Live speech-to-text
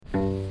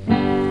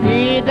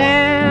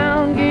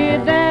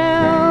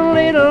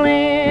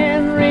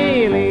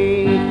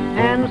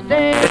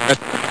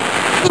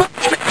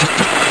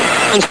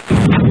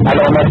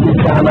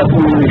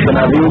مسئول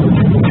میشنوید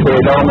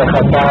اعلام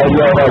خطر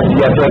یا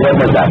وضعیت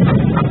قرمز است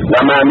و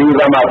معنی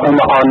و مفهوم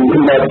آن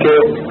این است که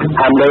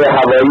حمله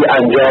هوایی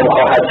انجام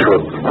خواهد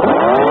شد.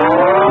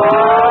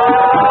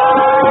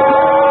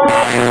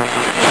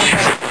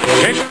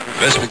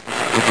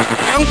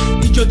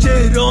 اینجا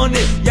تهرانه،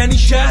 یعنی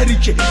شهری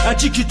که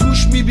هرچی که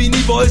توش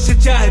میبینی باعث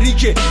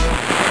تحریکه.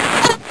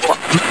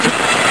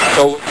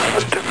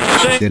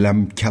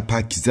 دلم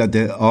کپک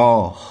زده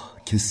آه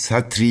که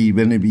سطری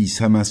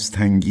بنویسم از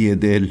تنگی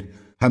دل،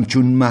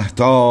 همچون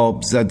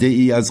مهتاب زده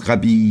ای از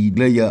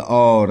قبیله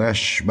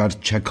آرش بر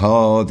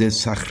چکاد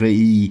صخره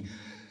ای،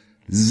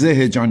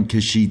 زه جان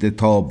کشیده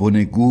تا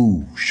بن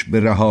گوش به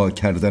رها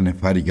کردن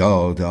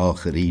فریاد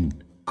آخرین.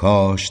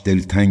 کاش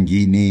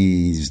دلتنگی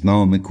نیز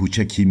نام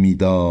کوچکی می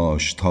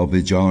داشت تا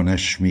به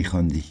جانش می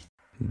خواندی.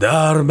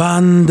 در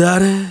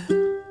بندر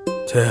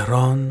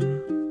تهران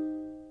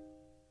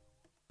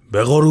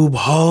به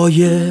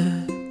غروب‌های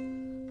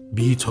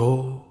بی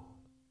تو،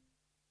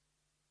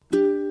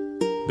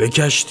 به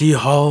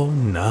کشتی‌ها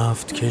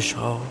نفت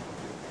کش‌ها،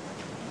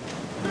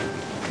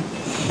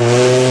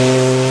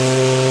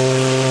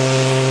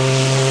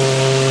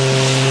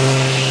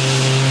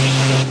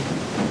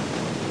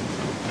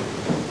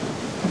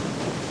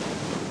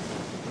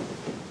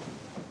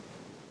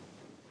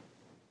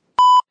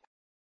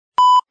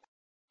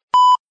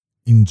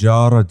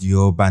 اینجا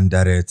رادیو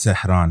بندر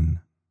تهران،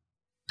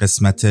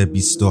 قسمت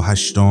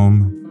 28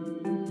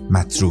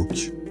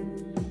 متروک.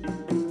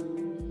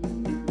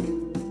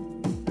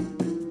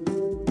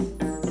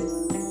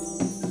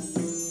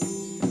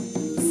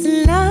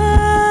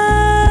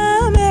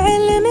 سلام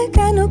علمك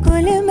عن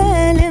كل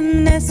ما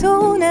لم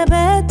نسو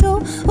نباته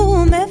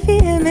وما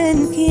فيه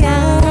من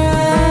كيان،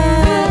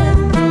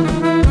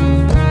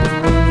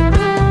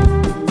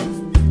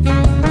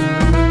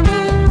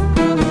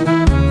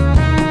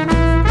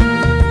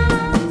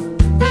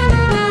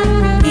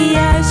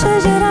 يا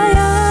شجرة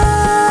يا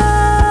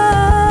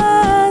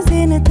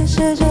زينة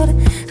الشجر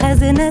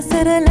خزنة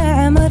سر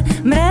العمر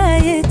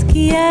مراية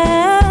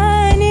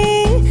كياني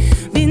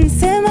بين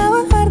سما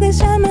وأرض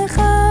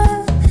شمخة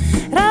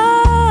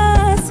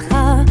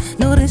راسخة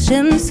نور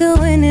الشمس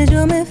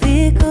ونجوم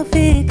فيك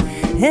وفيك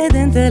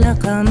هذا انت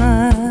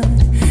القمر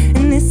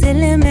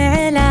نسلم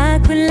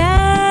على كل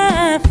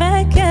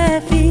فاكهة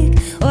فيك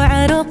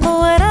وعروق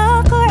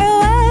وراق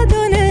وعواد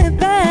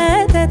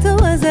ونباتات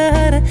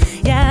وزهر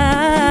يا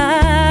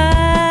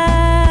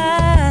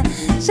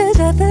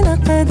شجرة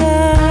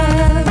الأقدار.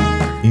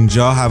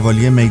 اینجا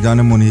حوالی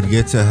میدان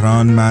منیریه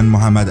تهران، من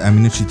محمد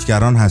امین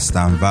چیتگران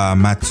هستم و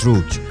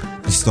متروک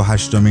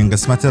 28مین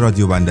قسمت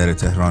رادیو بندر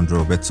تهران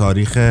رو به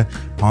تاریخ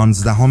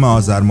 15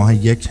 آذر ماه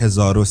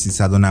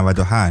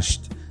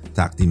 1398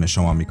 تقدیم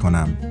شما می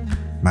کنم.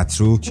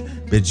 متروک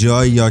به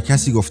جای یا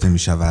کسی گفته می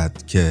شود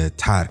که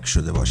ترک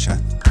شده باشد.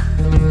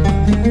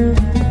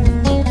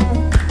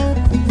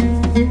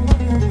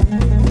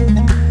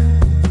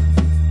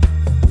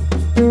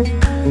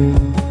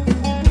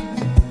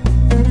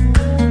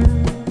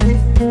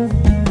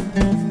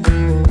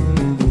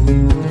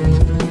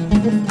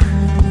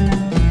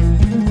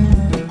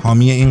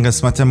 حامی این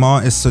قسمت ما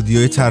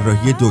استودیوی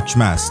طراحی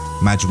دکمه است،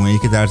 مجموعه‌ای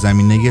که در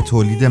زمینه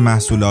تولید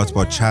محصولات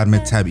با چرم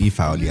طبیعی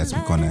فعالیت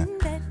میکنه.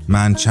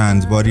 من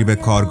چند باری به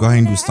کارگاه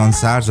این دوستان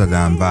سر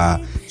زدم و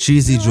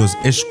چیزی جز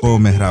عشق و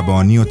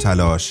مهربانی و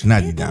تلاش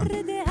ندیدم.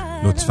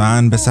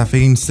 لطفاً به صفحه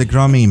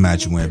اینستاگرام این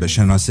مجموعه به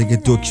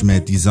شناسه دکمه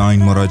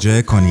دیزاین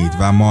مراجعه کنید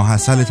و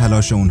ماحصل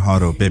تلاش اونها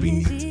رو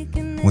ببینید.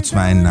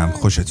 مطمئنم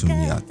خوشتون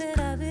میاد.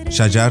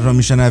 شجر رو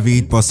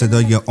میشنوید با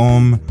صدای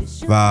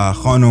و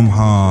خانم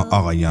ها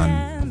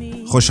آقایان.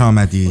 خوش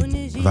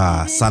آمدید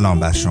و سلام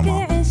بر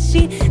شما.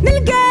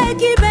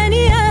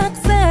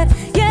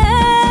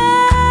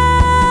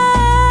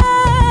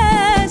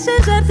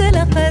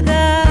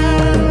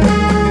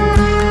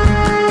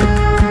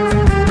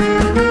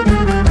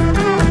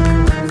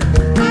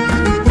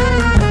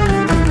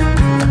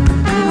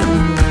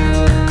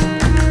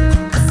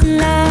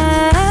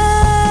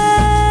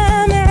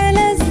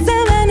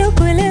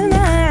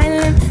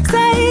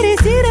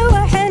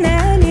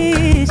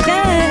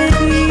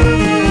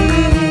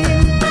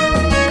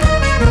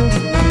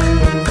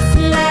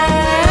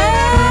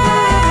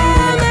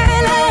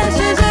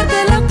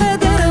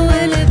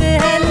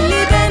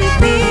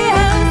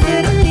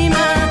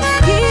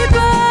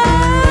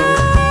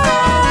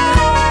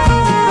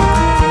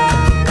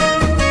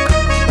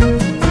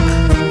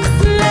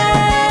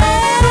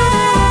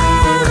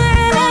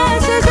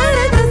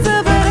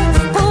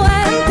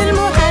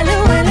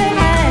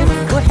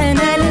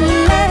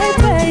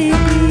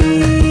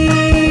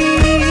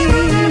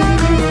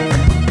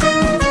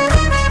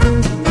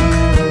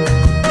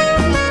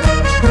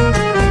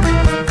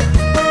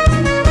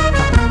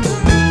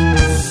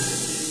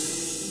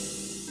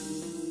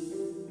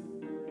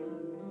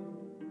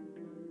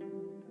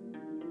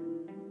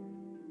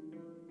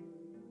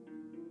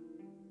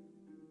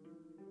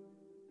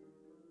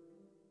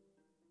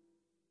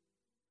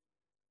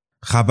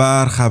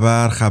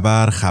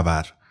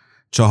 خبر.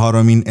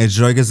 4مین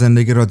اجرای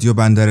زنده رادیو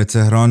بندر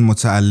تهران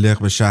متعلق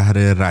به شهر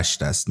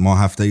رشت است. ما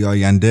هفته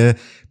آینده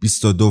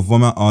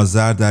 22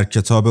 آذر در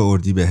کتاب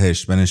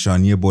اردیبهشت به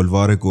نشانی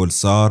بلوار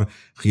گلسار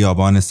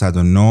خیابان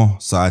 109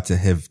 ساعت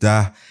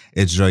 17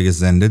 اجرای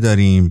زنده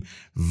داریم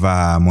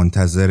و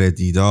منتظر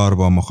دیدار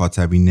با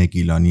مخاطبین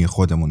گیلانی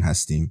خودمون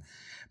هستیم.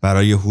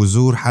 برای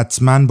حضور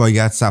حتما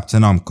باید ثبت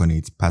نام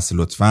کنید. پس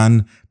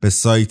لطفاً به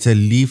سایت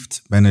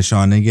لیفت به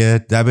نشانه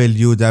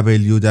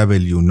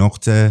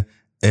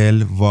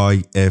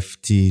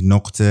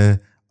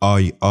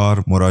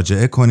www.lyft.ir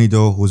مراجعه کنید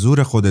و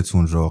حضور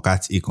خودتون رو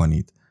قطعی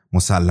کنید.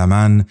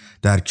 مسلماً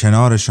در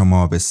کنار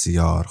شما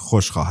بسیار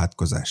خوش خواهد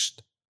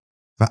گذشت.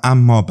 و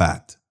اما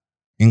بعد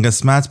این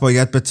قسمت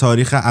باید به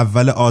تاریخ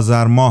اول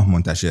آذر ماه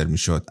منتشر می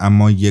شد،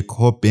 اما یک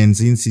حب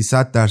بنزین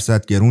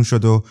 300% گرون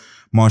شد و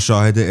ما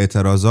شاهد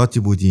اعتراضاتی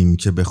بودیم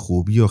که به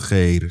خوبی و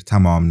خیر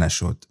تمام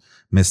نشد.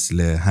 مثل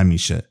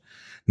همیشه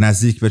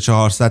نزدیک به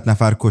 400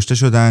 نفر کشته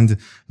شدند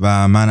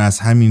و من از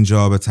همین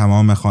جا به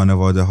تمام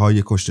خانواده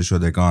های کشته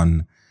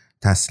شدگان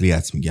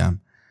تسلیت میگم.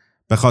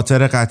 به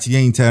خاطر قطعی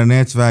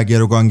اینترنت و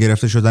گروگان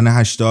گرفته شدن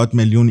 80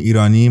 میلیون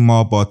ایرانی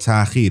ما با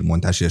تأخیر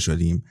منتشر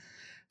شدیم.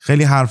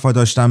 خیلی حرفا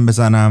داشتم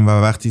بزنم و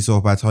وقتی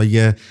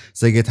صحبت‌های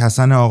سید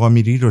حسن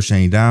آقامیری رو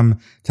شنیدم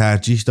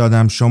ترجیح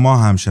دادم شما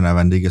هم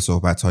شنونده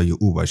صحبت‌های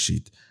او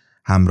باشید.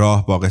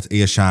 همراه با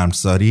قطعه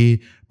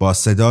شرمساری با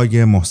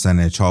صدای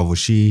محسن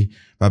چاوشی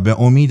و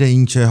به امید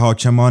اینکه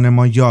حاکمان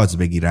ما یاد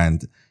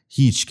بگیرند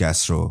هیچ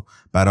کس رو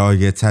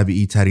برای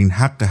طبیعی ترین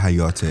حق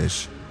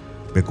حیاتش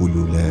به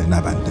گلوله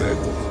نبنده.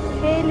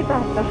 خیلی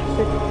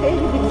بدبخته، خیلی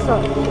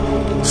بی‌سال.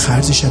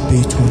 خرجش از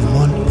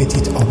بیت‌المال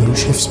بدید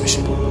آبروش حفظ بشه.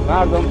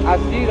 مردم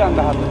اسیرن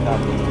به حق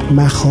تربیت.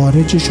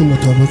 مخارجش رو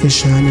مطابق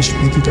شأنش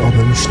بدید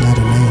آبروش نره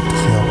نیاد تو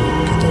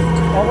خیابون گدایی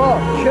کنه. آقا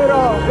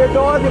چرا به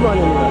داد ما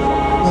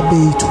نمیرسن؟ و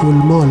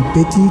بیت‌المال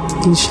بدید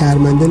این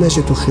شرمنده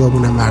نشه تو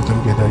خیابون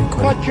مردم گدایی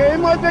کنه. تا کی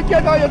ما به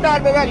گدایی در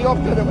ببری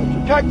افتاده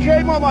باشیم؟ تا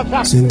کی ما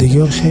زندگی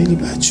ها خیلی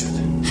بد شده،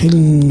 خیلی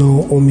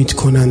ناامید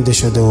کننده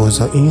شده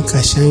اوضاع. این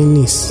قشنگ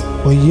نیست.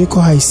 با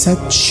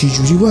 1,800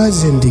 چجوری باید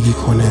زندگی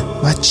کنه؟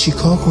 باید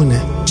چیکار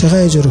کنه؟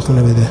 چقدر اجاره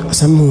خونه بده؟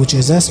 اصلا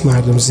معجزه است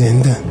مردم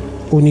زنده.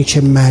 اونی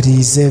که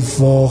مریضه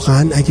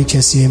واقعا اگه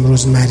کسی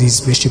امروز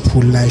مریض بشه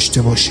پول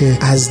نشته باشه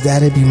از در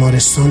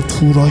بیمارستان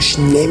توراش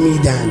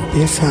نمیدن.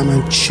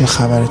 بفهمن چه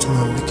خبره تو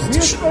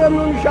مملکتش.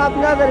 نون شب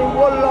نداریم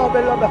والله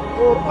بالله به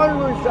قرآن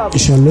نون شب.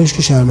 انشالله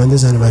که شرمنده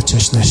زن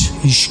بچهش نشه.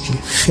 هیچکی.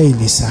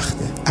 خیلی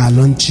سخته.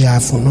 الان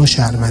جوونا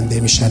شرمنده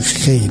میشن.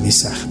 خیلی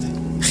سخته.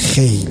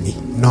 خیلی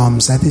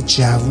نامزد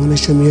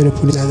جوونشو میاره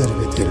پول نداره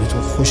به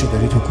دلتون خوشه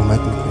دارید حکومت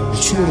میکنید.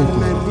 چی رو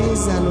شرمنده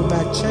زن و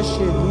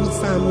بچه‌شه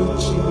میفهمید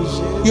چی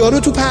میشه؟ یارو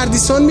تو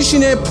پردیسان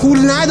میشینه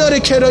پول نداره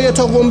کرایه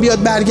تا قم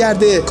بیاد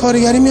برگرده.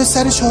 کارگری میاد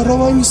سر چهارراه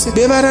وای میسه.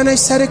 ببرنش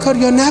سر کار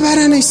یا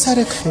نبرنش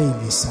سر.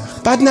 خیلی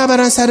سخت. بعد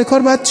نبرن سر کار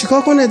بعد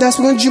چیکار کنه؟ دست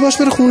میکنه جیباش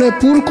بره خونه.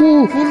 پول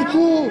کو؟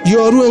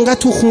 یارو انقدر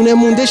تو خونه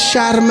مونده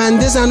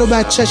شرمنده زن و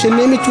بچه‌شه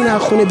نمیتونه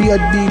از خونه بیاد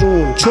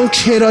بیرون چون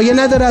کرایه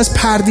نداره از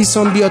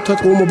پردیسان بیاد تا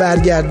قم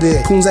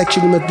برگرده. 15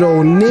 کیلومتر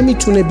راهو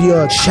نمیتونه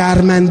بیاد.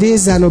 شرمنده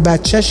زن و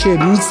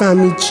بچه‌شه.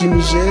 میفهمید چی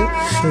میشه؟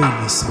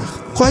 خیلی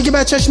سخت. خب اگه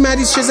بچه‌ش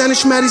مریض شه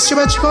زنش مریض شه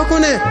بعد چیکار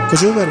کنه؟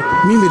 کجا بره؟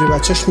 میمیره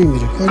بچه‌ش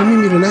میمیره. یارو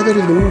میمیره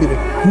نداره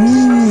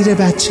میمیره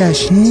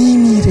بچه‌ش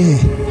میمیره.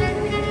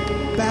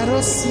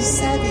 برای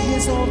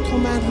 300,000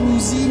 تومان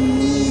روزی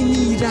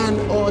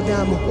میمیرن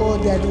آدم‌ها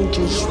در این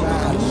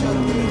کشور.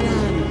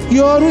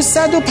 یارو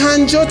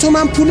 150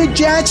 تومن پول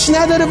گچ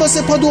نداره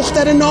واسه پا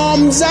دختر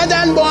نام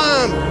زدن با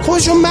هم.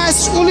 خودشو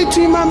مسئولی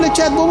توی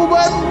مملکت بابا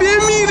باید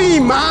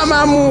بمیریم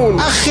هممون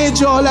از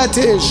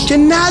خجالتش که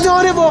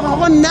نداره واقعا.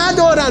 آقا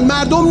ندارن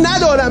مردم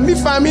ندارن.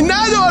 میفهمی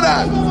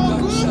ندارن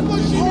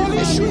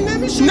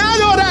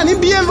این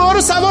بی‌الوار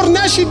رو سوار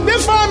نشید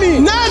بفهمی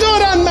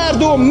ندارن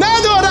مردم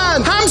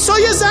ندارن.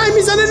 همسایه زنگ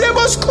میزنه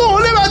لباس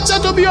کهنه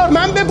بچه‌تو بیار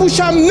من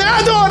بپوشم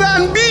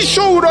ندارن.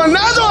 بیشعورا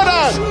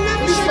ندارن.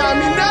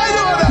 میفهمی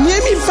ندارن.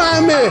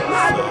 نمیفهمه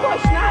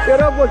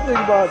چرا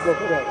گفتگی باید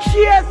بخوره؟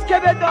 کی است که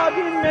به داد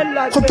این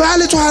ملت؟ خب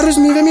بله تو هر روز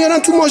میوه میارن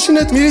تو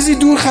ماشینت میریزی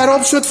دور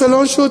خراب شد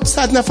فلان شد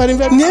 100 نفرین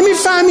ور.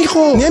 نمیفهمی.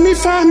 خب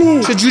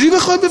نمیفهمی چه جوری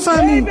بخوای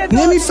بفهمی؟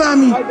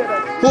 نمیفهمی.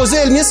 حوزه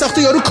علمیه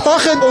ساخته یارو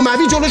کاخ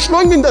اموی جلوش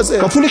لنگ میندازه.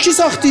 با پول کی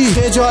ساختی؟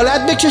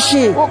 خجالت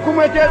بکشین.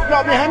 حکومت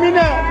اسلامی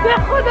همینه. به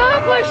خدا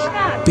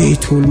کشتن.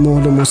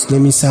 بیت‌المال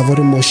مسلمی سوار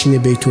ماشین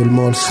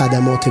بیت‌المال،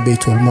 خدمات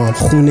بیت‌المال،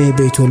 خونه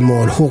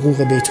بیت‌المال،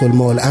 حقوق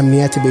بیت‌المال،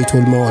 امنیت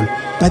بیت‌المال.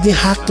 بعد این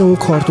حق اون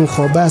کارتون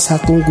خوابه است،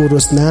 حق اون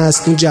گرسنه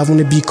است، اون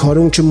جوون بیکاره،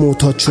 اون که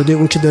معتاد شده،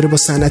 اون که داره با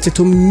صنعت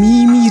تو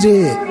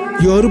میمیره.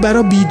 یارو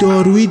برای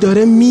بیدارویی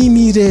داره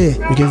میمیره.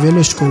 میگه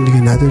ولش کن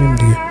دیگه نداریم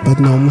دیگه.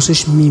 بعد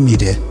ناموسش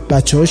میمیره.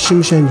 بچه‌هاش چی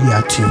میشن؟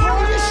 یتیم.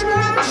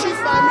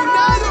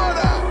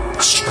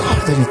 چی کار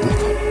دارید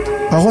میکنید؟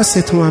 آقا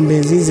 3 تومن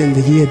بنزین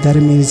زندگی در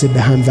میریزه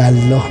به هم،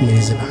 والله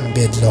میریزه به هم،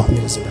 بالله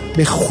میریزه به هم.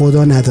 به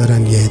خدا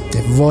ندارن یه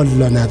عده،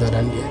 والله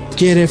ندارن یه.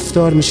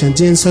 گرفتار میشن،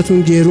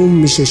 جنساتون گرون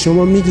میشه،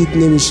 شما میگید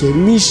نمیشه،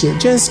 میشه.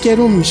 جنس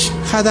گرون میشه،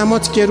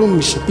 خدمات گرون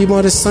میشه،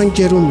 بیمارستان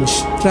گرون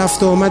میشه،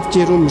 رفت و آمد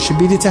گرون میشه،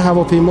 بلیط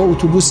هواپیما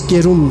اتوبوس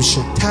گرون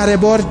میشه، تره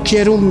بار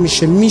گرون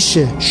میشه.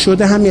 میشه،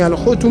 شده همین الان،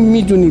 خودتون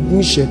میدونید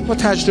میشه. ما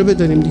تجربه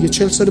داریم دیگه،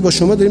 40 سال با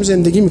شما داریم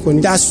زندگی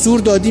میکنیم. دستور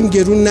دادیم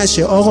گرون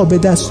نشه. آقا به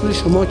دستور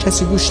شما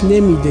کسی گوش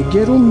نمیده،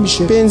 گرون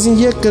میشه. بنزین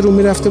 1 قرون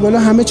میرفته بالا،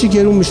 همه چی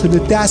گرون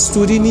میشده.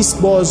 دستوری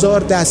نیست، بازار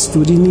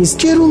دستوری نیست،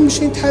 گرون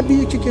میشه. این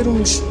طبیعیه که گرون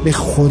میشه. به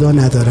خدا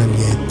ندارن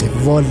یه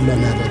عده، والله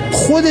ندارن.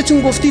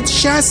 خودتون گفتید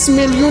 60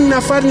 میلیون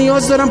نفر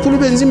نیاز دارن پول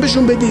بنزین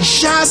بهشون بدید.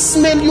 60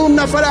 میلیون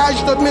نفر،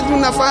 80 میلیون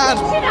نفر.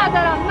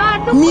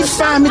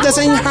 میفهمید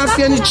اصلا این حرف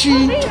یعنی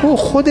چی؟ تو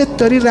خودت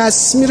داری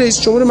رسمی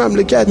رئیس جمهور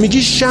مملکت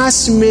میگی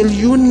 60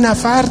 میلیون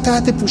نفر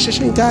تحت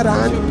پوشش این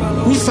طرحن.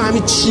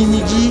 میفهمید چی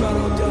میگی؟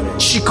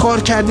 چی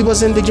کار کردی با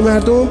زندگی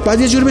مردم؟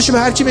 بعد یه جوری بشه به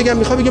هر کی بگم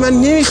میخوام بگه من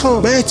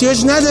نمیخوام، من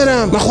احتیاج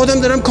ندارم، من خودم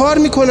دارم کار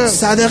میکنم.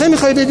 صدقه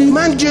میخوای بدی؟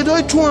 من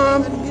جدای تو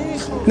هم.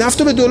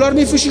 نفتو به دلار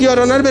میفروشی،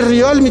 یارانه رو به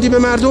ریال میدی به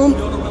مردم،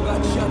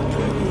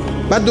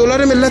 بعد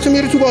دلار ملتو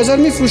میاری تو بازار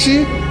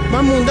میفروشی. من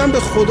موندم به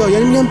خدا،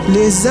 یعنی میگم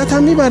لذت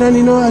هم میبرن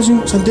اینا از این.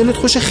 مثلا دلت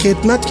خوش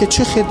خدمت که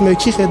چه خدمت،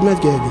 کی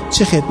خدمت کردی،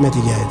 چه خدمتی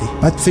کردی؟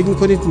 بعد فکر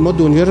میکنید ما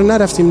دنیا رو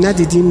نرفتیم،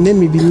 ندیدیم،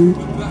 نمیبینیم؟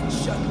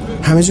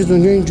 همه جا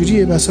دنیا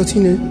اینجوریه،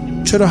 بساطینه.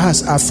 چرا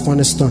هست؟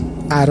 افغانستان،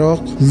 عراق،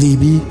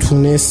 لیبی،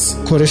 تونس،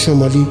 کره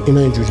شمالی، اینا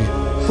اینجوریه.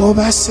 با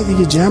بس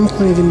دیگه جمع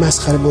کنید این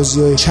مسخره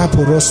بازی‌های چپ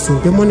و راست رو.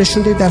 به ما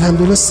نشون دادید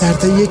الحمدلله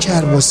سرتا یک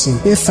کرباسیم.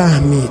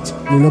 بفهمید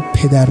اینا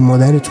پدر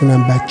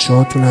مادرتونن،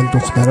 بچه‌هاتونن،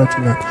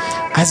 دختراتونن،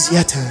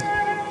 اذیتن.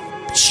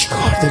 چی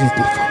کار دارید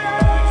میکنید؟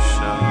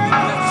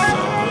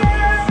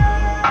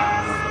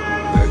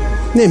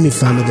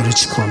 نمیفهمه داره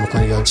چی کار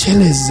میکنه یا چه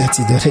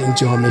لذتی داره این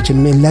جامعه که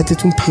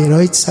ملتتون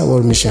پراید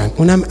سوار میشن.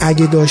 اونم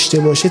اگه داشته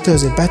باشه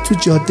تازه. بعد تو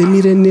جاده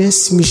میره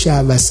نصف میشه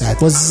وسط،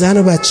 با زن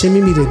و بچه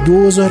میمیره.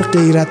 2000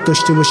 غیرت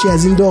داشته باشی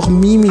از این داغ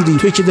میمیری.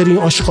 توی که داری این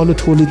آشغالو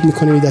تولید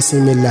میکنه به دست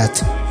این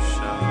ملت،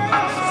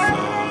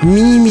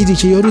 میمیری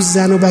که یارو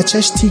زن و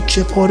بچهش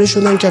تیکه پاره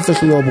شدن کف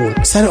خیابون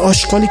سر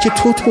آشغالی که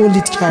تو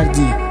تولید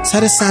کردی،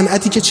 سر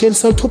صنعتی که 40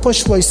 سال تو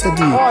پاش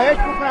وایسادی.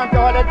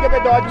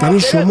 یعنی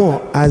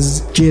شما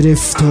از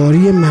گرفتاری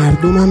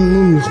مردم هم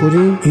نون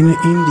میخورین. این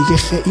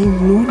دیگه این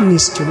نون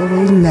نیست که بابا،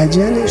 این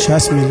لجنه.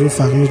 60 میلیون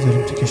فقیر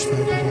داریم تو کشور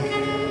دیگه.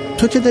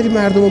 تو که داری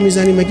مردمو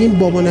میزنی، مگه این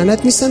بابا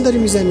ننت نیستن داری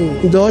میزنی؟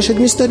 این داداشت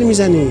نیست داری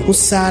میزنی؟ اون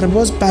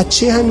سرباز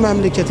بچه هم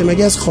مملکته،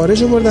 مگه از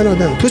خارج آوردن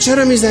آدم؟ تو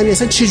چرا میزنی؟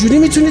 اصلا چه جوری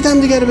میتونید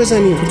هم دیگه رو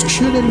بزنید؟ تو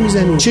کیو داری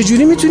میزنی؟ چه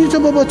جوری میتونید تو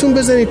باباتون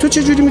بزنید؟ تو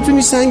چه جوری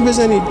میتونی سنگ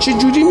بزنید؟ چه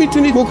جوری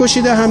میتونید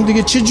بکشید هم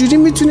دیگه؟ چه جوری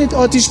میتونید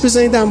آتش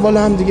بزنید اموال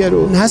هم دیگه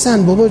رو؟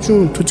 نزن بابا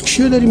جون، تو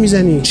کیو داری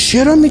میزنی؟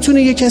 چرا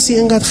میتونه یه کسی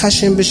اینقدر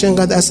خشن بشه،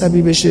 اینقدر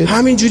عصبی بشه؟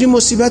 همینجوری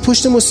مصیبت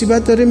پشت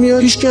مصیبت داره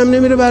میاد، هیچ کی هم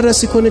نمیره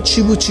بررسی کنه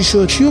چی بود چی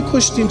شد، کیو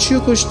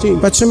کشتین.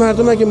 بچه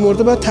مردم اگه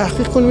مرده باید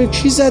تحقیق کنیم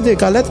کی زده،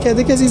 غلط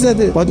کرده کسی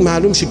زده، باید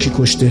معلوم شه کی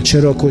کشته،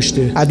 چرا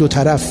کشته. از دو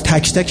طرف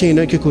تک تک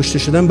اینا که کشته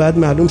شدن بعد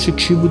معلوم شه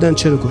کی بودن،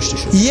 چرا کشته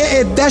شدن. یه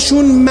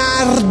عدهشون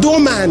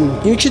مردمن،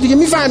 اینو که دیگه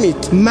میفهمید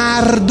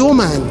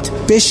مردمند.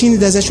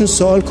 بشینید ازشون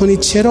سوال کنید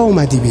چرا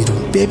اومدی بیرون.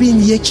 ببین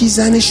یکی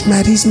زنش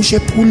مریض میشه،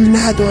 پول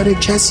نداره،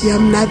 کسی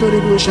هم نداره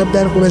دو شب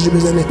در خونش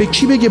بزنه، به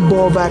کی بگه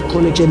باور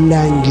کنه که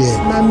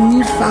لنگه؟ من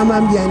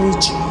میفهمم یعنی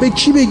چی. به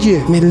کی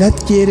بگه؟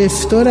 ملت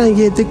گرفتارن،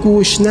 یه عده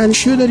گوشنن.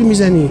 چیو داری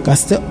میزنی؟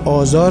 قصد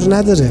آزار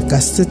نداره،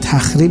 قصد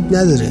تخریب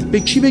نداره. به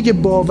کی بگه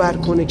باور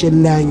کنه که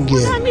لنگه؟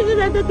 من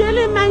میدونه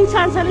دل من این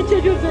سلسله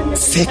چجور زنده.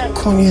 فکر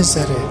کن یه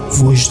ذره،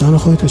 وجدان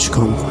خودتو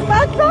چیکار میکنی؟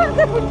 بعد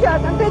بود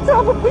کردم به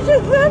تابو پوش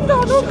زندان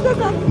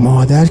افتادم.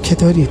 مادر که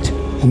دارید،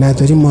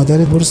 نداری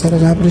مادرت برو سر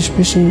قبرش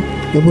بشین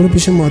یا برو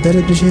پیش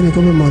مادرت بشین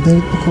نگاه به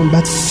مادرت بکن،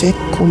 بعد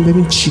فکر کن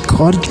ببین چی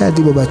کار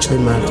کردی با بچهای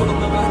مردم.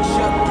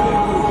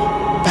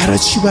 برای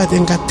چی باید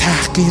اینقدر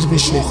تحقیر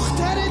بشه؟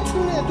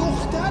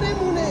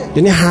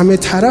 یعنی همه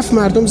طرف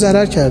مردم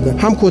ضرر کردن،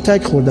 هم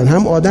کتک خوردن،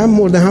 هم آدم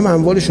مرده، هم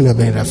اموالشون از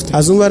بین رفته.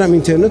 از اونورم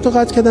اینترنت رو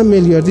قطع کردن،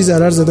 میلیاردی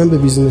ضرر زدن به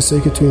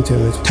بیزینسایی که تو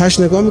اینترنت. تاش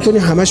نگاه میکنی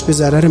همش به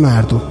ضرر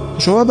مردم.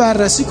 شما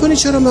بررسی کنی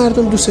چرا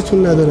مردم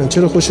دوستتون ندارن،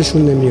 چرا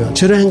خوششون نمیاد،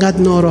 چرا اینقدر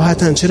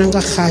ناراحتن، چرا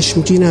اینقدر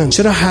خشمگینن،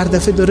 چرا هر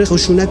دفعه داره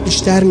خشونت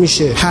بیشتر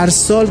میشه، هر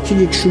سال که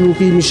یک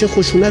شلوغی میشه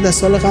خشونت از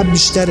سال قبل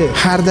بیشتره،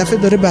 هر دفعه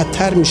داره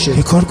بدتر میشه.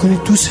 یه کار کنید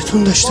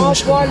دوستتون داشته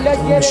باشن.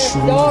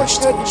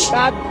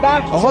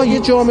 آقا یه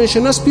جامعه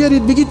شناس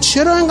بیارید بگید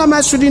چرا اینقدر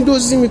مسئولین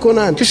دزدی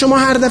میکنن که شما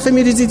هر دفعه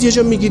میریزید یه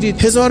جا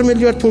میگیرید 1000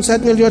 میلیارد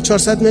 500 میلیارد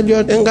 400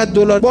 میلیارد اینقدر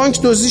دلار.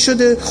 بانک دزدی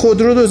شده،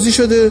 خودرو دزدی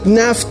شده،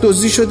 نفت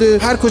دزدی شده،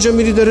 هر کجا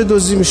میری داره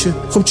دزدی میشه.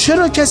 خب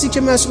چرا کسی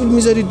که مسئول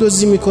میذارید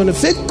دزدی میکنه؟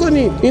 فکر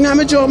کنید. این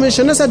همه جامعه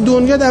شناس از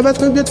دنیا دعوت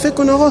کنید بیاد فکر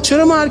کنه آقا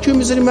چرا ما هر کی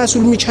میذاریم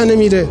مسئول میکنه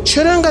میره،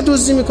 چرا اینقدر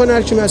دزدی میکنه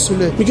هر کی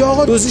مسئوله؟ میگه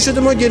آقا دزدی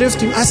شده ما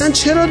گرفتیم. اصلا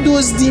چرا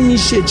دزدی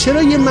میشه؟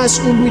 چرا یه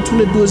مسئول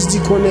میتونه دزدی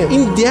کنه؟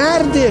 این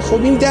درده.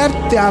 خب این درد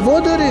دوا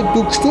داره،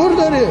 دکتر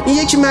داره. این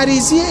یکی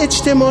مریضی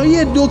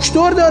اجتماعی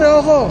دکتر داره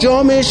آقا.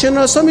 جامعه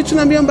شناسا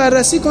میتونن بیان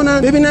بررسی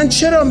کنن ببینن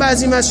چرا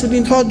بعضی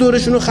مسئولین تا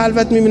دورشون رو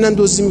خلوت میبینن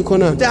دزدی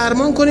میکنن.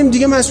 درمان کنیم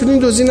دیگه مسئولین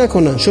دزدی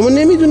نکنن. شما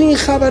نمیدونی این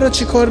خبرها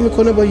چی کار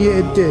میکنه با یه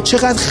عده،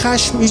 چقدر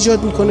خشم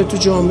ایجاد میکنه تو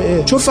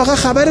جامعه، چون فقط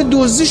خبر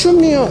دزدیشون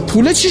میاد.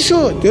 پول چی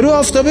شد؟ یارو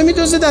آفتابه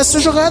میدزده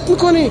دستاشو قطع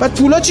میکنی. بعد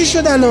پولا چی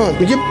شد الان؟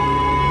 میگه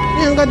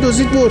اینقدر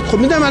دزدید برد. خب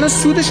میدم الان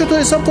سودشو تو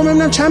حساب کنم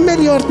ببینم چند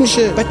میلیارد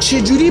میشه. و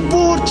چه جوری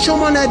برد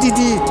شما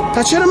ندیدید؟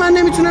 تا چرا من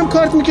نمیتونم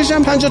کارت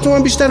میکشم 50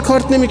 تومن بیشتر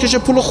کارت نمیکشه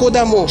پول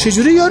خودمو؟ چه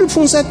جوری یارو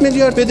 500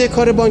 میلیارد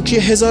بدهکار بانکی،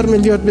 1000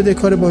 میلیارد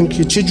بدهکار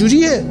بانکی؟ چه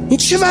جوریه این؟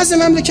 چه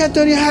وضع مملکت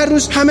داری؟ هر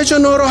روز همه جا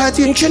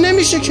ناراحتی. این که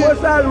نمیشه که.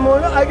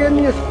 مسلمان اگه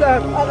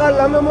نیستن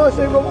اقل ما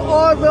گفت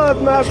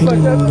آزاد مرد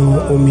باشن.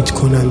 ناامید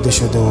کننده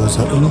شده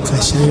اوضاع. این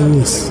قشنگ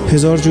نیست.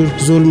 هزار جور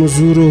ظلم و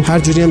زور و هر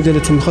جوری هم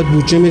دلتون میخواد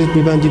بودجه میرید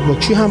میبندید. با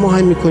کی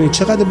هماهنگ میکنید؟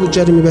 چقدر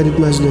بودجه رو میبرید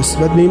مجلس؟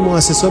 بعد به این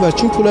مؤسسه‌ها برای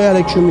چی پولای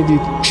الکی میدید؟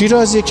 کی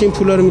راضیه که این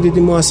پولا رو میدید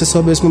این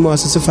مؤسسه‌ها به اسم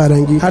مؤسسه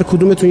فرنگی؟ هر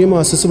کدومتون یه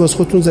مؤسسه باز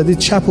خودتون زدید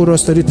چپ و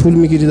راست دارید پول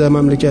میگیرید از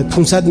مملکت.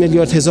 500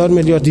 میلیارد، 1000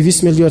 میلیارد،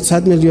 200 میلیارد،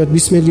 100 میلیارد،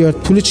 20 میلیارد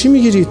پول چی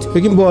میگیرید؟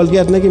 بگیم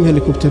بالگرد نگیم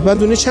هلیکوپتر. بعد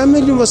دونه چند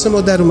میلیون واسه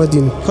ما در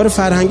اومدین. کار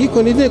فرهنگی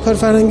کنید. کار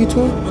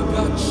فرهنگیتون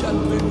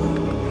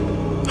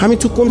همین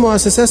تو کل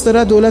مؤسسه است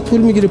داره دولت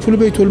پول میگیره، پول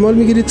بیت المال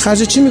میگیرید.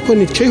 خرج چی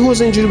میکنید؟ کی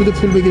حوزه اینجوری بوده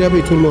پول بگیره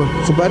بیت المال؟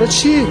 خب برای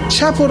چی؟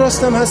 چپ و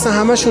راستم هستن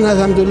همشون،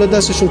 الحمدلله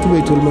دستشون تو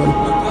بیت المال.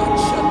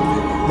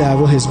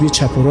 دعوا حزبی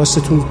چپ و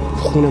راستتون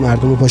خون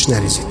مردم رو باش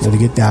نریزید.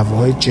 دیگه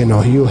دعواهای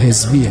جناحی و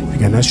حزبیه.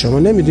 میگن نه شما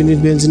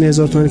نمیدونید بنزین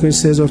 1000 تومانی کنید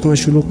 3000 تومان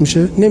شلوغ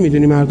میشه؟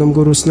 نمیدونی مردم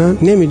گرسنن؟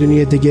 نمیدونی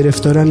یه عده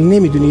گرفتارن؟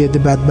 نمیدونی یه عده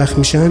بدبخت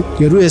میشن؟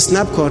 یه رو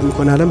اسنپ کار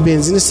میکنه الان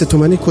بنزین 3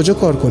 تومانی کجا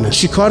کار کنه؟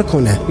 چی کار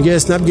کنه؟ میگه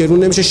اسنپ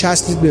گرون نمیشه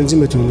 60 لیتر بنزین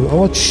بتونه.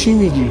 آقا چی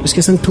میگی؟ بس که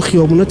اصلا تو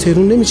خیابونا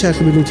ترون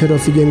نمیچرخه بدون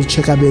ترافیک. یعنی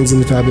چقدر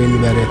بنزین تو ابر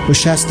میبره؟ با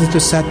 60 لیتر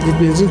 100 لیتر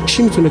بنزین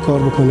کی میتونه کار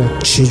بکنه؟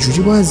 چه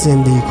جوری باید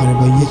زندگی کنه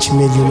با 1,800,000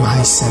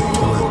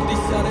 تومان؟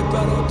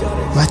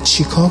 و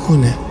چیکار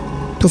کنه؟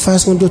 تو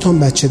فرض کن 2 تا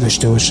بچه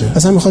داشته باشه،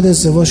 اصلا میخواد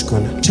ازدواج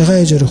کنه، چقدر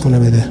اجاره خونه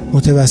بده؟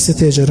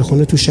 متوسط اجاره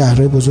خونه تو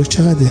شهرهای بزرگ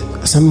چقدره؟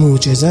 اصلا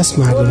معجزه است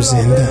مردم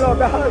زنده.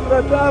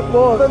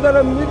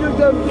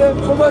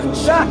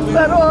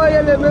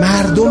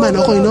 مردمن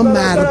آقا، اینا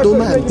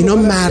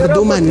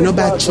مردمن، اینا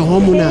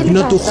بچه‌هامونن،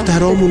 اینا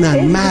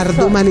دخترامونن،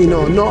 مردمن،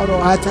 اینا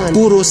ناراحتن،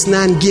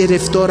 گرسنن،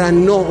 گرفتارن،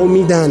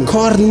 ناامیدن،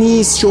 کار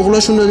نیست،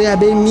 شغلاشون رو از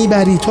بین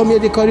میبری. تا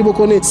میاد کاری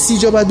بکنه 30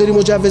 جا بعد بری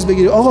مجوز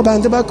بگیری. آقا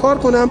بنده باید کار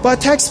کنم، باید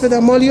تکس بدم،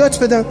 مالیات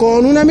بدم.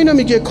 قانونم اینو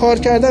میگه کار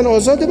کردن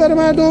آزاده برای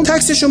مردم،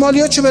 تکسش و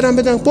مالیاتشو برام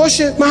بدن.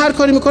 باشه من هر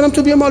کاری میکنم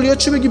تو بیا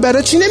مالیاتشو بگی.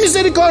 برای چی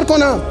نمیذاری کار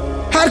کنم؟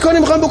 هر کاری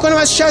میخوام بکنم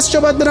از 60 جا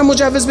باید برم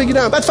مجوز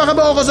بگیرم، بعد فقط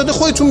به آقازاده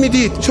خودتون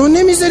میدید. شما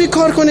نمیذاری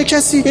کار کنه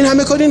کسی. این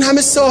همه کار، این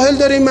همه ساحل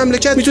داره این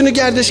مملکت، میتونه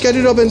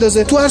گردشگری را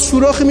بندازه. تو هر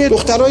سوراخی میاد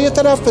دخترها یه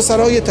طرف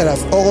پسرها یه طرف.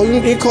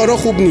 آقایون این کارا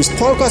خوب نیست.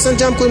 پارک اصلا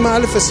جمع کنین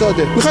محل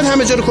فساده. میخواد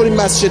همه جا رو کنین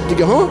مسجد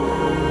دیگه ها.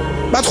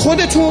 بعد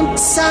خودتون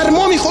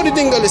سرما میخورید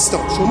انگلستان.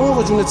 شما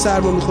آقا جونت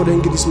سرما میخوره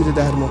انگلیس میره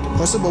درمان.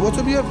 واسه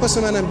باباتو بیار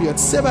واسه منم بیار.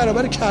 3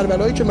 برابر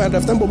کربلایی که من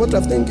رفتم بابات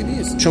رفته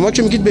انگلیس. شما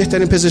که میگید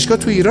بهترین پزشکا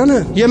تو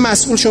ایرانن، یه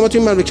مسئول شما تو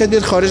این مملکت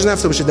بیاد خارج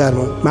نفته باشه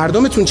درمان.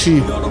 مردمتون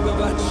چی؟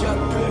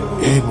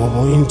 ای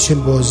بابا این چه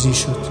بازی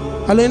شد.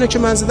 حالا اینا که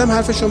من زدم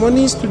حرف شما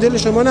نیست، تو دل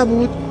شما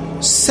نبود.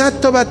 100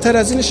 تا بدتر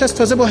از اینش از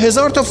تازه با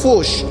 1000 تا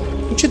فوش.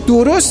 این که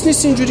درست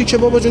نیست اینجوری که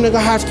بابا جون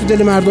نگاه حرف تو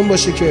دل مردم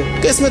باشه. که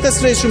قسمت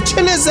از رئیس جمهور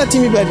چه لذتی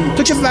میبری؟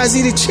 تو که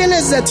وزیری چه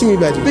لذتی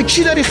میبری؟ به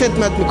کی داری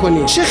خدمت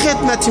میکنی؟ چه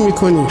خدمتی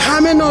میکنی؟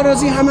 همه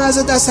ناراضی، همه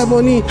ازت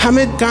عصبانی،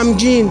 همه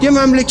غمگین. یه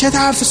مملکت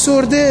حرف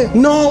سرده،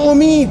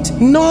 ناامید،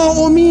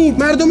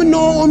 مردم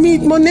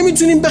ناامید. ما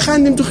نمیتونیم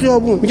بخندیم تو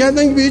خیابون.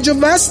 میگن به جا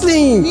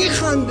وصلیم،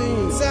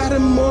 میخندیم. زهر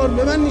مار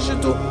به من نیشه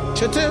تو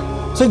چته؟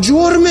 اصلا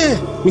جرمه.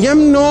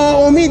 میگم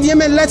ناامید، یه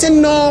ملت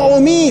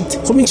ناامید.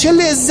 خب این چه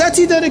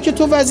لذتی داره که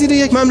تو وزیر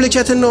یک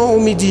مملکت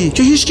ناامیدی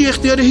که هیچکی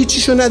اختیار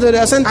هیچیشو نداره،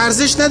 اصلا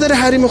ارزش نداره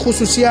حریم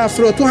خصوصی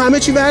افراد، تو همه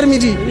چی ور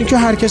میری. این که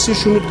هر کسی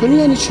شنود کنی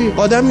یعنی چی؟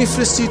 آدم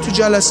میفرستی تو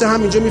جلسه،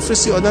 همینجا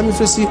میفرستی آدم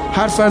میفرستی،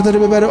 هر فرد داره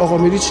ببره آقا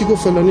میری چی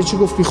گفت فلانی چی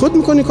گفت، بیخود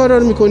میکنی کارا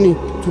رو میکنی.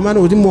 تو من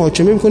اودی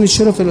محاکمه میکنی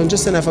چرا فلانجا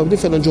 3 نفر بودی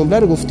فلان جمله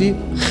رو گفتی؟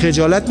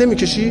 خجالت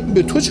نمیکشی؟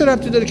 به تو چه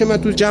ربطی داره که من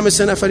تو جمع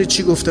 3 نفری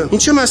چی گفتم؟ این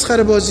چه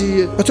مسخره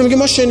بازیه؟ تو میگه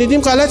ما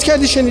شنیدیم، غلط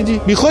کردی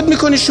شنیدی. بیخود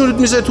میکنی شروط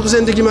میذاری تو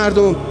زندگی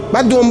مردم.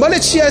 بعد دنبال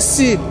چی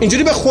هستید؟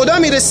 اینجوری به خدا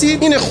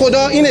میرسید؟ این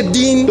خدا، این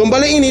دین،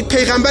 دنبال اینید.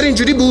 پیغمبر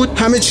اینجوری بود؟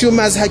 همه چی رو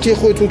مضحکه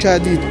خودتون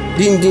کردید.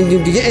 دین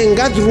دیگه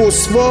انقدر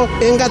رسوا،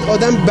 انقدر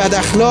آدم بد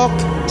اخلاق.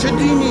 چه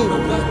دینی؟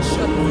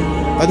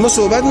 بعد ما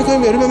صحبت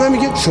میکنیم یارو به من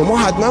میگه شما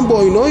حتما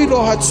با اینایی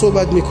راحت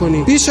صحبت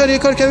میکنی. بیچاره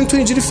کار کردن تو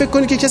اینجوری فکر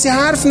کنی که کسی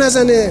حرف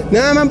نزنه.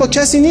 نه من با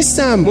کسی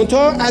نیستم،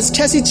 منتها از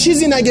کسی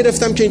چیزی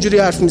نگرفتم که اینجوری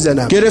حرف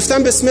میزنم.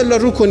 گرفتم بسم الله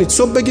رو کنید،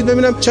 صبح بگید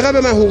ببینم چقدر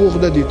به من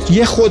حقوق دادید.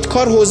 یه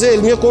خودکار حوزه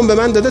علمی قم به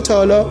من داده تا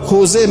حالا؟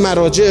 حوزه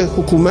مراجع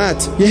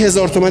حکومت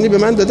 1000 تومانی به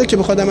من داده که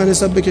بخواد من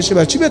حساب بکشه؟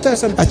 بر چی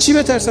بترسم؟ از چی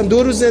بترسم؟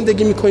 2 روز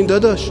زندگی میکنین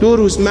داداش، 2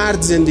 روز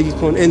مرد زندگی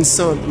کن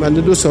انسان. من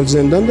 2 سال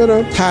زندان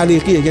دارم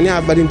تعلیقیه، یعنی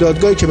اولین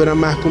دادگاهی که برم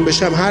محکوم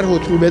بشم هر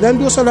حکمی بدن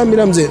 2 سالم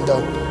میرم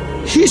زندان.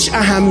 هیچ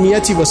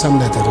اهمیتی واسم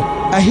نداره.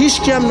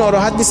 هیچ کی هم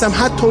ناراحت نیستم،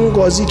 حتی اون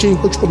قاضی که این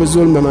حکم به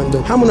ظلم به من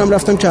داد. همونم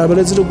رفتم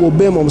کربلا زیر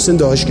قبه امام حسین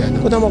دعاش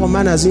کردم. گفتم آقا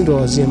من از این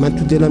راضیم، من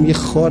تو دلم یه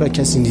خار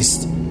کسی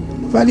نیست.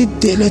 ولی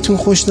دلتون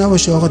خوش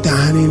نباشه آقا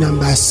دهن اینم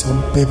بس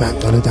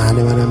ببند، حالا دهن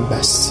منم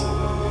بس.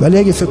 ولی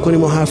اگه فکر کنیم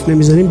ما حرف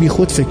نمیزنیم بی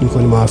خود فکر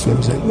میکنیم ما حرف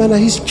نمیزنیم. من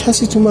هیچ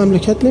کسی تو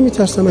مملکت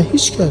نمیترسم، من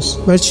هیچ کس.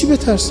 برای چی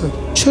بترسم؟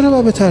 چرا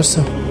باید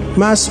بترسم؟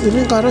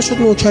 مسئولین قرار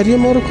شد نوکری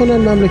ما رو کنن،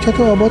 مملکت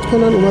رو آباد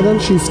کنن، اومدن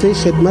شیفته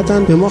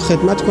خدمتن، به ما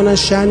خدمت کنن،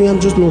 شأنی هم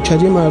جز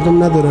نوکری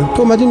مردم ندارن.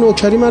 تو اومدی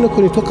نوکری منو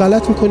کنی، تو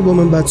غلط میکنی با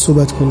من بد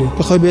صحبت کنی،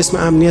 بخوای به اسم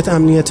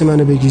امنیت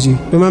منو بگیری،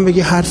 به من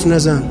بگی حرف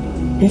نزن.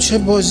 این چه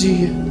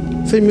بازیه؟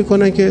 فکر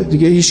میکنن که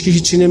دیگه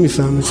هیچی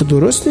نمیفهمه. خب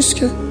درست نیست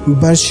که.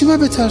 بر چی باید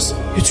بترسم؟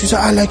 یه چیز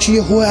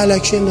الکیه، هو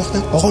الکی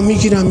انداختن. آقا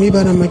میگیرم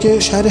میبرم، مگه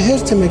شهر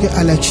هرت مگه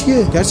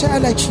الکیه؟ گرچه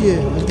الکیه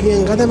ولی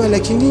اینقدرم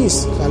الکی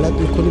نیست. غلط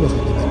میکنی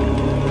بخواد.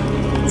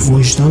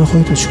 وجدان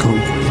خودتو چیکار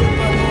میکنی؟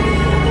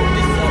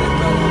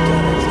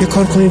 یه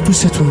کار کنید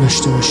دوستتون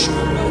داشته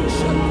باشید.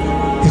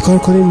 یه کار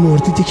کنین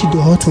مردید یکی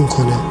دعاتون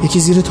کنه، یکی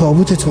زیر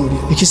تابوتتون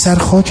بیاد، یکی سر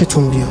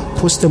خاکتون بیاد.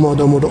 پست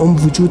مادام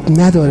العمر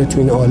وجود نداره تو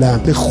این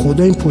عالم. به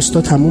خدا این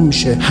پستا تموم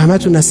میشه،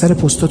 همتون از سر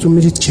پستاتون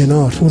میرید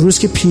کنار. اون روز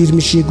که پیر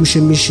میشی یه گوشه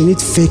میشینید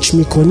فکر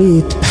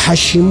میکنید،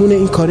 پشیمون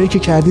این کاری که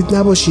کردید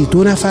نباشید.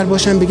 2 نفر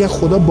باشن بگن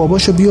خدا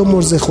باباشو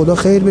بیامرزه، خدا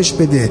خیر بهش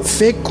بده.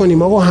 فکر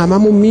کنیم آقا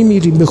هممون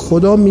میمیریم، به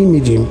خدا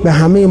میمیریم، به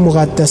همه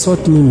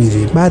مقدسات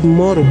میمیریم. بعد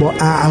ما رو با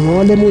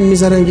اعمالمون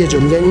میذارن یه جا،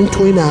 میگن این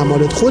تو این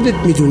اعمالت خودت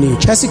میدونی،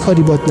 کسی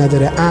کاری بات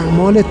نداره.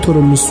 اعمالت تو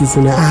رو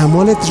میسوزونه،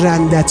 اعمالت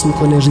رندت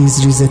میکنه،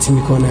 ریزت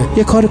میکنه.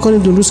 یه کار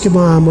کنید اون روز که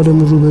با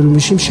اعمالمون روبرو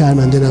میشیم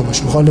شرمنده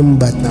نباشیم، حالمون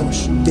بد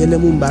نباشه،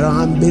 دلمون برا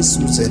هم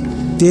بسوزه،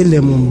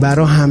 دلمون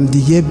برا هم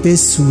دیگه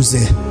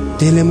بسوزه،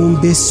 دلمون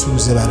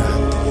بسوزه برا هم.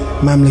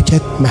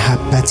 مملکت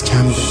محبت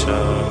کم داره،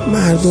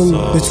 مردم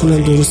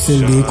بتونن درست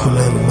زندگی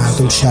کنن،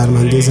 مردم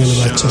شرمنده زن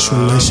و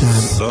بچه‌شون نشن.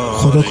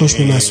 خدا کاش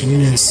به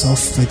مسئولین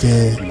انصاف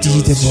بده،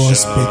 دید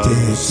باز بده،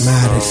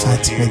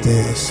 معرفت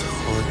بده.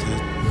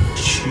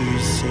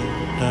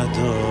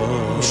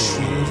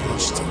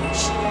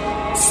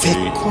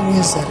 فکر کن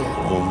یه ذره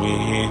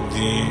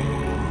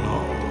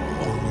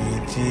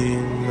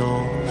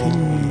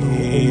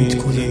امید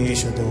کننده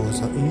شده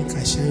اوضاع، این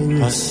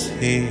قشنگ نیست.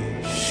 هیچ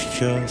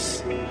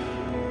کس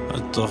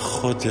حتی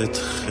خودت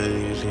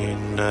خیلی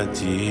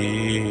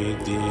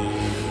ندیدی.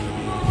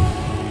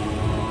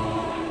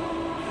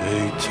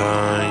 ای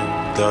تنگ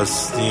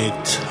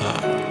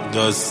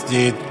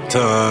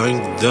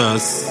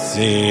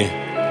دستی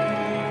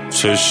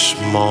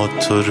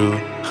چشمات رو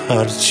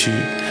هرچی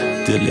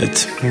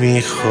دلت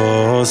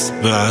میخواست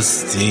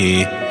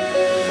بستی.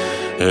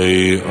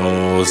 ای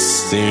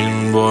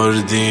آستین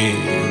بردی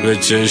به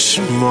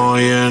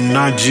چشمای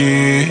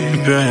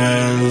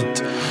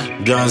نجیبت،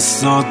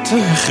 دستات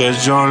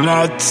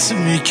خجالت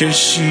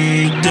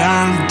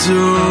میکشیدن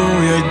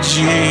توی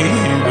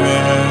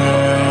جیبت.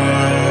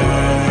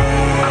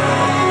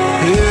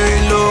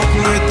 ای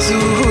لقمه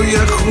توی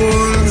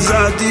خون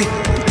زدی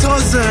تا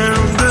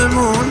زنده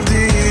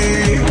موندی،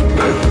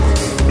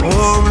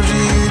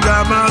 عمری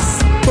دم از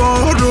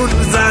بارون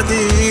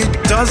زدی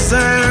تا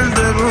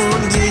زنده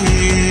موندی.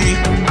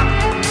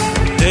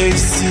 ای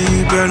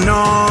سیب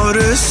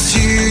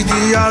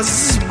نارسیدی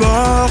از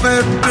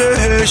باغ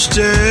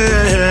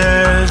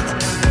بهشتت،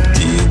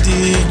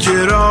 دیدی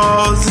که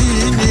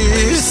راضی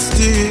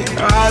نیستی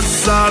از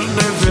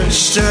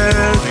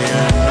سرنوشتت.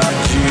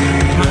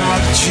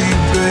 هرچی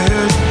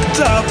بهت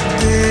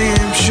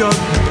تقدیم شد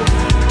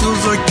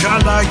دوز و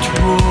کلک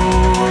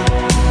بود،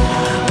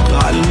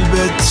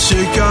 قلبت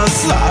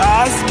شکست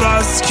از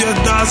بس که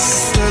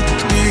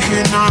دستت بی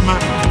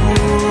نمک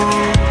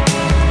بود.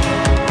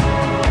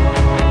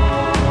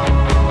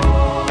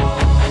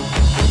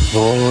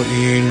 با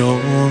این و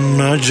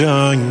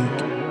نجنگ،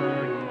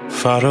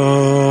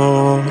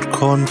 فرار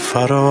کن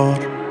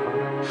فرار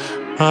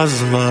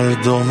از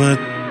مردم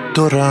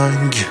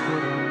دورنگ،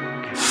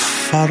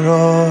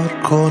 فرار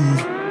کن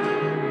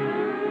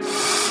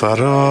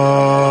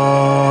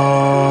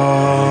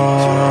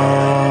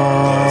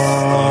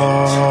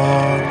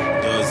فرار.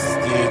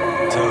 دستی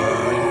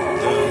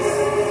تنگ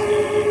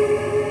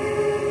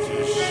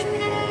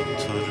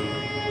چشمات رو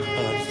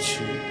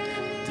هرچی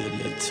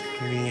دلت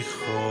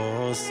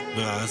میخواست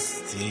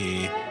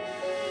بستی.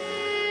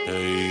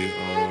 ای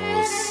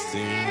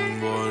آستین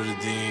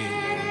بردی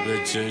به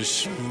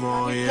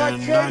چشمای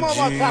نجیبه،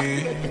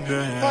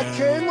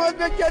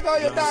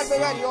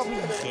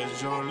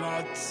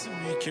 خجالت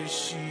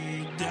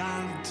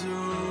میکشیدن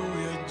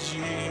توی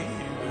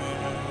جیبه.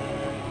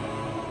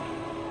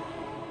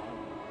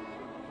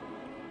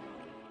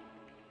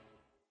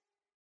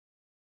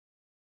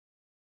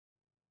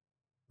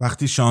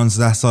 وقتی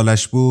 16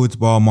 سالش بود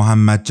با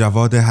محمد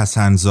جواد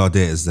حسن‌زاده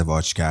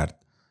ازدواج کرد.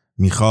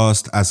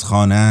 میخواست از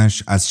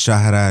خانه‌اش، از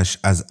شهرش،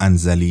 از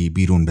انزلی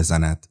بیرون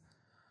بزند.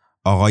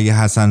 آقای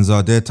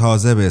حسن‌زاده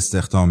تازه به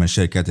استخدام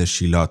شرکت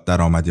شیلات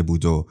در آمده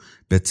بود و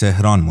به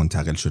تهران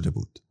منتقل شده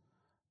بود.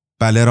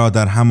 بله را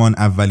در همان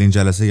اولین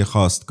جلسه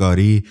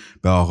خواستگاری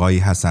به آقای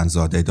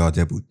حسن‌زاده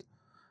داده بود.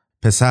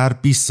 پسر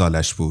 20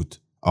 سالش بود.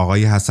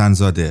 آقای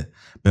حسن‌زاده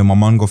به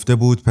مامان گفته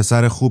بود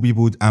پسر خوبی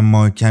بود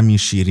اما کمی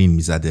شیرین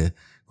میزده.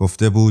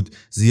 گفته بود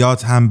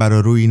زیاد هم برا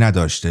روی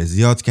نداشته،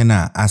 زیاد که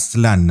نه،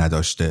 اصلاً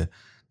نداشته.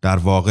 در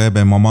واقع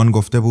به مامان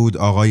گفته بود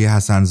آقای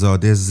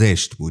حسن‌زاده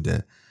زشت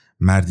بوده.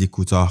 مردی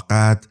کوتاه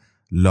قد،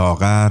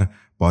 لاغر،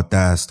 با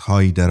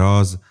دست‌های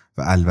دراز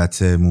و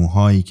البته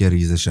موهایی که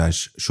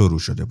ریزشش شروع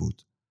شده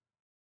بود.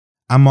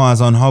 اما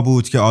از آنها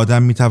بود که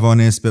آدم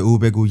میتوانست به او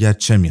بگوید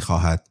چه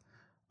میخواهد.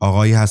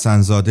 آقای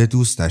حسن‌زاده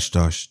دوستش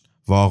داشت.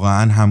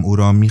 واقعاً هم او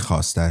را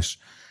میخواستش.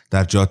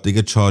 در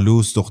جاده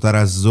چالوس دختر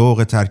از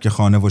ذوق ترک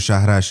خانه و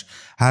شهرش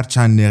هر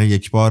چند دقیقه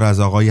یک بار از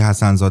آقای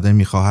حسن‌زاده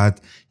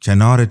میخواهد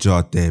کنار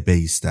جاده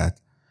بایستد.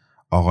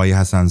 آقای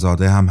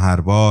حسن‌زاده هم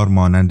هر بار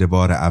مانند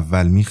بار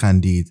اول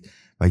میخندید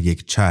و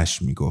یک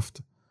چشم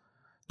میگفت.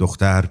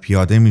 دختر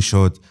پیاده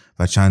میشد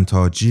و چند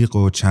تا جیغ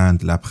و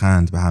چند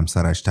لبخند به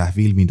همسرش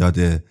تحویل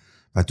میداده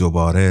و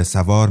دوباره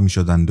سوار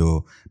میشدند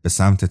و به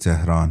سمت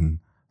تهران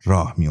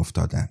راه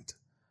میافتادند.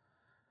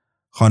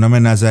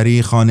 خانم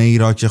نظری خانه ای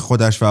را که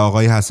خودش و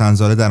آقای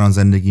حسن‌زاده در آن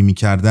زندگی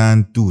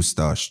می‌کردند دوست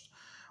داشت.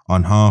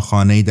 آنها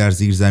خانه ای در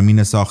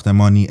زیرزمین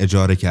ساختمانی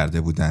اجاره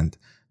کرده بودند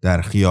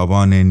در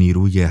خیابان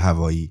نیروی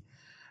هوایی.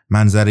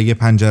 منظره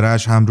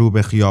پنجره‌اش هم رو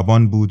به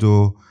خیابان بود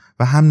و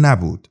هم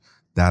نبود.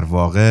 در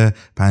واقع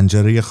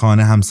پنجره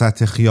خانه هم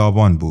سطح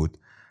خیابان بود.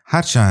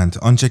 هرچند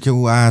آنچه که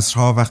او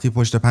عصرها وقتی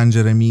پشت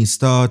پنجره می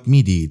ایستاد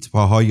می دید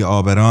پاهای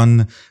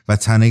آبران و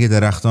تنه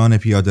درختان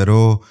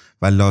پیاده‌رو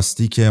و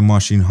لاستیک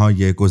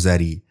ماشین‌های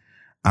گذری،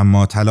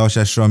 اما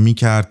تلاشش را می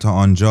کرد تا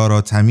آنجا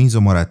را تمیز و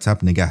مرتب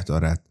نگه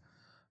دارد.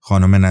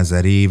 خانم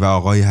نظری و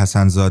آقای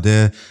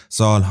حسن‌زاده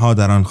سالها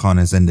در آن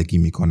خانه زندگی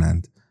می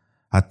کنند.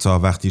 حتی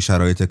وقتی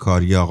شرایط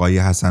کاری آقای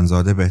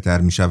حسن‌زاده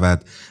بهتر می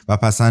شود و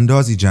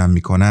پسندازی جمع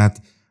می کند،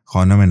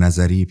 خانم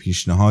نظری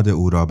پیشنهاد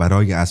او را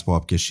برای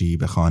اسباب کشی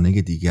به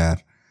خانه دیگر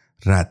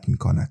رد می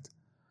کند.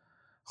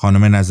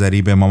 خانم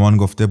نظری به مامان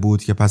گفته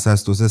بود که پس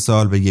از 2-3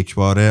 سال به یک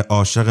باره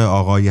عاشق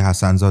آقای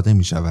حسن‌زاده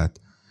می شود.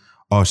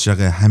 عاشق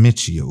همه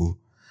چی او،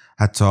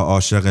 حتی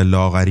عاشق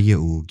لاغری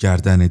او،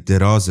 گردن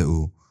دراز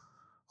او.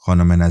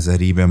 خانم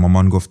نظری به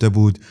مامان گفته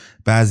بود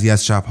بعضی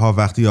از شبها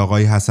وقتی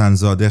آقای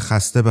حسن‌زاده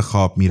خسته به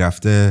خواب می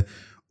رفته،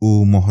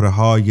 او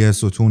مهره‌های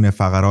ستون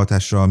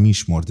فقراتش را می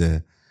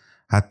شمرده.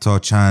 حتی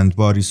چند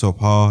باری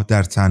صبحها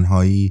در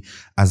تنهایی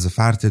از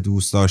فرط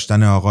دوست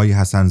داشتن آقای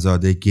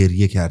حسن‌زاده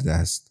گریه کرده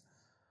است.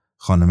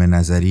 خانم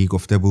نظری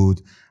گفته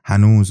بود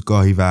هنوز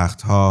گاهی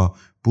وقتها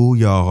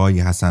بوی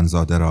آقای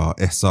حسن‌زاده را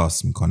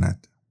احساس می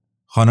کند.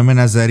 خانم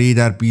نظری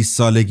در 20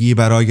 سالگی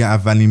برای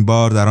اولین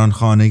بار در آن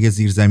خانه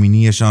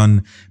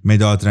زیرزمینیشان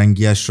مداد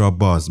رنگیش را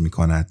باز می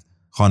کند.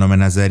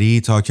 خانم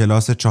نظری تا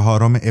کلاس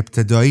 4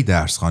 ابتدایی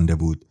درس خوانده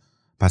بود.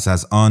 پس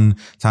از آن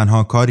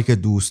تنها کاری که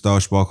دوست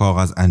داشت با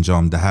کاغذ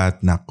انجام دهد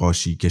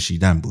نقاشی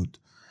کشیدن بود.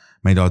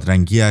 مداد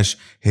رنگیش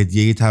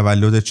هدیه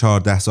تولد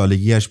 14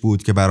 سالگیش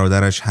بود که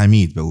برادرش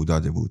حمید به او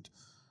داده بود.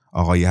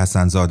 آقای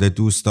حسن‌زاده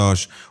دوست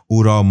داشت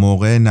او را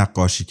موقع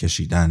نقاشی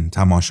کشیدن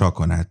تماشا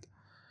کند.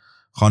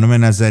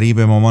 خانم نظری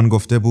به مامان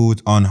گفته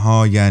بود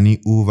آنها یعنی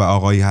او و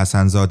آقای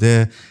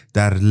حسن‌زاده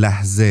در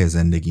لحظه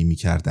زندگی می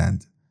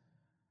کردند.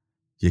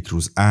 یک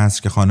روز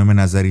عصر که خانم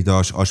نظری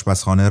داشت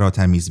آشپزخانه را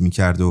تمیز می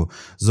کرد و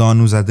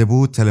زانو زده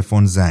بود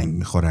تلفن زنگ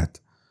می خورد.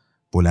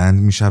 بلند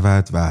می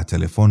شود و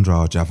تلفن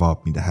را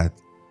جواب می دهد.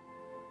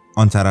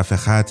 آن طرف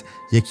خط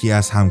یکی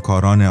از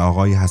همکاران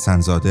آقای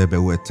حسن‌زاده به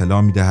او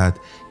اطلاع می دهد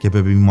که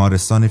به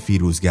بیمارستان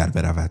فیروزگر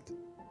برود.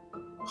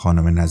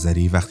 خانم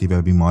نظری وقتی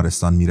به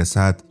بیمارستان می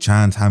رسد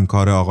چند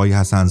همکار آقای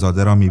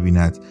حسن‌زاده را می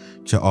بیند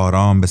که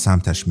آرام به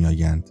سمتش می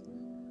آیند.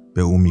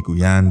 به او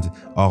میگویند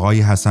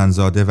آقای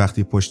حسن‌زاده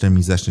وقتی پشت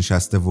میزش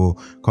نشسته و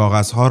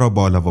کاغذها را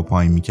بالا و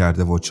پایین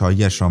میکرده و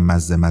چایش را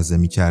مزه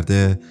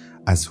میکرده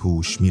از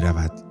هوش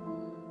میرود.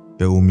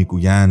 به او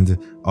میگویند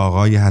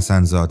آقای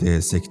حسن‌زاده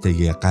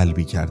سکته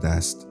قلبی کرده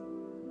است.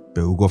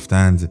 به او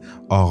گفتند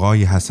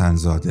آقای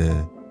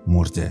حسن‌زاده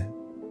مرده.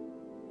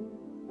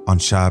 آن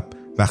شب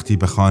وقتی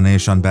به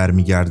خانهشان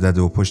برمیگردد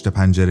و پشت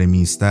پنجره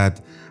میایستد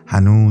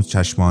هنوز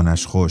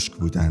چشمانش خشک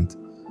بودند.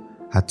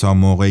 حتی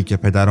موقعی که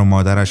پدر و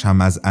مادرش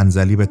هم از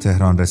انزلی به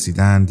تهران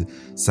رسیدند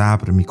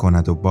صبر می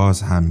کند و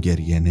باز هم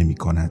گریه نمی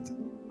کند.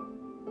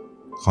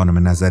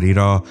 خانم نظری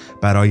را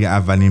برای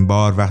اولین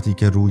بار وقتی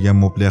که روی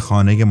مبل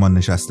خانه ما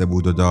نشسته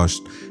بود و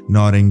داشت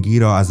نارنگی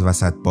را از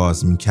وسط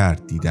باز می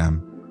کرد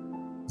دیدم.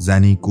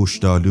 زنی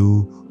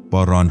گوشتالو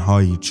با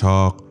رانهایی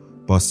چاق،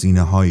 با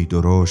سینه هایی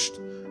درشت،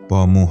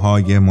 با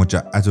موهای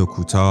مجعد و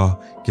کوتاه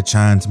که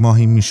چند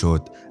ماهی می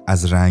شد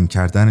از رنگ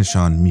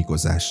کردنشان می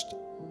گذشت.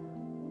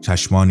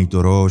 چشمانی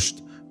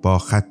درشت با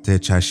خط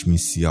چشمی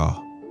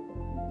سیاه.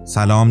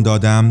 سلام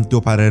دادم، 2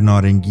 پر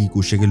نارنگی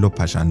گوشه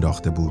لپش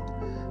انداخته بود.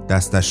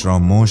 دستش را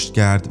مشت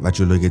کرد و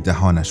جلوی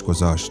دهانش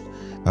گذاشت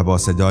و با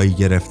صدایی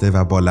گرفته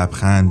و با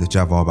لبخند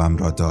جوابم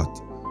را داد.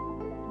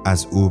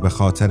 از او به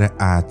خاطر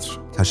عطر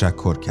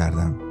تشکر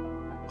کردم.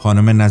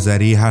 خانم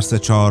نظری هر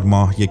 3-4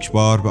 ماه یک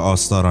بار به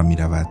آستارا می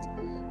رود.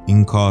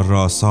 این کار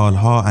را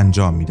سالها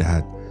انجام می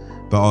دهد.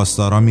 به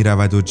آستارا می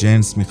رود و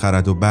جنس می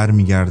خرد و بر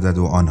می گردد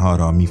و آنها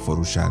را می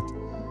فروشد.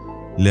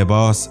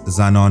 لباس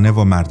زنانه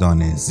و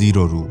مردانه، زیر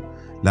و رو،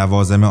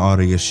 لوازم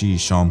آرایشی،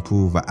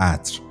 شامپو و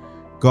عطر.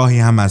 گاهی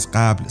هم از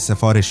قبل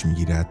سفارش می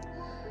گیرد.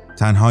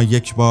 تنها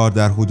یک بار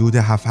در حدود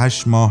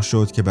 7-8 ماه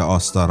شد که به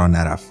آستارا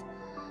نرفت.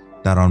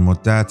 در آن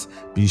مدت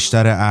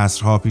بیشتر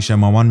عصرها پیش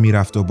مامان می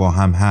رفت و با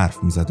هم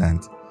حرف می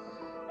زدند.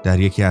 در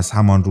یکی از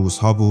همان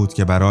روزها بود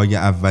که برای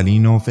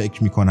اولین و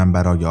فکر می کنم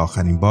برای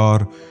آخرین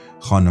بار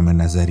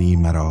خانم نظری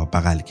مرا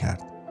بغل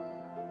کرد.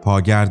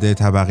 پاگرد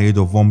طبقه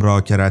دوم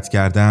را که رد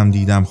کردم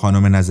دیدم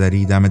خانم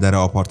نظری دم در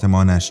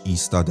آپارتمانش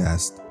ایستاده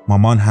است.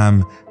 مامان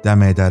هم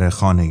دم در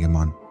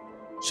خانه‌مان.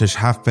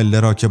 6-7 پله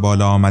را که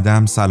بالا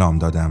آمدم سلام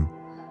دادم.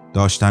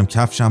 داشتم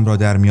کفشم را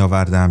در می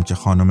آوردم که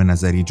خانم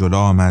نظری جلو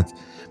آمد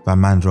و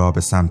من را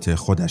به سمت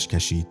خودش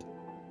کشید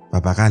و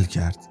بغل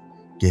کرد.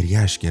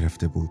 گریهش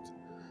گرفته بود.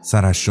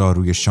 سرش را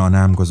روی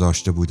شانم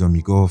گذاشته بود و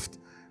می گفت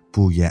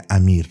بوی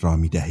امیر را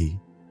می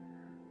دهی.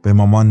 به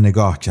مامان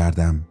نگاه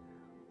کردم.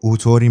 او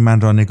طوری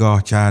من را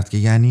نگاه کرد که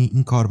یعنی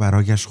این کار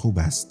برایش خوب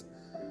است.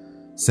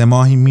 3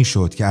 ماهی می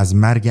شد که از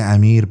مرگ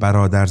امیر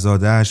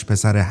برادرزاده‌اش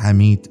پسر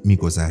حمید می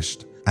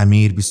گذشت.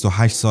 امیر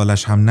 28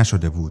 سالش هم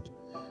نشده بود.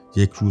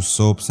 یک روز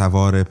صبح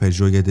سوار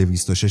پژوی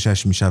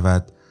 206 می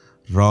شود،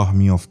 راه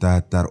می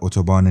افتد، در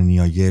اتوبان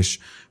نیایش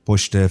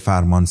پشت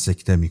فرمان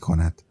سکته می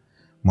کند.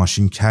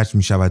 ماشین کج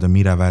می شود و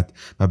می رود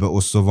و به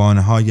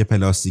استوانه‌های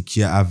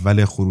پلاستیکی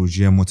اول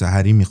خروجی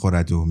مطهری می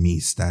خورد و می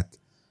ایستد.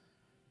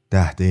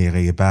 10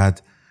 دقیقه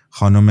بعد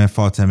خانم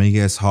فاطمه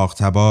اسحاق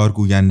تبار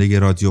گوینده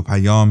رادیو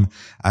پیام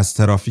از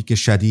ترافیک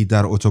شدید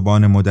در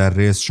اتوبان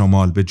مدرس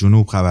شمال به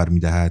جنوب خبر می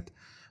دهد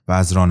و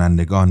از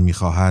رانندگان می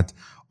خواهد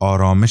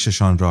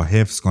آرامششان را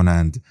حفظ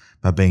کنند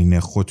و بین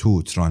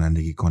خطوط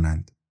رانندگی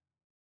کنند.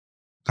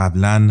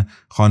 قبلاً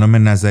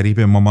خانم نظری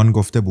به مامان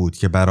گفته بود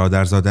که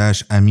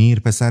برادرزاده‌اش امیر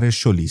پسر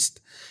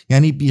شلیست،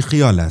 یعنی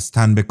بیخیال است،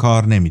 تن به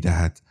کار نمی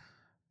دهد.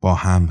 با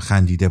هم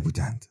خندیده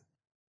بودند.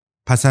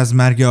 پس از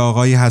مرگ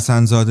آقای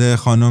حسنزاده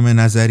خانم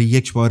نظری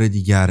یک بار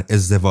دیگر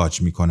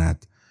ازدواج می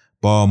کند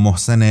با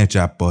محسن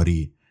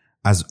جباری.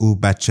 از او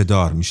بچه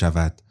دار می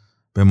شود.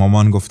 به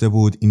مامان گفته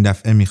بود این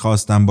دفعه می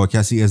خواستم با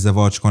کسی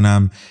ازدواج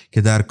کنم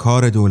که در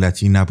کار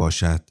دولتی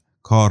نباشد،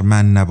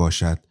 کارمند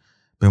نباشد.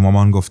 به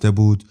مامان گفته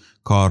بود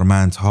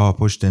کارمندها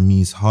پشت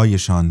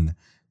میزهایشان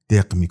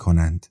دق می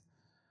کنند.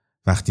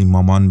 وقتی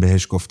مامان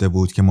بهش گفته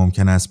بود که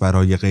ممکن است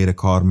برای غیر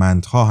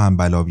کارمندها هم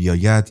بلا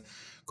بیاید،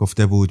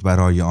 گفته بود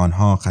برای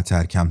آنها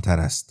خطر کمتر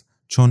است،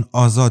 چون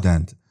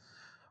آزادند.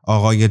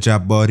 آقای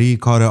جباری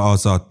کار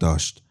آزاد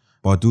داشت.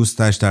 با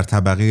دوستش در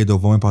طبقه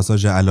دوم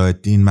پاساژ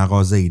علاءالدین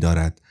مغازه‌ای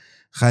دارد،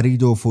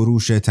 خرید و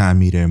فروش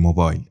تعمیر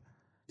موبایل.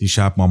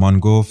 دیشب مامان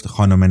گفت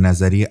خانم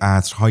نظری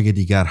عطرهای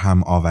دیگر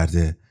هم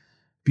آورده.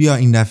 بیا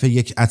این دفعه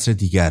یک عطر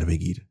دیگر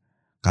بگیر.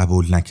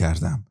 قبول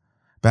نکردم.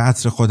 به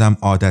عطر خودم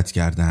عادت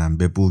کردم،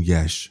 به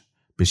بویش،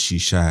 به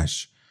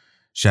شیشه‌اش.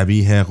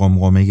 شبیه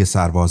قمقمه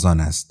سربازان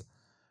است.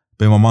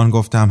 به مامان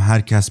گفتم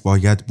هر کس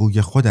باید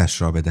بوی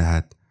خودش را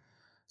بدهد.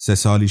 3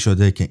 سالی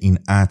شده که این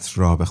عطر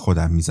را به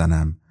خودم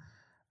میزنم.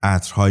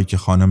 عطرهایی که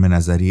خانم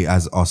نظری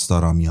از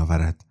آستارا می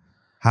آورد.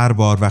 هر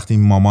بار وقتی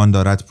مامان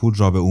دارد پول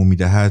را به او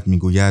میدهد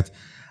میگوید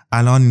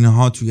الان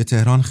اینها توی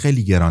تهران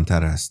خیلی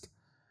گرانتر است.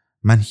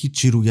 من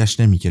هیچی رویش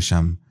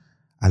نمیکشم.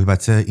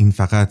 البته این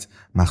فقط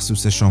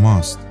مخصوص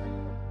شماست.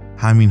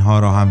 همینها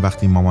را هم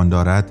وقتی مامان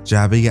دارد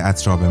جعبه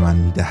عطر را به من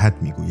میدهد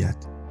میگوید.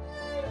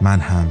 من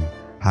هم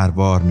هر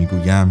بار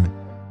میگویم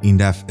این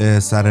دفعه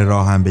سر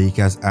راهم به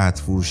یکی از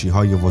عطر فروشی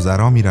های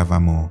وزرا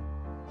میروم و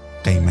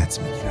قیمت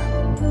میگیرم.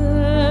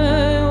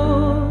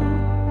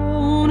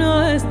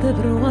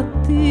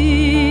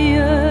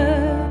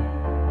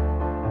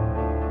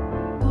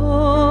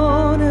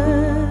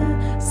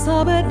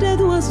 Sapete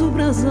tua su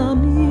brasa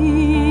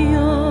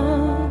mia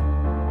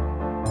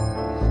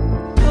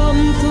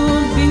Canto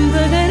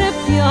finta che ne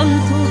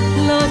pianto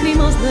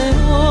Lacrimas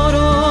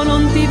d'oro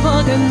non ti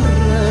pagano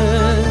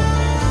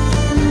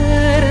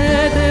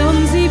Merete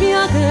onzi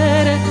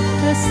piacere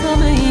Questa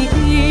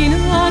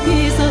meichina chi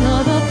sana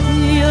da te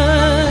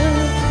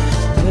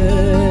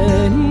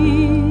Vieni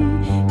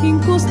in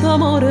questo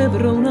amore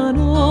per una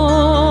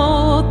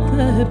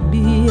notte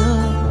via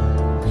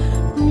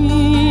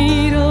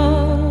Mira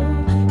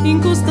in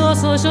questa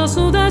sacia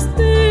su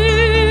destino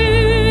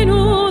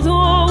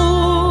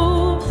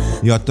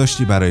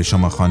یادداشتی برای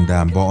شما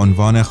خواندم با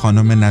عنوان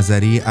خانم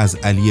نظری از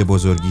علی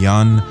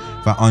بزرگیان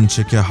و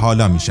آنچه که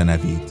حالا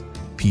میشنوید.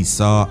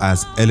 پیسا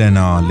از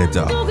النا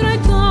لدا.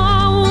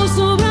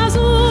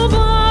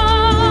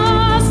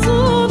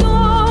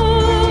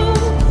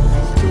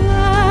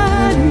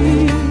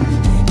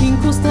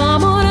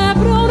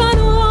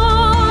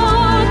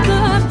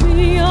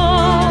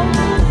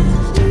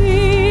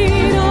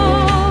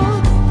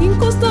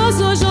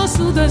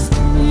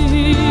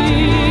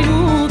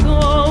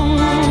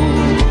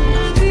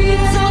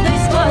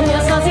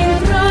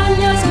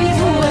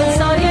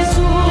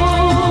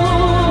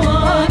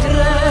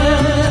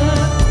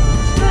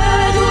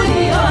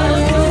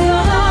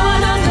 Juliana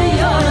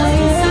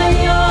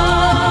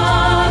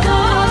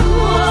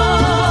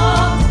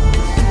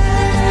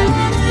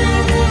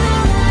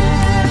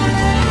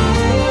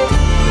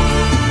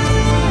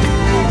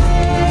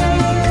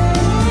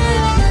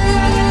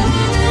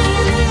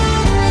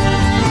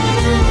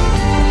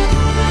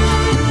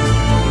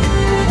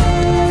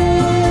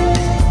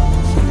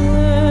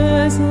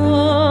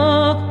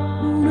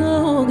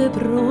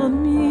debro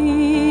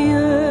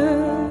mie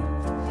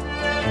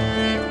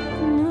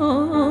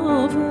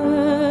nove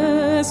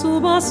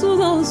suba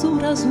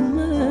sudosura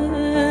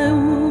meu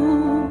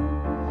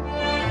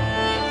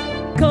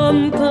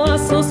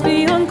cantas os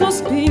fiancos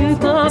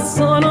pintas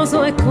sonos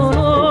e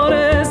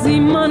colores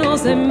in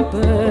manos en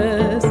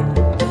pes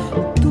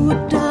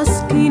tutas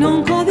que non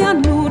code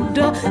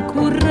annuda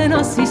curren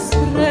assis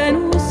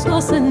frenus o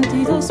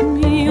sentidos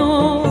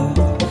míos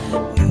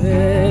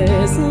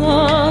pesa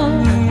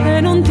e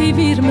non ti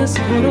virmes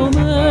coro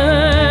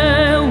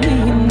meu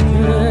in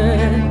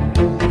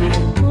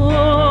te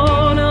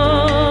ona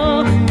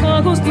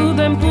cagos tu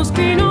tempus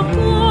que no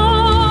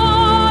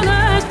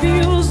cones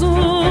piuso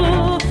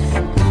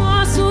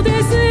pasu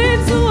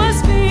desizu e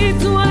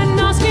spizu e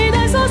nasci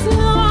desas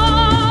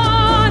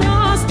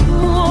lanas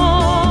tuo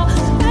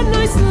e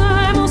noi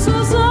siamo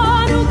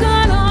Susano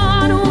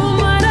Calano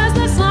meres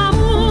desa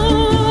musica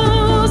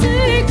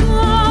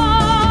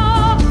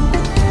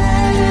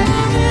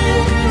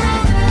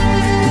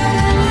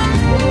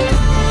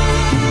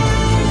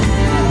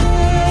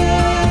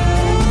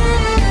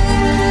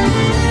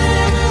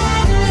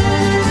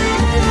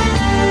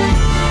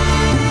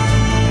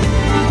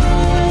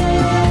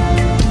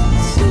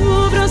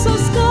sobre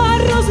esos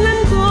carros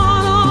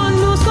lentos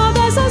luz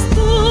de esas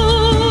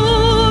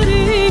turios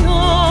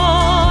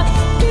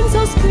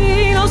pinzos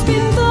pinos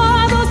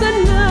pintados de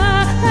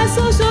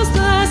esos ojos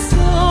de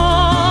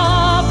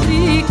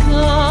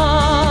África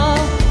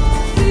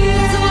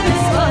pinzo de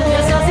España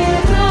esas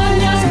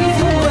entrañas que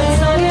su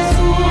sale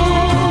su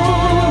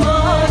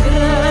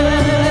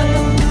Magreb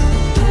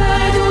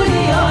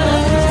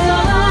Julianas,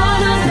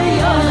 cristalanas,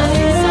 trianas,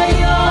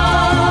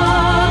 ensayada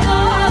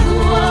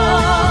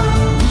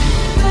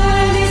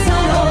feliz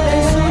salore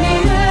su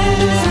nivel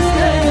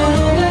sostegno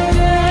non le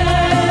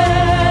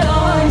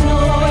quedan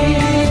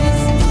nois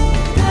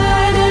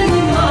tienen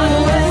in mano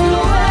es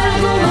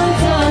luego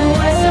manzano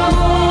es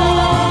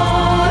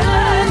amor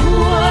es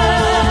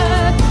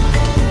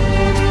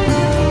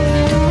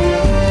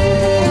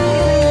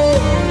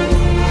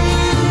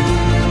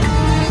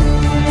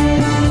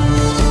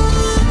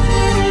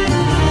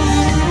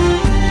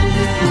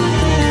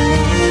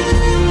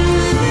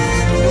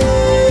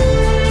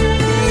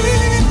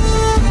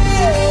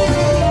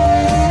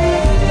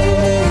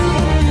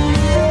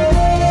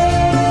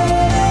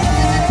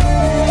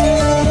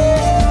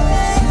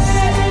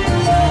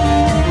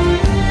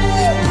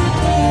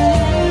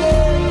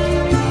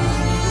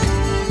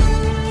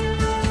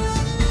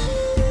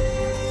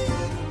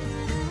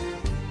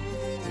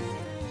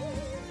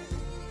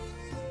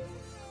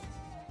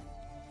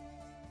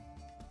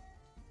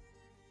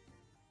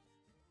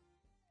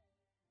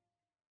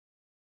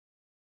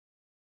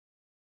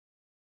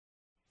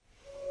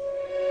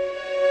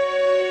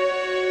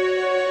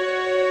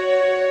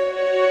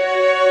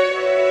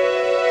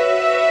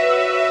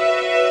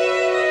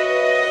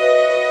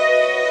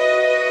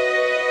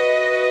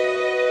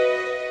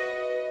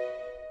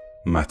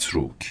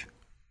متروک.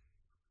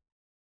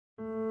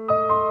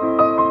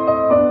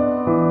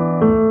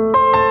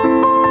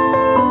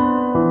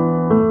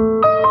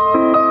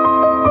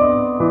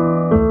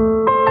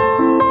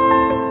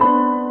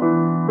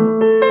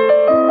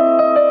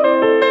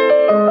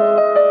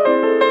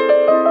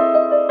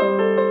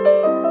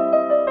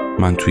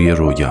 من توی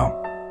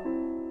رویام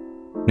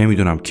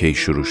نمیدونم کی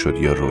شروع شد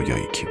یا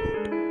رویای کی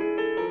بود.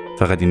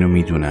 فقط اینو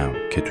میدونم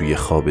که توی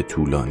خواب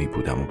طولانی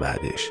بودم و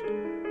بعدش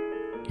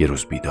یه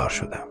روز بیدار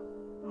شدم.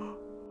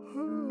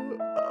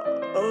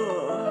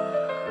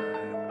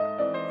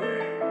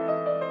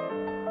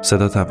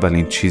 صدات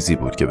اولین چیزی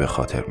بود که به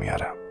خاطر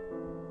میارم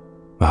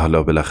و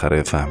حالا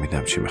بالاخره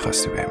فهمیدم چی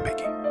میخواستی بهم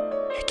بگی.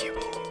 یکی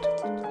بود،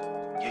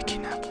 یکی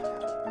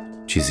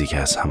نبود. چیزی که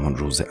از همون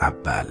روز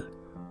اول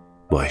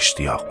با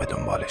اشتیاق به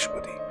دنبالش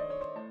بودی.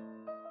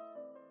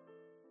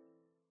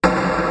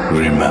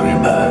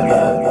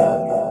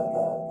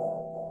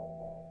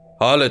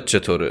 حالت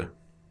چطوره؟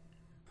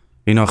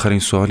 این آخرین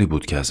سوالی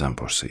بود که ازم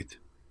پرسید.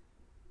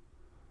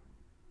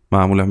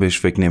 معمولا بهش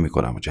فکر نمی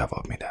کنم و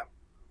جواب میدم.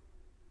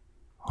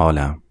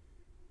 حالم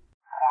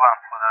خوبم،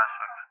 خدا رو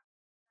شکر.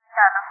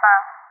 سلام.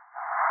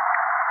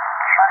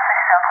 راستش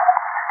خوب.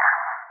 من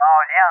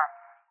عالیم.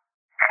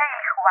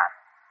 خیلی خوبم.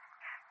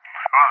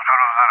 روز به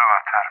روز داره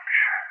بدتر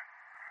میشه.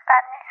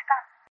 بد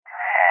نیستم.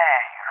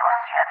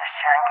 راستیتش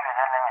جنگی به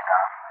دل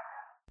نمیزنم.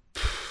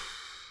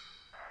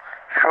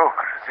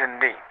 شکر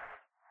زنده‌ایم.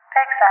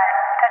 بگذاریم.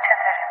 تو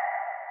چطوری؟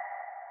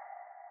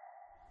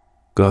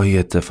 گاهی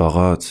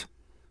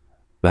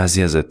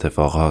بعضی از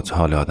اتفاقات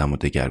حال آدمو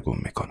دگرگون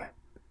میکنه.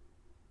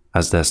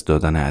 از دست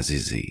دادن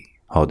عزیزی،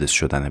 حادث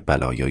شدن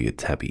بلایای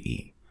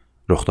طبیعی،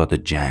 رخداد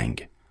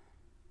جنگ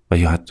و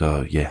یا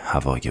حتی یه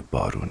هوای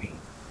بارونی.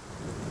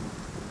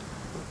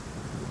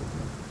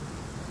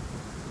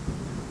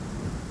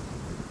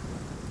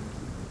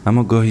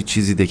 اما گاهی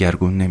چیزی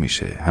دگرگون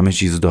نمیشه. همه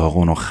چیز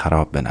داغون و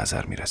خراب به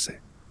نظر میرسه.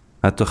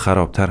 حتی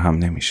خرابتر هم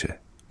نمیشه.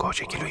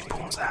 گوجه کیلوی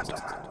 15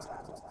 تومن،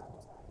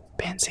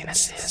 بنزین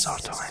 3000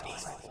 تومانی.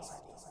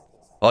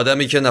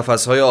 آدمی که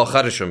نفسهای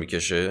آخرشو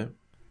میکشه؟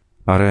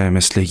 آره،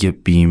 مثل یه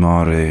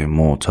بیمار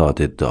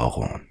معتاد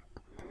داغون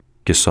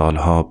که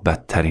سالها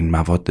بدترین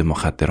مواد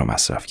مخدر رو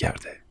مصرف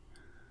کرده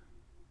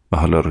و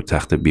حالا رو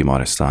تخت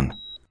بیمارستان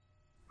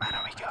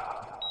منو میگه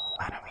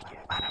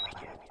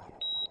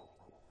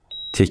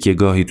تکیه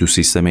گاهی تو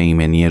سیستم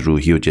ایمنی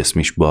روحی و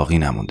جسمیش باقی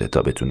نمونده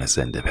تا بتونه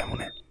زنده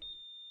بمونه.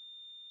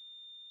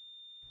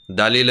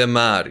 دلیل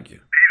مرگ پیر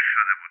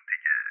شده بود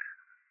دیگه،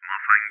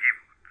 مافنگی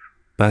بود.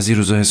 بعضی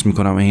روزا حس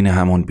میکنم این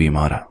همون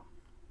بیمارم.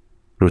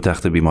 رو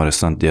تخت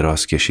بیمارستان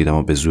دراز کشیدم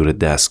و به زور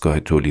دستگاه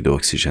تولید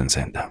اکسیژن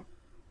زندم.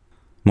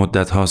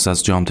 مدت هاست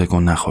از جام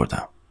تکون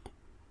نخوردم.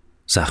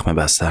 زخم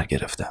بستر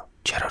گرفتم.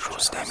 چرا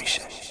روز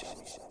نمیشه؟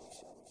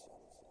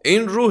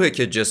 این روحه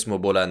که جسمو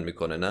بلند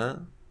میکنه،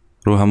 نه؟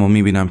 روحمو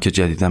میبینم که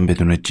جدیداً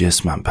بدون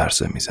جسمم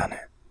پرسه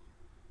میزنه.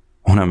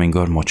 اونم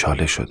انگار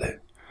مچاله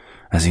شده.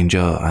 از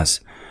اینجا از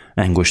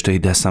انگشتای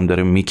دستم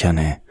داره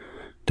میکنه،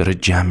 داره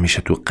جمع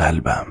میشه تو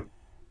قلبم.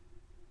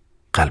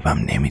 قلبم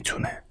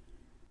نمیتونه.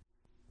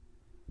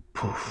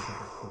 پوف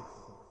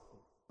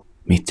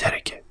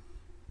میترکه.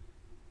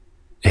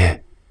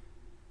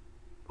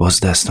 باز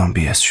دستان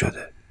بیست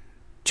شده.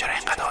 چرا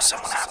اینقدر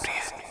آسمون ابریه؟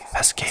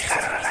 پس کی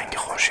قراره رنگ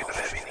خورشید رو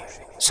ببینیم؟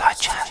 ساعت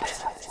چنده؟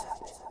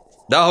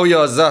 10 و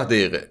 11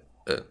 دقیقه.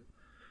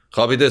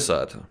 خوابیده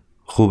ساعتم.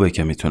 خوبه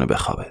که میتونه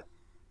بخوابه.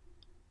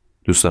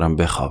 دوست دارم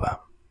بخوابم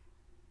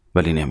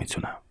ولی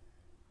نمیتونم.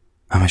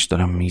 همش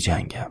دارم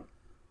میجنگم.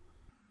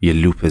 یه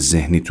لوپ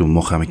ذهنی تو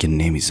مخمه که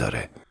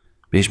نمیذاره.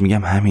 بهش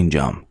میگم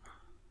همینجام،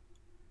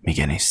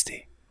 میگه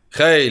نیستی.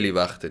 خیلی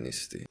وقت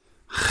نیستی.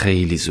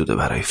 خیلی زوده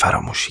برای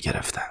فراموشی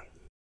گرفتن.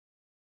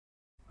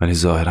 ولی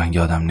ظاهرا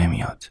یادم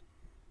نمیاد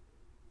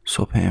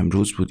صبح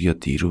امروز بود یا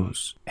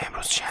دیروز.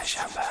 امروز چند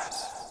شنبه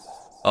است؟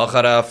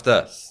 آخر هفته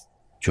است.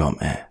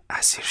 جمعه.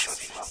 اسیر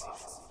شدی بابا.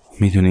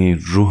 میدونی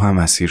روحم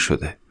اسیر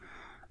شده،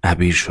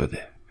 عبیر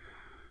شده.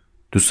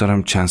 دوست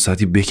دارم چند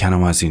ساعتی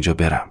بکنم و از اینجا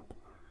برم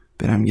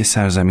یه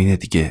سرزمین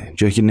دیگه،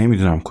 جایی که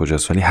نمیدونم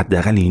کجاست ولی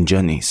حداقل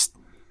اینجا نیست.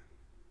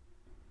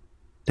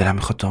 دلم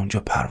میخواد تا اونجا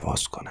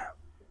پرواز کنم.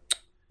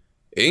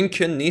 این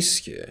که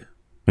نیست که.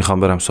 میخوام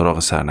برم سراغ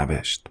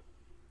سرنوشت،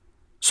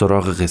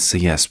 سراغ قصه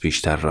ای از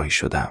پیشتر راهی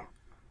شدم.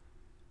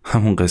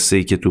 همون قصه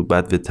ای که تو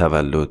بدو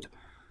تولد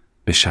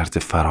به شرط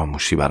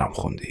فراموشی برام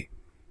خوندی.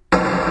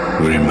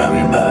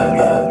 Remember.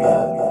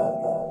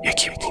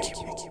 یکی بود،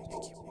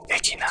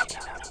 یکی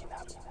نبود.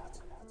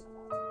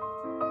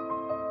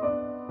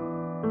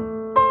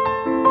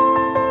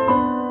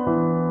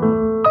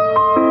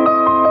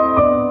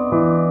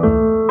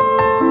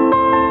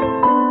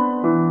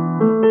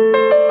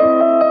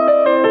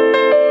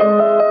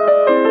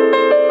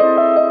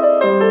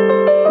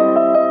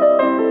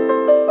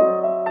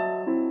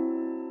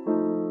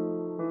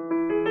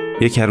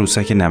 یک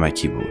عروسک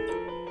نمکی بود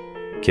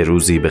که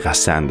روزی به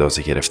قصد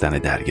اندازه گرفتن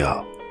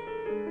دریا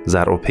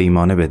زرع و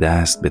پیمانه به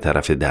دست به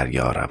طرف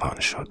دریا روان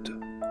شد.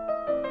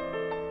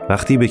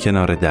 وقتی به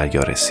کنار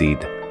دریا رسید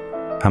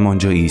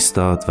همانجا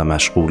ایستاد و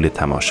مشغول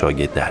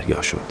تماشای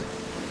دریا شد.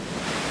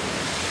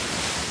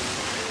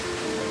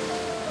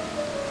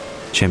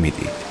 چه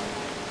می‌دید؟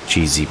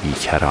 چیزی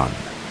بیکران،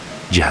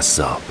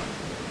 جذاب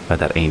و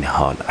در عین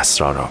حال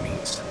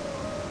اسرارآمیز.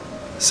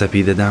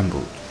 سپید دم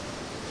بود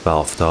و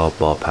آفتاب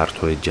با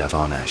پرتو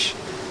جوانش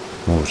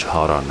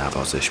موجها را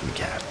نوازش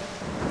می‌کرد.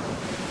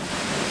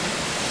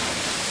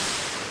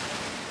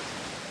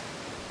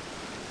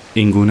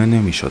 این گونه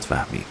نمی‌شد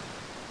فهمید.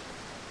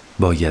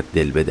 باید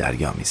دل به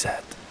دریا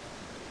می‌زد.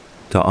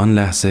 تا آن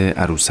لحظه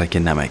عروسک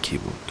نمکی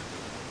بود.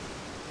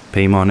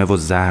 پیمانه و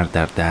زر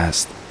در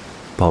دست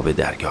پا به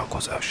دریا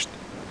گذاشت.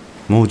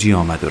 موجی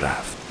آمد و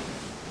رفت.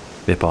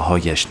 به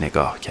پاهایش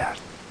نگاه کرد.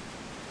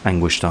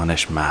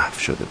 انگشتانش محو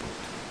شده بود.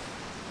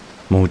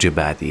 موج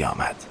بعدی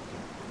آمد،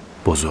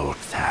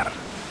 بزرگتر،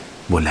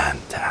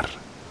 بلندتر.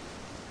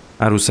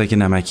 عروسک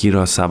نمکی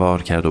را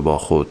سوار کرد و با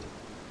خود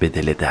به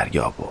دل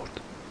دریا برد.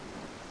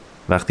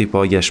 وقتی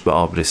پایش به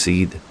آب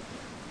رسید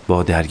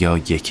با دریا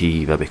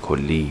یکی و به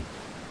کلی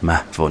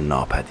محو و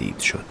ناپدید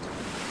شد.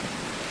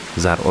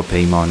 زرع و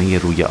پیمانه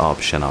روی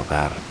آب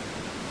شناور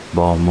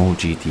با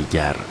موجی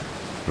دیگر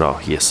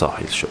راهی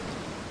ساحل شد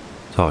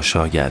تا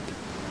شاید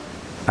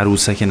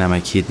عروسک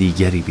نمکی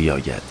دیگری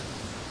بیاید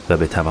و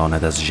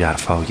بتواند از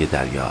ژرفای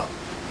دریا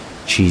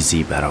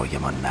چیزی برای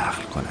ما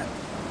نقل کند.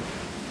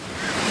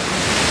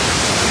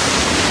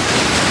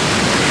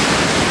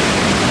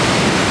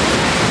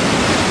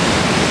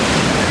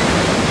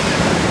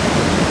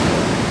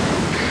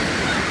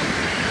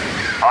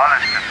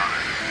 حالش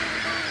چطوره؟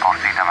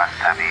 پرسیدم از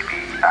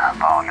طبیبی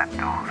احوال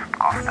دوست،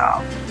 گفتا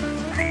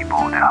فی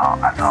بوده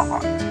ها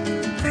عذابان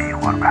فی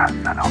قربه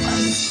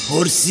سلامت.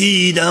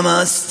 پرسیدم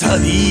از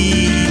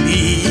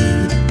طبیبی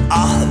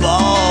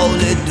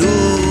احوال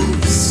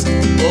دوست،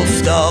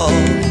 گفتا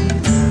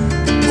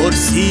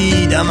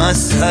پرسیدم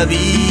از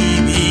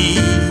طبیبی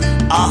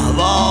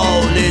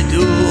احوال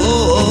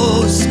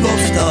دوست،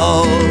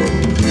 گفتا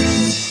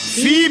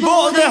فی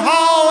بوده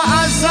ها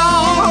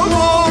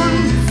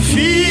عذابون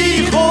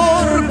فی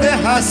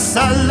قربه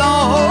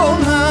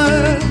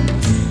سلامت.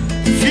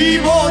 فی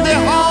بوده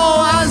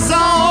ها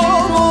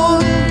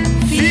عذابون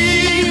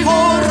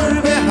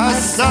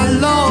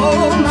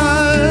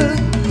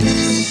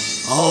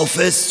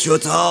حافظ چو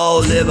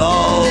طالب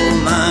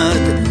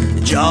آمد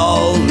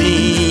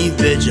جامی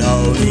به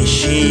جان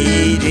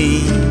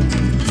شیرین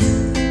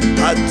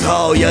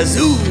حتی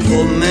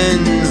یذوق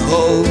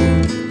منه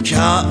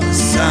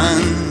کأسا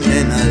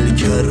من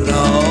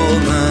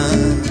الکرام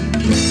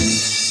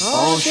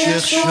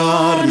عاشق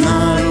شر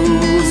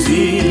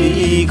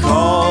نروزی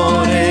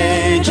کار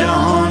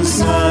جهان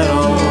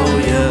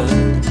سرایه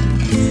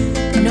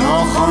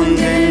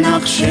ناخوانده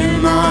نقش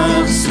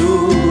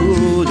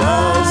مقصود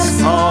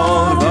از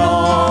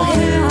کارگاه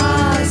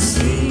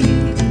هستی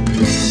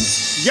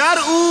گر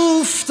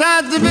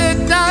افتد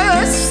به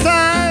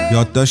دستم.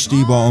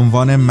 یادداشتی با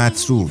عنوان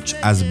متروک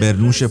از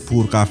برنوش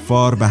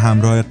پورغفار به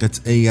همراه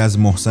قطعه‌ای از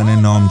محسن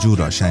نامجو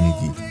را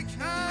شنیدید.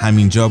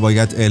 همینجا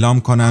باید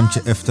اعلام کنم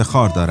که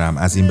افتخار دارم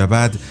از این به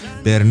بعد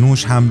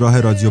برنوش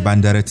همراه رادیو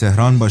بندر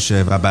تهران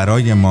باشه و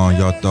برای ما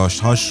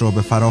یادداشت‌هاش رو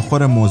به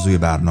فراخور موضوع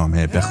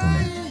برنامه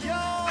بخونه.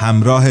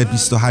 همراه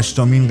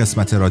 28مین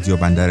قسمت رادیو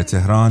بندر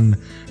تهران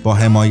با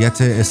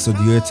حمایت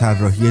استودیوی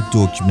طراحی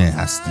دکمه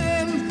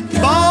هستید.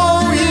 با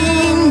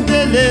این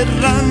دل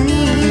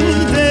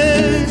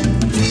رمیده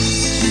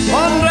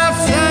آن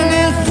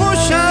رفتن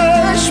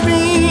خوشش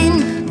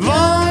بین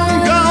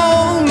وان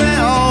گام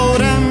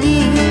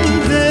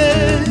آرمیده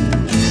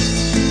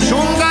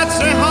چون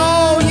قطره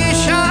های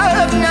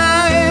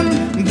شبنم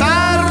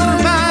بر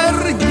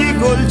برگ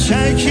گل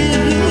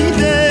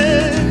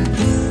چکیده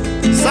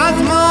صد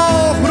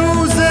ماه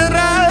روز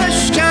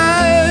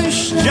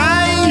رشکش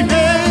جیب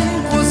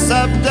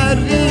قصب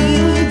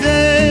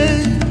دریده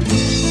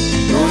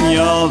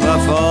دنیا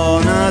وفا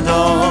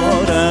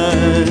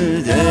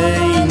ندارد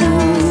ای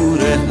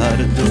نور هر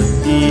دو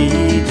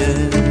دیده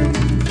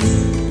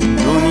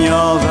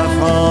دنیا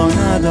وفا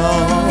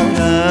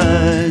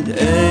ندارد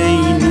ای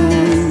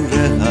نور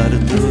هر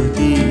دو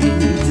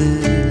دیده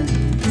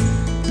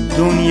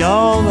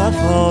دنیا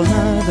وفا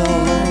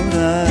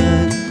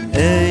ندارد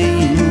ای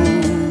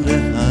نور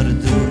هر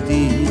دو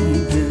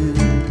دیده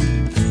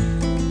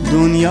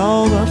دنیا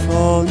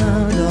وفا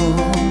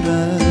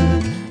ندارد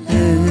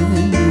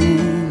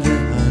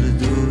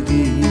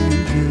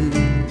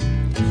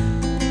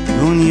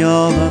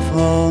دنیا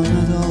وفا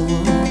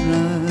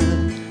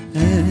ندارد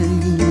ای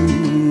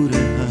نور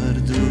هر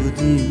دو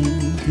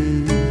دیده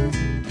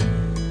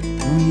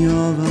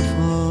دنیا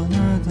وفا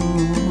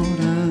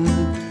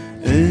ندارد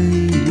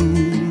ای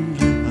نور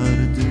هر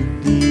دو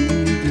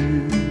دیده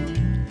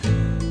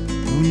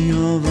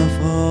دنیا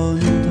وفا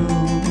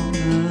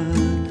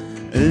ندارد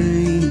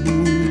ای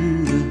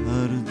نور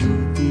هر دو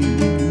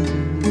دیده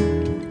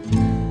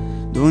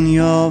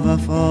دنیا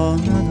وفا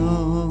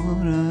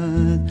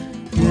ندارد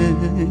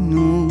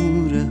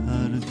نور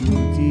هر دو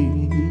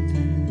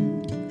دیده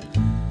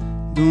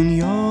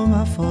دنیا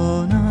وفا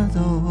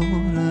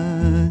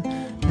ندارد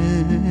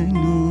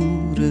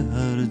نور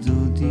هر دو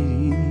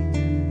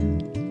دیده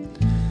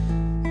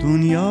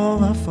دنیا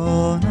وفا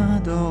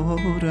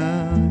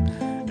ندارد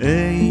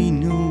ای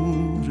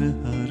نور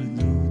هر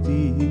دو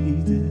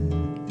دیده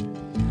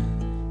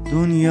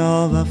دنیا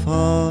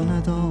وفا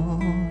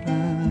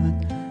ندارد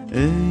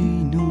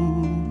ای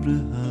نور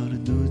هر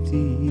دو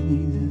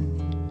دیده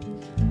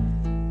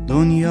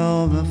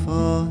دنیا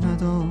وفا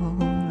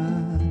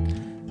ندارد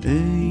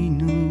ای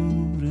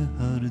نور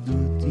هر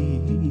دو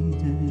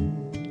دیده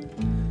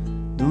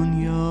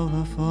دنیا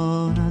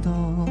وفا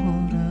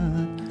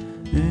ندارد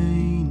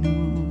ای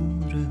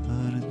نور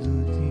هر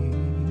دو دیده.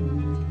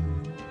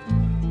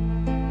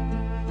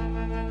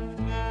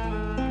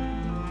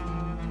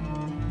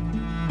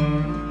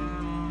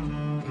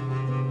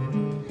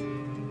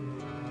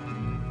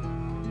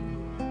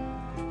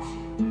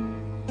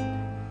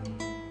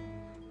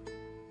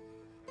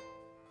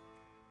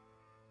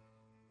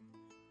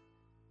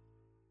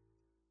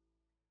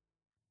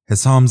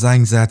 حسام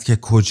زنگ زد که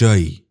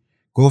کجایی؟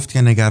 گفت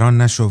که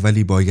نگران نشو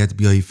ولی باید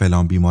بیایی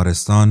فلان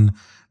بیمارستان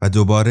و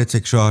دوباره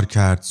تکرار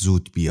کرد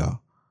زود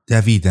بیا.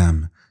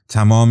 دویدم.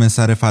 تمام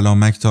سر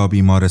فلامک تا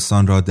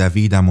بیمارستان را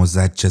دویدم و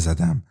زجه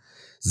زدم.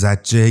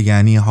 زجه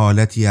یعنی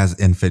حالتی از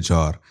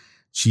انفجار.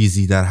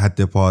 چیزی در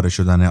حد پاره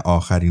شدن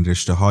آخرین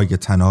رشته های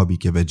تنابی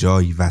که به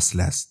جایی وصل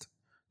است.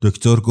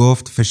 دکتر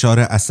گفت فشار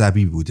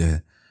عصبی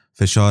بوده.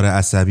 فشار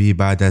عصبی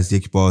بعد از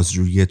یک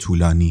بازجویی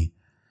طولانی.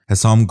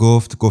 حسام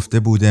گفته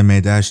بوده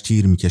معده‌اش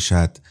تیر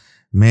میکشد.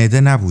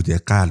 معده نبوده،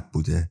 قلب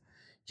بوده.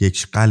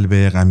 یک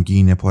قلب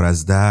غمگین پر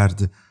از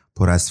درد،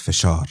 پر از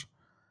فشار.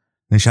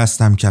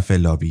 نشستم کف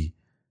لابی.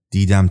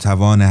 دیدم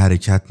توان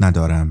حرکت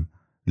ندارم.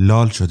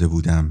 لال شده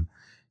بودم.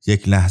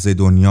 یک لحظه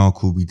دنیا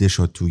کوبیده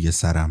شد توی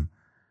سرم.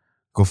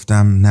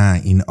 گفتم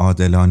نه، این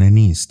عادلانه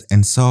نیست،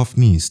 انصاف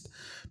نیست.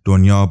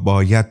 دنیا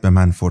باید به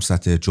من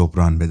فرصت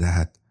جبران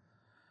بدهد.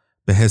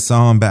 به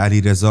حسام، به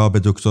علیرضا،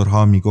 به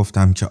دکترها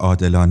میگفتم که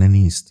عادلانه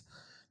نیست.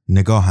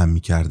 نگاهم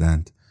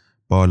میکردند.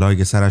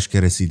 بالای سرش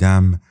که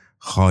رسیدم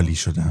خالی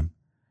شدم.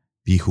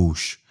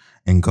 بیهوش،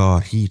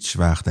 انگار هیچ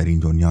وقت در این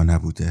دنیا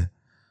نبوده.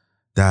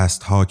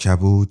 دستها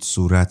کبود،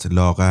 صورت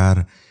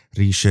لاغر،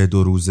 ریش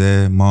 2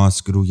 روزه،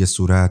 ماسک روی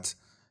صورت.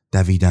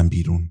 دویدم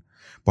بیرون.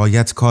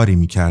 باید کاری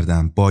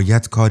میکردم،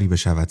 باید کاری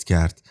بشود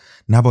کرد،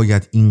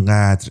 نباید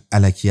اینقدر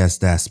الکی از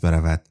دست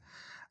برود.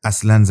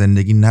 اصلا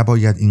زندگی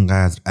نباید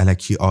اینقدر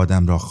الکی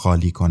آدم را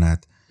خالی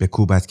کند،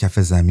 بکوبد کف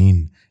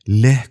زمین،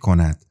 له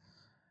کند.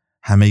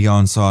 همه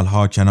آن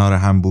سالها کنار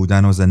هم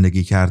بودن و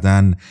زندگی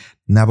کردن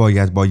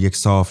نباید با یک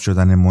صاف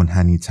شدن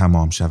منحنی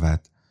تمام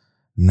شود.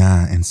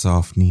 نه،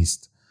 انصاف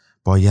نیست.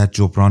 باید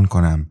جبران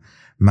کنم.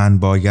 من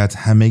باید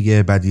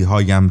همه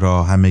بدیهایم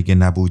را، همه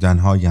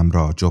نبودنهایم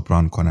را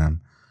جبران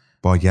کنم.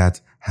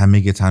 باید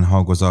همه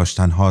تنها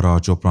گذاشتنها را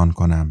جبران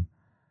کنم.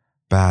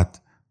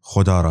 بعد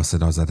خدا را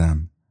صدا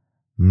زدم.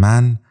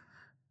 من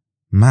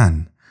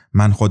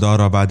خدا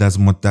را بعد از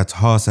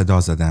مدتها صدا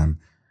زدم.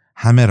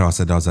 همه را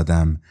صدا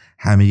زدم.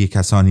 همه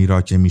کسانی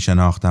را که می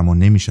شناختم و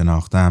نمی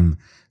شناختم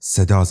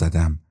صدا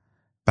زدم.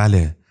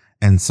 بله،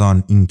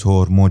 انسان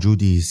اینطور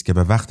موجودی است که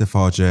به وقت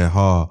فاجعه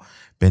ها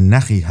به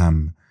نخی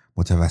هم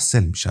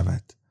متوسل می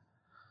شود.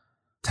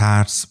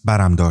 ترس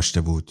برم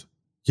داشته بود.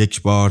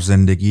 یک بار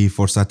زندگی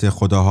فرصت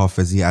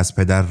خداحافظی از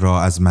پدر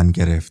را از من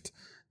گرفت.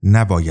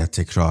 نباید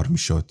تکرار می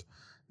شد.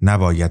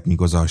 نباید می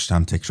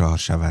گذاشتم تکرار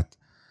شود.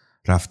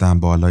 رفتم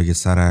بالای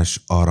سرش،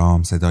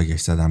 آرام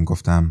صدایش زدم.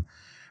 گفتم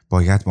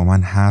باید با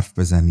من حرف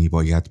بزنی،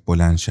 باید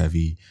بلند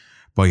شوی،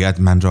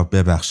 باید من را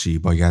ببخشی،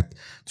 باید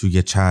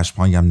توی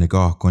چشمهایم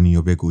نگاه کنی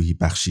و بگویی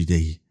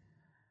بخشیده‌ای.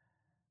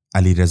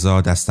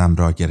 علیرضا دستم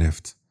را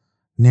گرفت.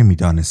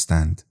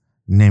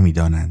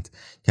 نمیدانند.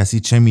 کسی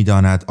چه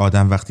میداند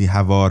آدم وقتی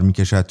هوار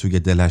میکشد توی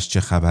دلش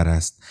چه خبر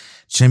است؟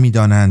 چه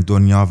میدانند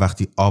دنیا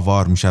وقتی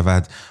آوار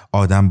میشود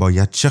آدم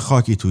باید چه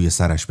خاکی توی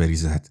سرش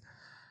بریزد؟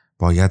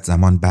 باید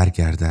زمان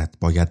برگردد،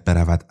 باید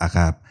برود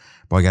عقب،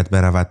 باید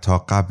برود تا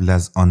قبل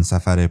از آن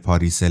سفر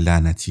پاریس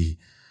لعنتی.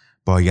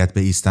 باید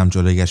بایستم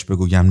جلویش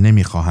بگویم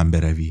نمیخواهم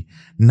بروی،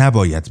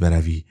 نباید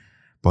بروی.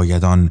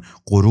 باید آن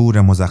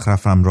غرور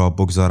مزخرفم را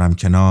بگذارم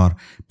کنار،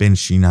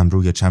 بنشینم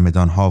روی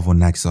چمدانها و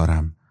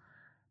نگذارم.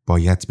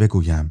 باید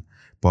بگویم،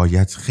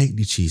 باید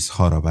خیلی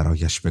چیزها را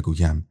برایش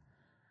بگویم.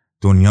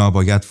 دنیا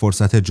باید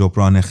فرصت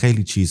جبران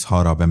خیلی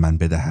چیزها را به من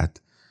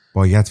بدهد.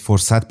 باید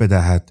فرصت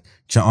بدهد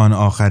که آن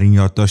آخرین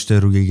یادداشت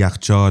روی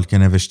یخچال که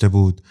نوشته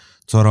بود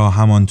تو را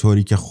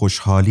همانطوری که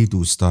خوشحالی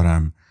دوست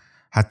دارم،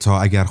 حتی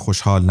اگر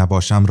خوشحال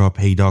نباشم را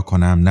پیدا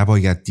کنم.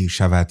 نباید دیر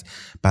شود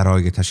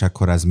برای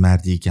تشکر از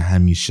مردی که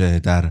همیشه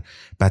در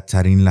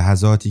بدترین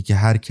لحظاتی که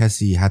هر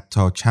کسی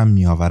حتی کم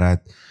می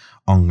آورد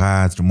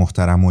آنقدر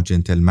محترم و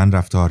جنتلمن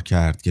رفتار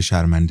کرد که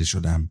شرمنده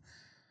شدم.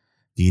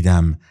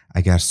 دیدم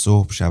اگر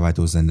صبح شود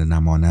و زنده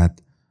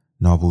نماند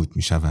نابود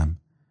می شوم.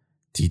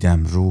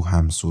 دیدم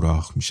روحم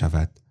سوراخ می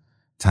شود،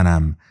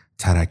 تنم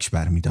ترک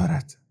بر می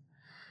دارد.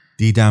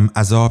 دیدم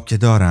عذاب که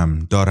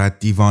دارد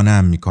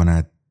دیوانم می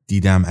کند.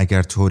 دیدم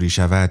اگر طوری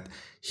شود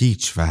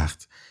هیچ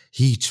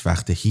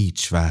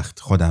وقت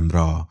خودم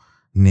را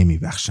نمی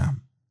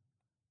بخشم.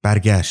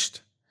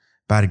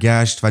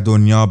 برگشت و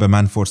دنیا به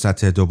من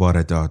فرصت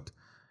دوباره داد.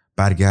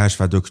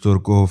 برگشت و دکتر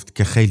گفت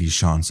که خیلی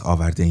شانس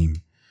آورده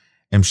ایم.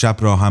 امشب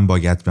را هم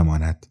باید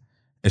بماند.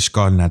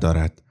 اشکال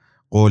ندارد.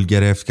 قول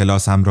گرفت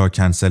کلاسم را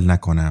کنسل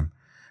نکنم.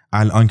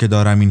 الان که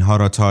دارم اینها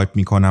را تایپ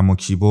می کنم و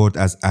کیبورد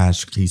از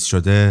اشک خیس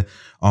شده،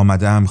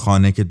 آمدم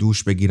خانه که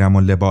دوش بگیرم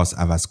و لباس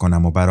عوض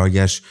کنم و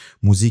برایش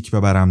موزیک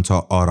ببرم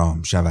تا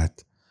آرام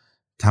شود.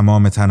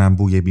 تمام تنم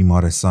بوی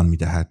بیمارستان می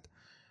دهد.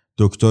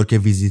 دکتر که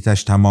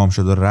ویزیتش تمام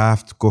شد و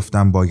رفت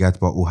گفتم باید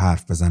با او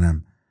حرف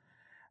بزنم.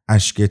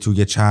 اشک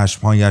توی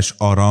چشمهایش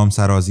آرام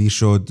سرازیر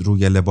شد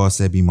روی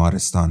لباس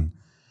بیمارستان.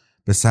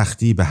 به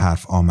سختی به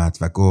حرف آمد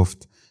و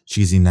گفت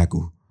چیزی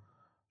نگو.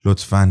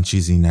 لطفاً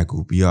چیزی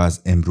نگو. بیا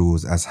از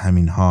امروز از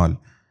همین حال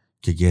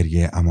که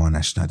گریه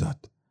امانش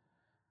نداد.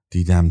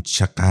 دیدم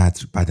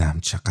چقدر بدم،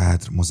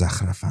 چقدر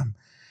مزخرفم.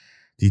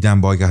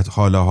 دیدم باید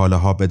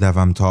حالا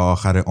بدوم تا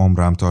آخر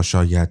عمرم تا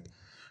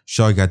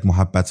شاید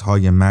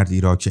محبتهای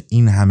مردی را که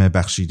این همه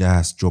بخشیده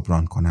است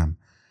جبران کنم.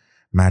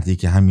 مردی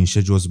که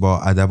همیشه جز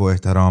با ادب و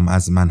احترام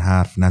از من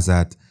حرف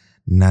نزد،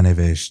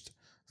 ننوشت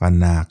و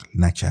نقل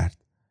نکرد.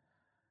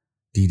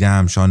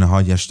 دیدم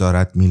شانه‌هایش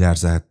دارد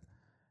میلرزد.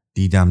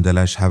 دیدم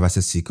دلش هوس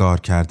سیگار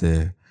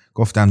کرده.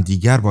 گفتم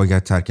دیگر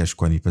باید ترکش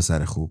کنی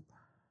پسر خوب.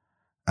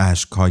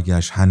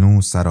 اشک‌هایش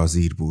هنوز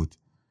سرازیر بود.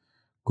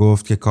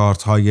 گفت که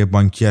کارت‌های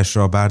بانکیش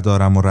را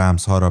بردارم و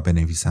رمزها را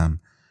بنویسم.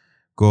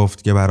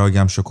 گفت که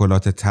برایم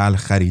شکلات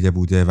تلخ خریده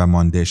بوده و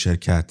مانده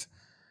شرکت.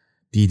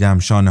 دیدم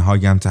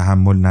شانه‌هایم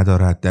تحمل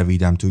ندارد.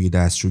 دویدم توی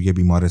دستشوی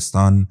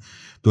بیمارستان،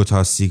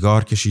 2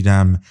 سیگار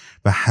کشیدم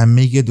و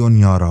همه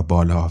دنیا را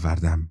بالا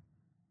آوردم.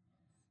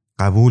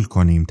 قبول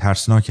کنیم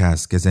ترسناک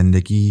است که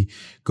زندگی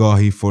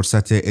گاهی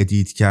فرصت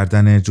ادیت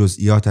کردن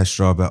جزئیاتش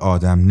را به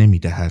آدم نمی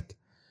دهد.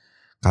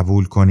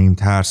 قبول کنیم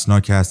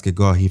ترسناک است که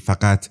گاهی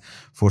فقط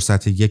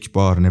فرصت یک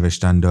بار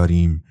نوشتن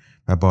داریم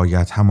و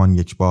باید همان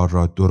یک بار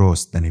را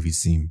درست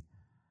بنویسیم.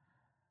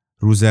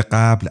 روز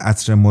قبل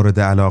عطر مورد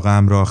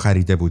علاقه‌ام را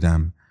خریده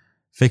بودم.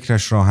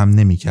 فکرش را هم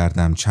نمی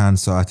کردم. چند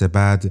ساعت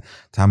بعد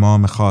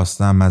تمام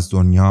خواستم از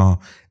دنیا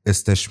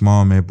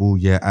استشمام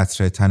بوی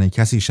عطر تن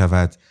کسی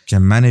شود که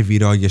من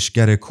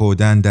ویرایشگر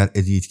کودن در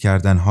ادیت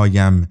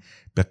کردنهایم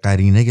به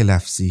قرینه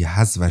لفظی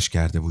حذفش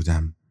کرده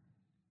بودم.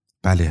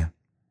 بله،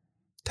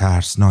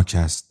 ترسناک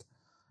است.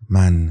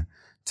 من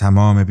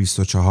تمام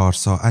 24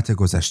 ساعت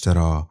گذشته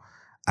را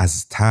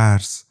از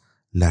ترس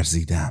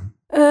لرزیدم.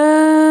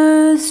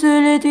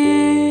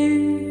 Özledim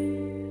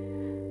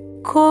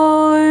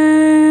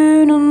koynunda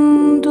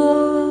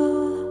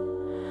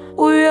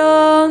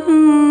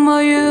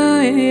uyanmayı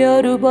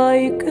yar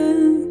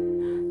baygın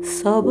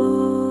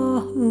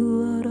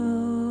sabahlara,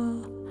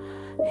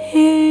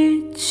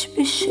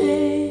 hiçbir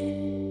şey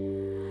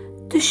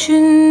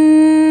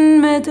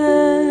düşünmeden,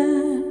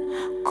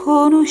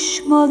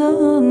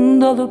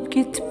 konuşmadan dalıp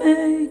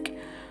gitmek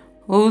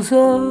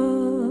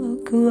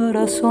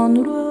uzaklara,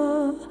 sonra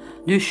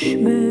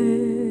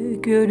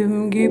düşmek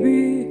ölüm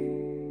gibi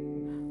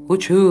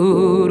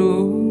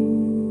uçurumlara.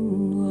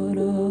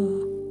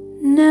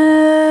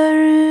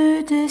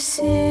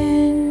 Neredesin?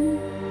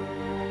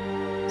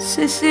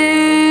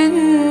 Sesin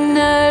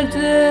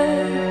nerede?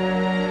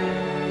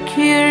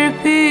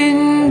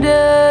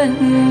 Kirpinden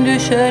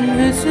düşen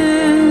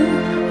hüzün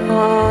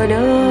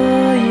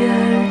hala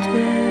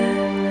yerde.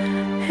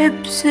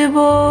 Hepsi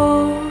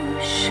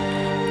boş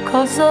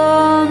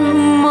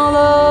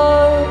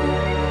kazanmalar,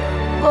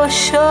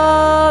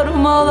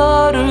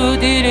 başarmalar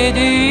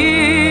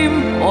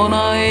diledim,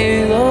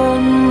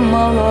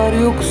 onaylanmalar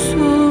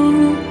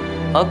yoksun,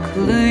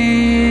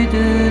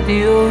 haklıydı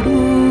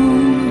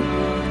diyorum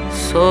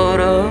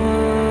soranlara.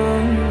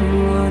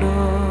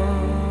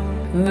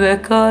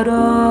 Ve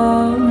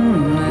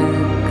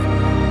karanlık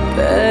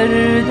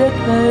perde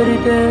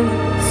perde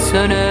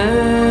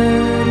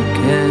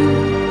sönerken,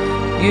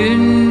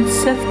 gün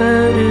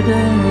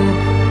seferden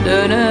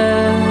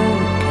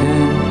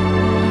dönerken,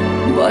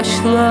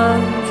 başlar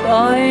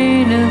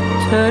aynı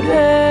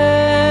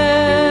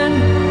tören.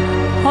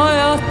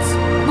 Hayat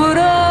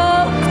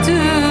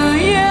bıraktığı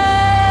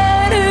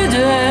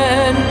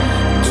yerden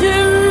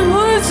tüm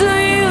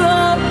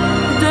hızıyla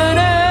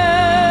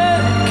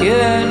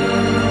dönerken,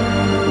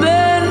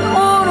 ben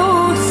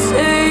onu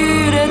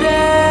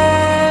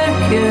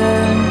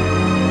seyrederken,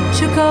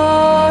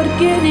 çıkar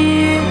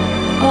yeni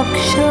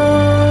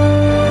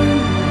akşam.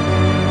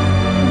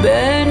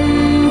 Ben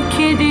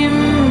kedim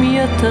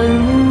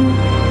yatağım,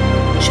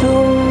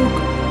 çok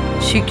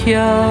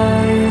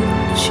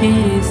şikayetçi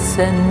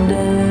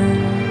senden.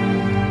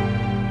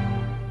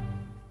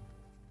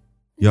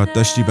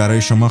 یادداشتی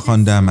برای شما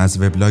خواندم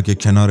از وبلاگ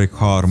کنار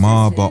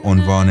کارما با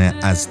عنوان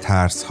از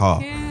ترس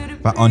ها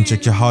و آنچه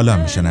که حالا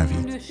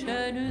میشنوید.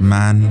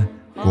 من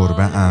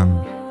گربه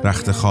ام،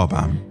 رخت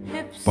خوابم،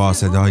 با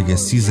صدای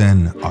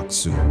سیزن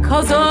آکسو.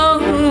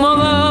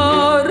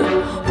 Kazanmalar,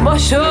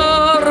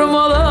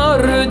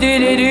 başarmalar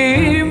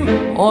dilerim,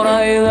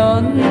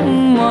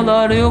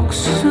 onaylanmalar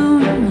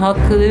yoksun,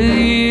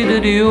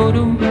 haklıydı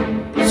diyorum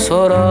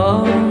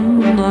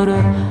soranlara.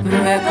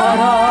 Ve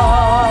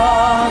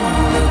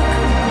karanlık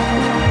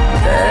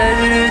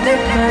perde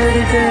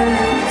perde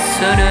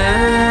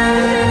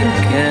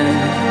sönerken,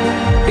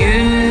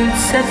 gün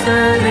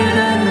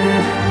seferden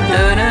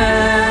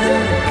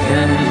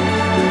dönerken,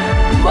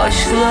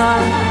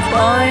 başlar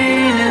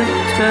aynı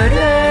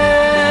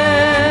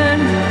tören.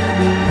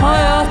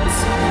 Hayat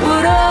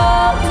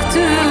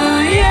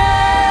bıraktığı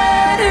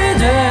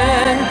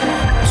yerden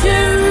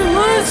tüm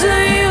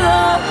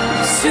hızıyla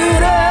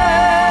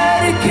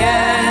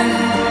sürerken,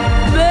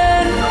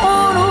 ben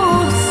onu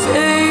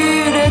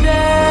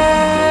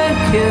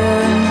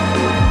seyrederken,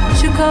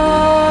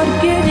 çıkar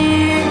yeni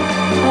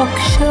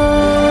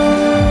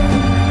akşam.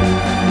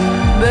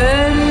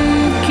 Ben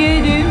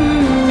kedim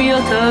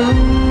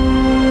yatağım,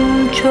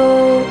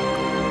 çok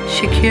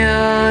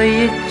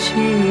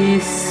şikayetçi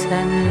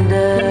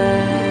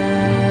senden.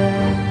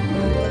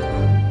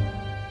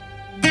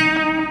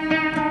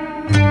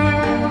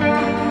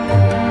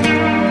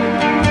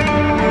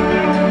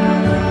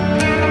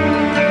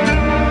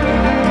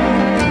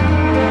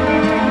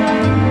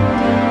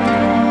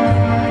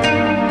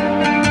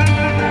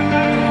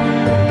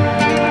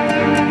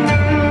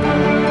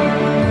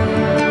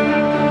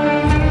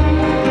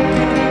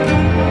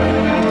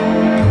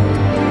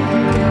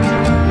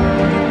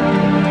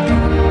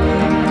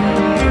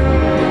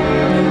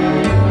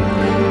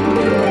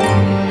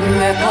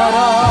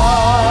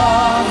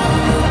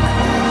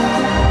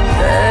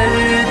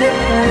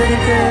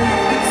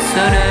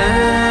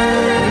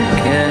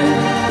 Sönerken,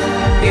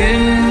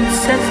 gün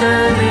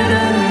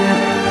seferden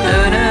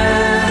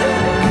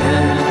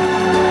dönerken,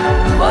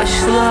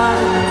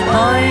 başlar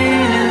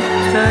aynı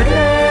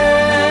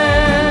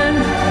tören.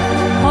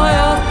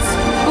 Hayat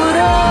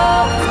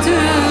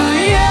bıraktığı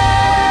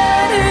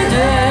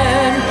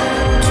yerden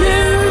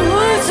tüm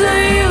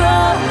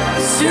hızıyla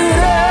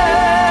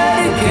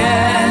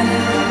sürerken,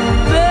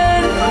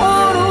 ben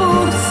onu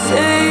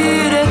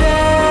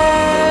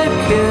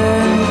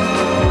seyrederken,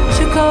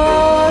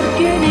 çıkar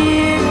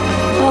yeni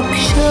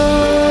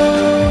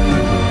akşam.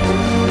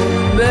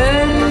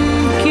 Ben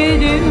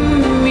kedim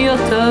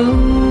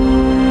yatağım,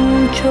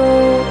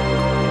 çok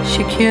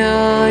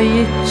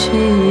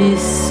şikayetçi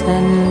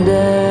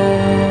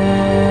senden.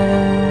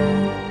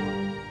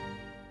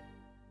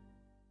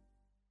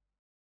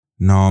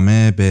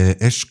 نامه به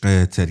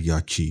عشق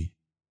تریاکی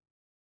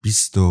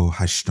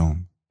 28.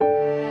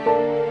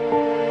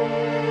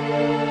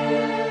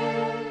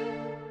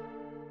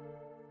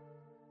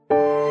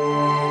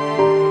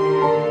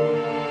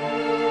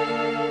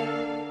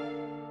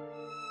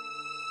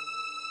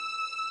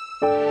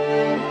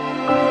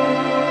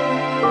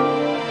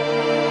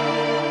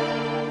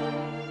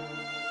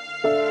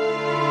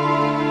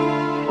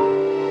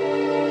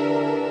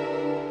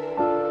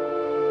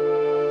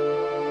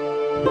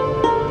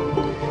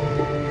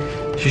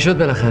 چی شد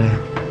بالاخره؟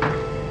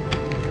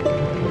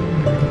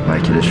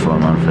 وکیلش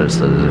فرمان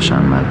فرستاده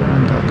داشتن بعد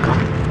برن دادگاه.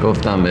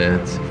 گفتم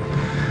بهت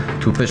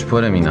توپش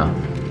پره مینا.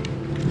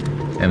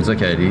 امضا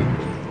کردی؟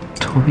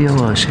 تو بیا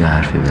باش که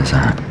حرفی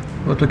بزن.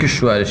 با تو که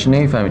شوهرشی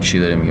نمیفهمی چی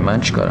داره میگه. من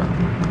چی کارم؟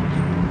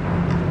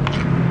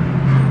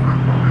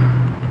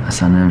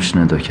 اصلا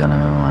نمیشونه 2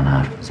 کلمه به من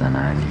حرف بزنه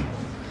علی.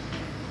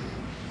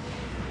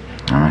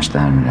 همش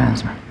در میره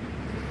از من.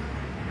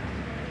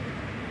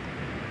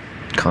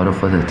 کار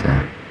خودته.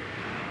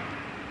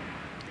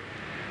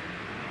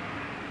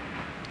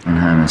 این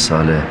همه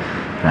سال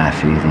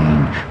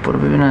رفیقین. برو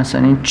ببین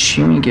اصلا این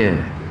چی میگه.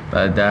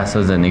 بعد 10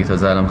 سال زندگی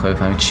تا الان میخوای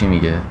بفهمی چی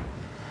میگه.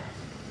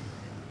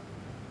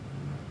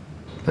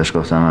 بهش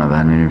گفتم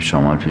اول میریم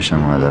شمال پیش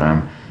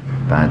مادرم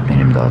بعد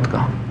میریم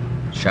دادگاه.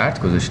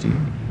 شرط گذاشتی؟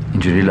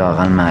 اینجوری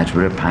لااقل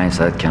مجبور 5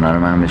 ساعت کنار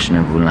من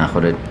بشینه گول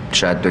نخوره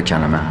شاید 2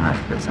 کلمه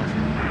حرف بزنه.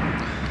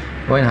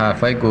 با این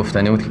حرفای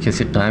گفتنی بود که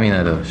کسی غمی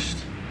نداشت.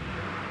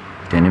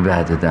 یعنی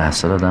بعد 10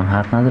 سال آدم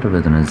حق نداره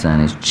بدون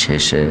زنش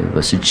چشه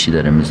واسه چی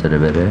داره میذاره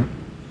بره؟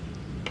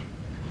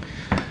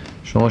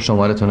 شما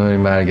شمالتون رو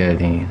بریم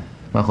برگردین.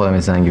 من خودم یه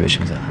زنگی بهش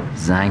میزنم.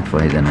 زنگ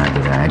فایده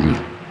نداره علی.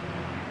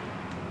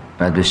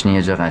 بعد بشینی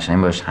یه جا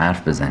قشنگ باش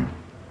حرف بزنی.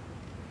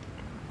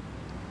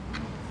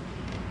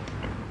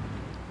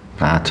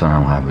 بعد تو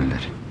هم قبول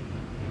داری.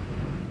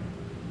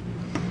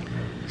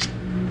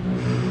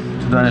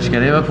 تو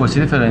دانشگاهی و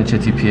پرسیدی فلانی چه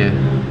تیپیه؟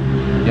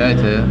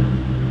 یادته؟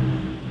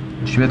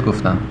 چی بهت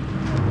گفتم؟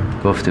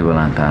 گفتی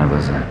بلند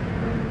پروازه.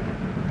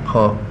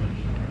 خب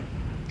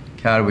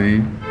کر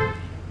بودی؟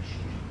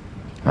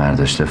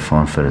 برداشته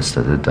فرم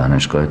فرستاده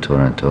دانشگاه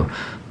تورنتو.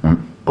 اون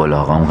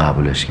قلاقام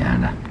قبولش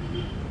کردن.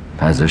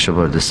 پذیرشو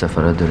وارد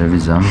سفارت داره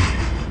ویزا می.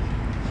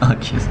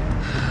 آکیز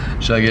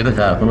شاگرد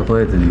خرخون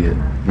خودت دیگه.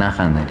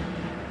 نخند علی.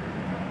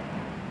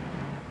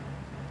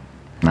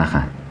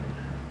 نخند.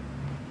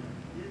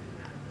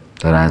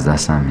 داره از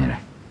دستم میره.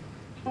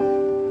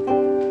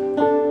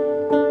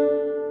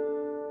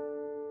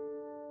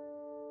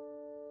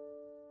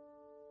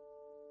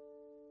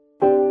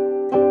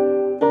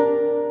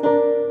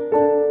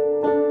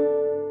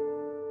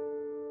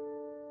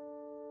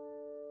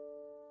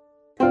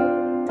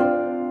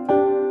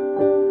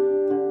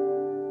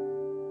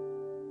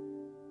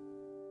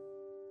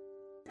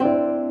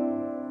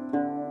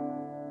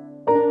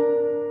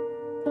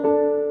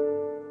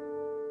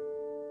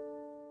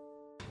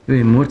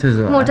 ببین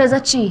مرتضی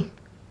چی؟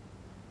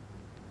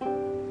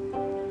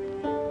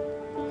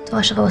 تو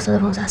عاشق واسه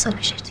 15 سال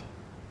پیشتی.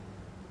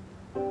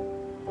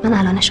 من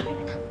الانشو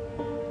میبینم.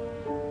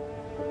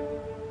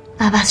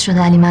 عوض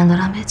شده علی. من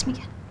دارم بهت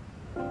میگم.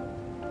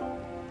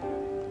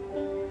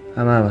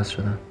 همه عوض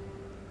شدن.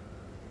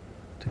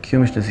 تو کیو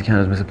میشناسی که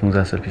هنوز مثل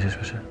 15 سال پیشش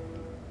باشه؟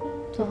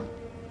 تو.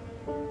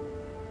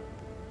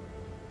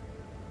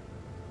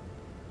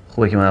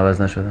 خوبه که من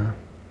عوض نشدم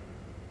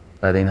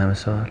بعد این همه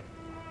سال.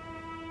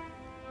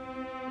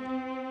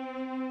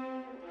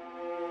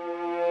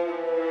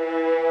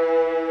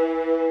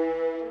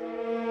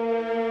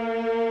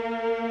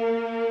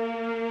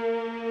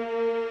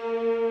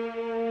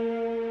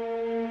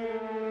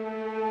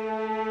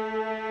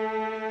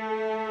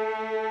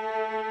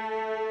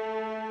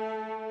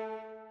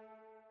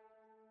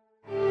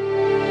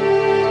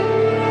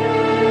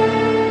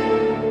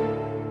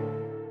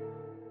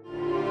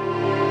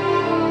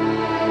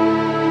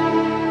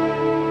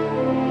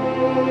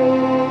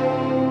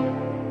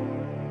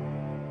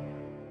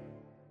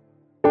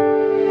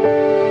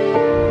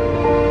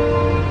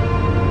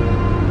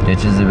 یه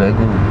چیزی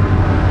بگو.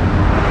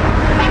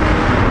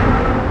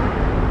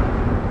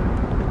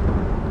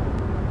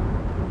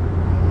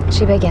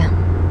 چی بگم؟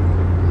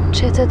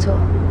 چته تو؟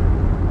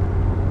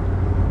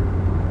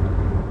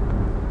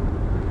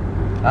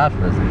 حرف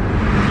بزن.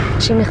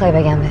 چی میخوای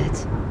بگم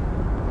بهت؟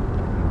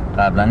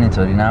 قبلا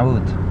اینطوری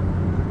نبود.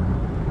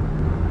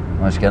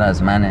 مشکل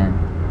از منه.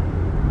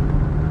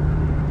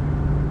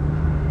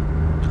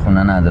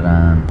 خونه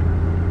ندارم،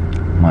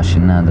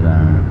 ماشین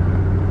ندارم،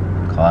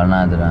 کار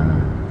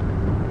ندارم.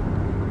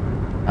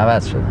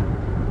 عوض شدم.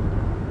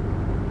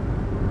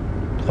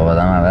 خب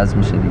آدم عوض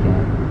میشه دیگه.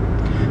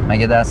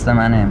 مگه دست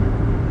منه؟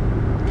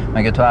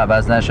 مگه تو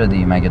عوض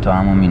نشدی؟ مگه تو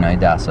همون مینای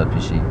 10 سال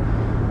پیشی؟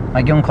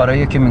 مگه اون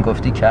کارایی که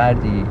میگفتی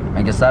کردی؟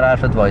 مگه سر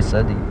حرفت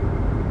وایسادی؟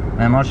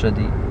 معمار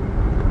شدی؟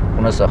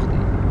 خونه ساختی؟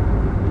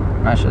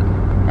 نشدی؟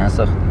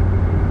 نساختی؟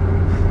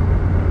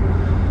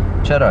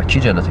 چرا؟ کی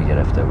جلوتو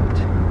گرفته بود؟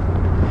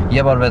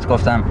 یه بار بهت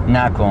گفتم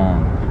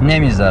نکن،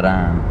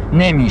 نمیذارم،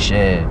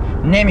 نمیشه،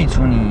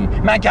 نمیتونی.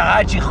 من که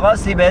هرچی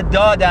خواستی بهت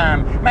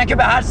دادم. من که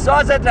به هر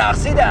سازت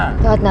رقصیدم.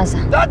 داد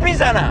نزن. داد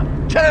میزنم.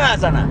 چرا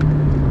نزنم؟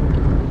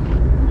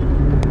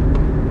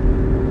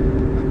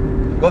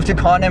 گفتی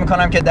کار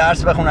نمیکنم که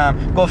درس بخونم،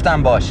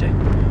 گفتم باشه.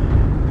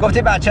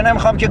 گفتی بچه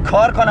نمیخوام که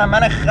کار کنم،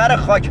 من خر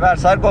خاک بر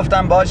سر،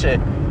 گفتم باشه.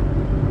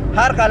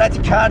 هر غلطی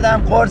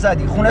کردم قر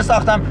زدی. خونه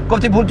ساختم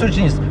گفتی پول توش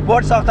نیست،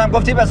 برج ساختم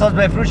گفتی بساز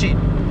بفروشی.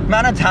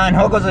 منو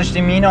تنها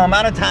گذاشتی مینا،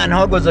 منو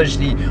تنها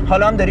گذاشتی.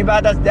 حالا هم داری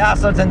بعد از 10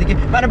 سال زندگی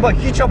منو با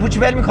هیچ و پوچ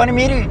ول میکنی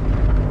میری.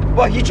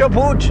 با هیچ و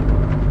پوچ.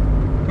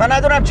 من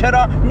ندونم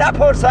چرا،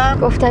 نپرسم.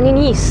 گفتنی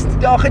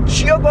نیست. آخه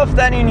چیو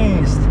گفتنی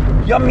نیست؟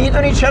 یا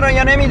میدونی چرا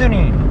یا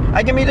نمیدونی؟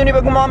 اگه میدونی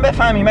بگو ما هم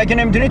بفهمیم، اگه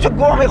نمیدونی تو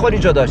گوه میخوری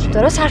جداشی.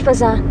 درست حرف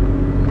بزن.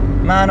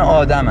 من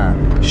آدمم،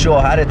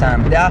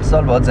 شوهرتم، 10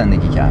 سال باهات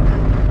زندگی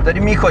کردم. داری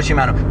میکشی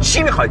منو.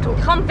 چی میخوای تو؟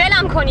 میخوام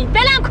ولم کنی.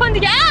 ولم کن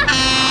دیگه.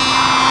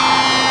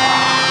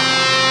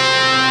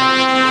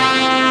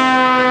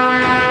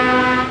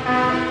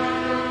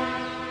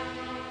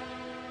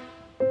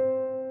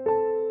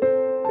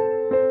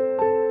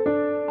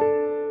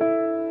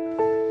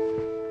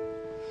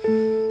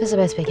 بذار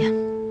بهت بگم.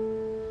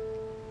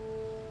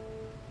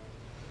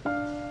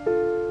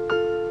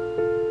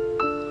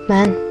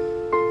 من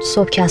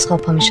صبح که از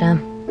خواب پا میشم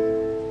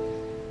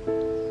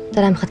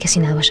دلم میخواد کسی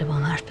نباشه با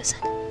هم حرف بزنه.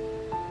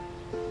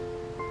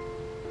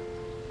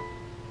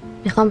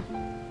 میخوام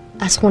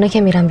از خونه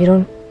که میرم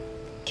بیرون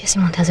کسی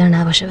منتظر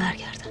نباشه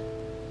برگردم.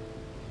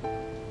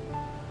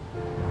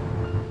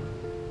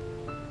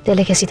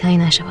 دل کسی تنگ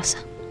نشه واسم.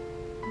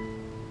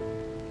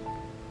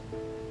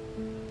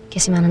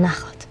 کسی منو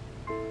نخواد.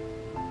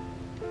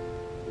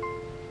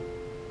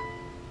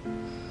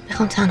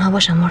 میخوام تنها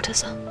باشم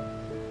مرتضی.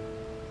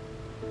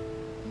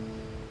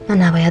 من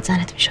نباید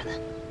زنت میشدم.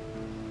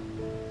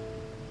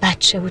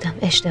 بچه بودم،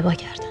 اشتباه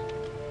کردم.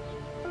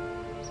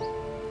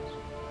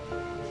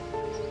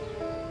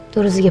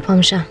 2 روز دیگه پا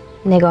میشم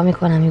نگاه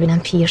میکنم میبینم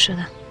پیر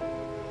شدم.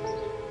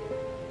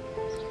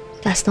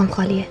 دستام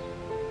خالیه.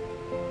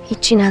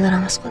 هیچی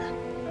ندارم از خودم.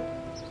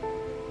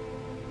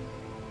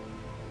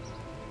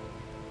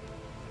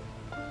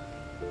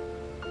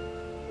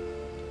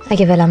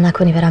 اگه ولم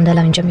نکنی برم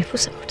دلم اینجا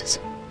میپوسه مرتضی.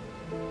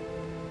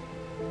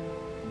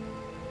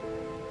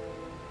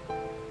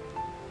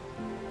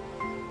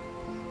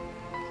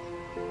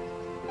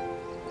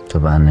 تو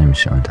بند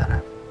نمیشه اون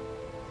طرف.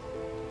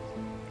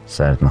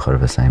 سرت میخوره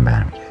به سنگ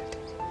برمیگردی.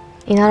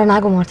 اینا رو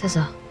نگو مرتضی.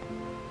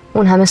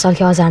 اون همه سال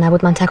که آذر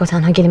نبود من تک و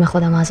تنها گلیم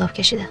خودم عذاب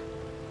کشیدم.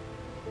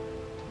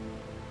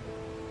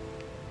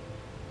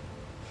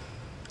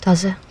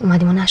 تازه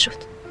اومدیم و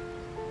نشد.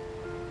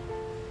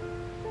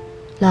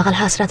 لااقل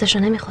حسرتشو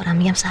نمیخورم،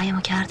 میگم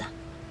سعیمو کردم.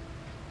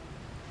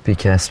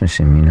 بیکس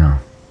میشی مینا.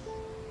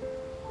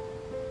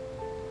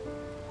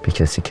 بی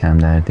کسی کم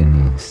دردی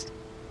نیست.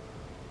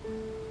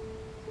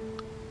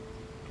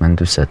 من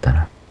دوستت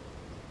دارم.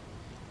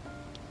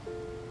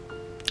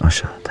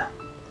 عاشقتم.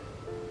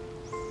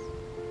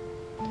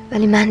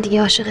 ولی من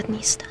دیگه عاشقت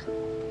نیستم.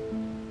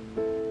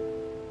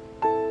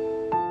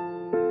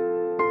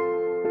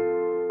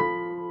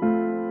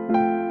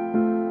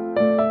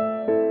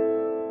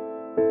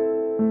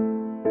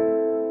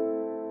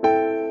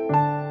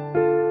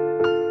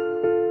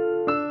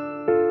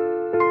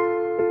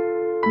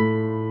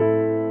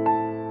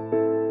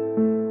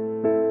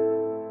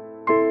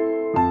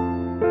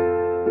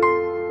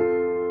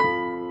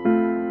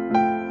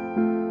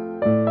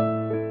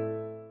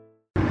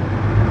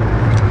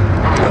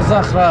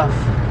 زخرف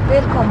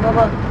ول کن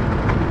بابا.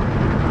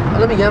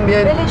 حالا میگم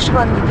بیاین. ولش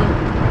کن دیگه.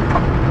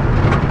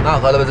 نه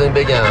حالا بذارین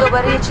بگم.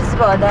 دوباره یه چیزی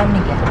به آدم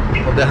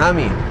میگم. خب به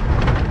همین.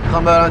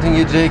 میخوام ببرمتون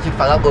یه جایی که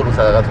فقط قربون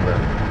صدقتون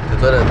برم.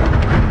 چطوره؟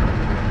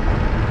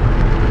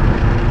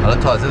 حالا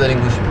تازه دارین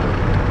گوش میکنم.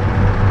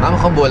 من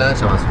میخوام بلند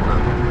شم از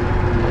خونم.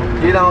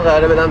 کلیدمو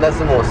قراره بدم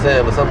دست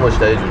محسن واسه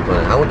مشتری جور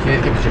کنه. همون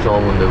کلیدی که پیش شما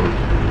مونده بود.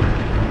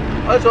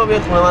 حالا شما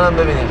بیاید خونه منم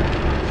ببینید.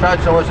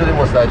 شاید شما شدید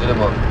مستاجر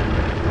ما.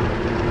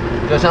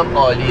 جاشم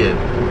عالیه.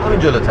 همین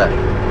جلوتر.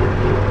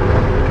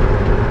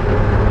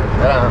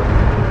 برم.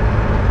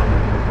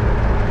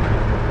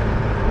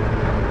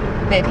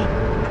 ببین.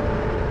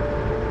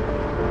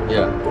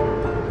 یا.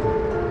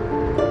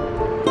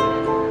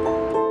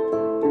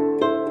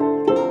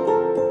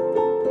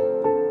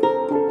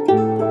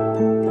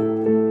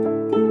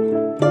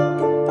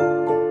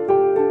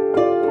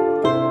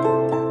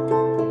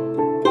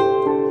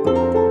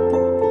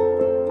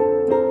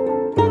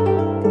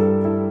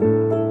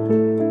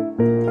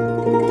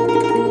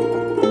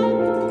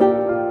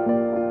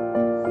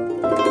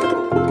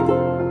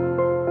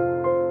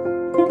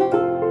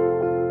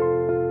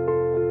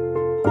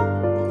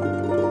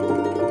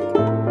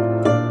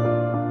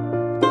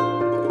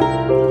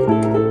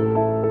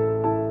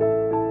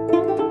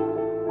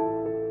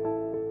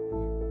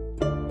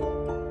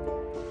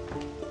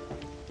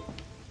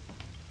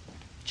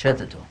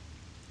 چته تو؟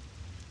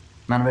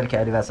 منو ول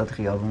کردی وسط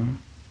خیابون؟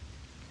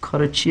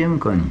 کارو چیه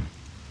میکنی؟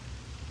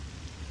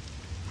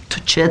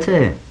 تو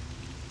چته؟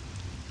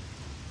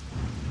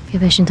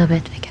 بیا بشین تا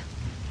بهت بگم.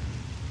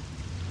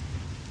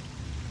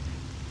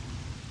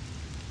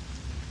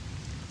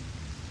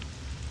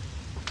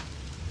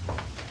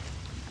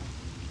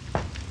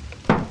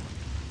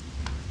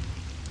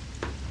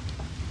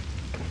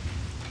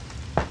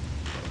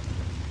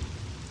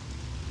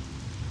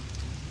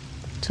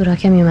 سورا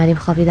که می اومدیم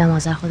خواب دیدم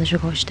آذر خودشو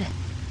کشته.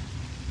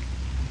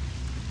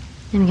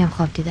 نمیگم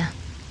خواب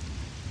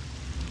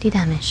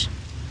دیدمش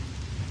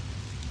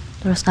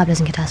درست قبل از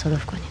اینکه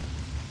تصادف کنیم.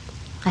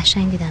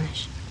 قشنگ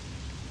دیدمش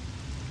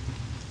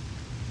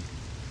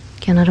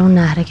کنار اون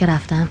نهره که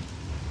رفتم،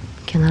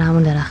 کنار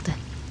همون درخته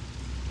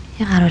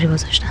یه قراری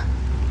گذاشتم.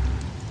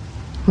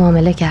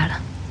 معامله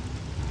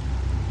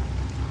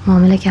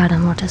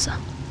کردم مرتضی.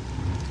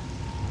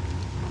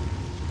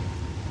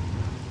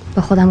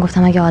 با خودم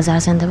گفتم اگه آذر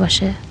زنده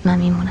باشه من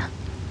میمونم،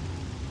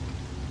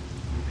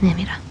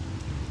 نمیرم.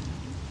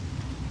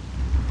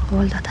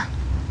 قول دادم.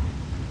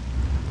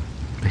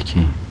 به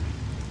کی؟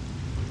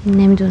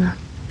 نمیدونم،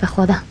 به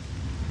خودم،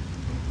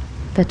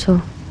 به تو،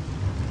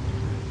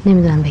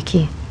 نمیدونم به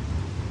کی،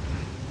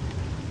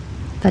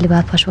 ولی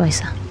باید پاش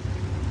وایسم.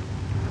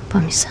 با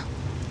میسم.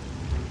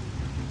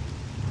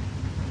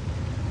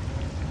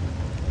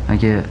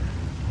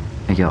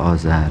 اگه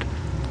آذر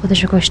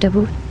خودشو کشته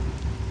بود،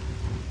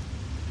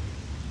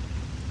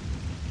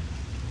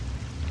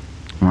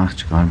 اون وقت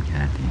چیکار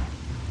میکردی؟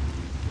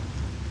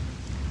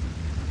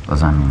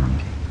 بازم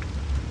میموندی؟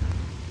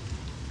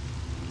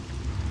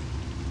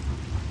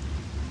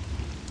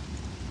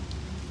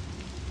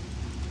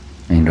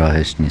 این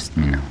راهش نیست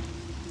مینا.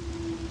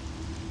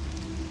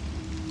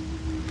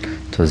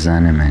 تو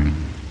زن منی،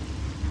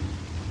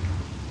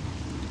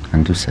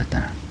 من دوست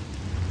دارم،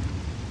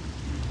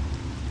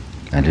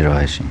 ولی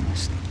راهش این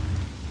نیست.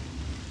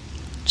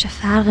 چه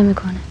فرقی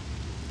میکنه؟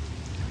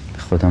 به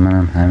خدا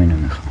منم همینو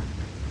میخوام،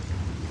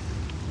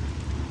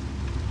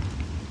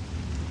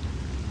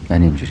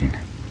 ولی اینجوری نه.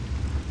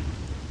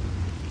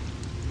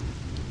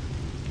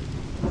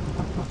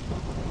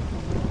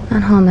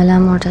 من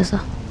حاملم مرتضی.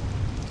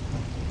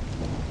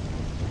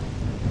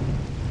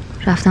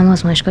 رفتم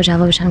آزمایشگاه،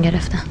 جوابشم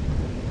گرفتم.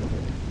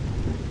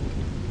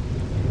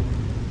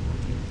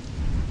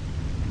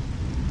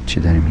 چی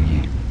داری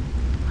میگی؟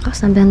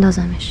 خواستم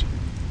بندازمش،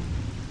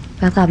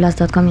 بعد قبل از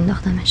دادگاه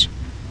مینداختمش.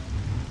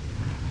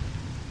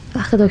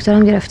 وقت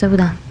دکترم گرفته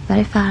بودم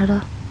برای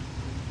فردا،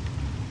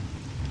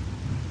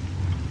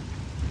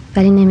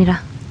 ولی نمیرم.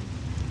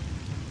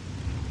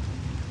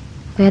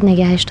 باید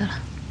نگهش دارم.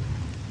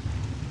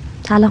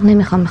 طلاق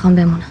نمیخوام، میخوام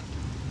بمونم.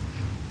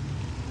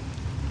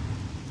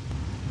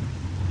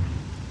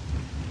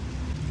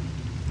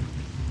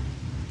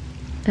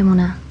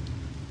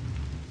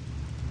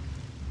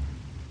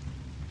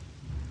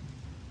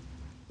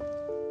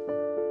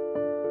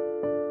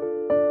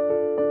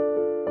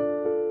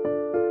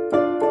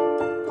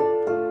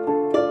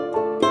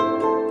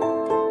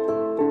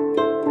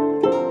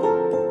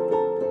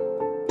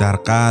 در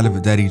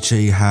قلب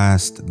دریچه‌ای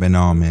هست به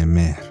نام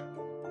مهر.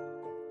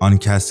 آن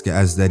کس که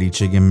از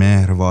دریچه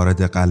مهر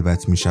وارد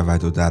قلبت می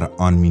شود و در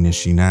آن می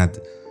نشیند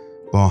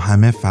با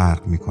همه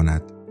فرق می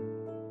کند.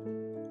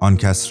 آن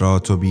کس را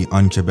تو بی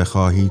آنکه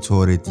بخواهی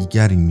طور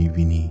دیگری می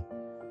بینی.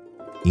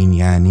 این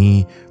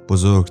یعنی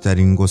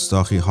بزرگترین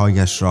گستاخی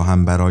هایش را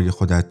هم برای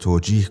خودت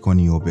توجیه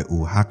کنی و به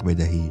او حق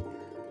بدهی.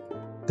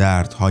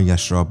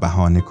 دردهایش را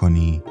بهانه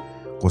کنی،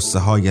 قصه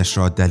هایش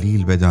را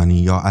دلیل بدانی،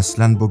 یا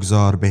اصلاً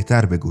بگذار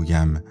بهتر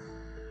بگویم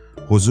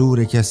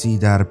حضور کسی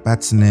در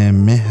بطن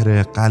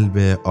مهر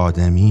قلب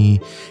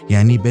آدمی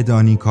یعنی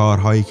بدانی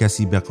کارهای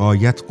کسی به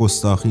غایت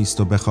گستاخی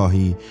است و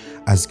بخواهی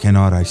از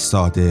کنارش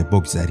ساده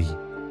بگذری.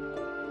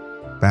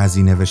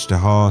 بعضی نوشته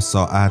ها،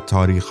 ساعت،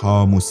 تاریخ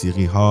ها،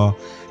 موسیقی ها،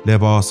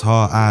 لباس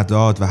ها،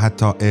 اعداد و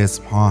حتی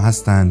اسم ها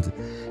هستند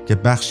که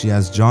بخشی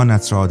از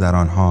جانت را در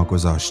آنها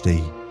گذاشته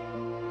ای.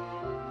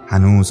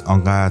 هنوز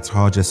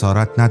آنقدرها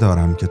جسارت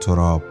ندارم که تو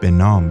را به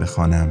نام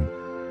بخوانم،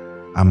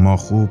 اما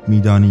خوب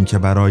می‌دانی که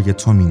برای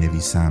تو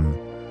می‌نویسم.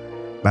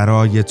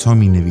 برای تو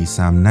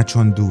می‌نویسم، نه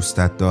چون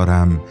دوستت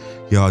دارم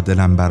یا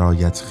دلم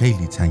برایت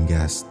خیلی تنگ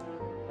است.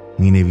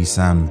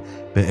 می‌نویسم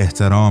به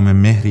احترام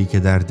مهری که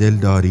در دل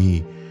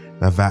داری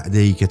و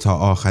وعده‌ای که تا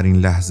آخرین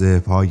لحظه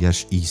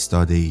پایش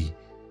ایستاده‌ای.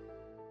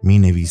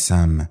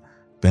 می‌نویسم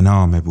به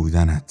نام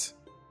بودنت.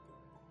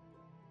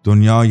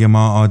 دنیای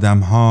ما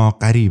آدم‌ها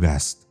غریب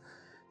است.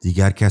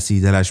 دیگر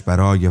کسی دلش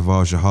برای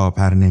واژه‌ها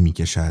پر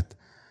نمی‌کشد.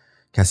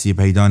 کسی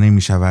پیدا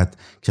نمی‌شود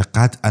که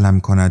قد علم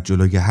کند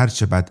جلوی هر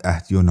چه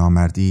بدعهدی و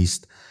نامردی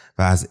است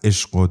و از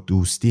عشق و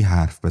دوستی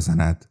حرف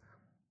بزند.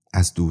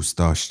 از دوست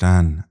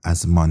داشتن،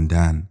 از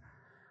ماندن.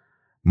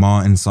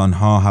 ما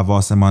انسان‌ها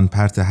حواسمان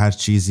پرت هر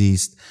چیزی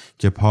است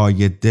که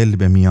پای دل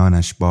به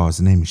میانش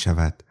باز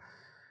نمی‌شود.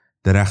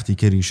 درختی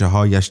که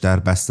ریشه‌هایش در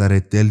بستر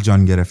دل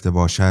جان گرفته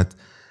باشد،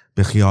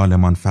 به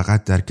خیالمان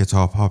فقط در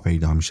کتاب‌ها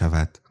پیدا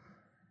می‌شود.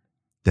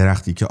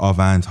 درختی که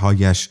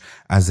آوندهایش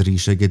از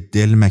ریشه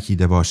دل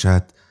مکیده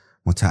باشد،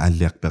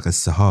 متعلق به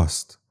قصه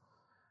هاست.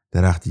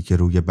 درختی که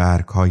روی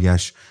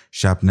برگهایش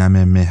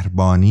شبنم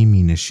مهربانی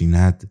می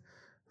نشیند،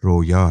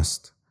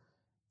 رویاست.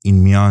 این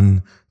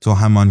میان تو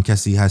همان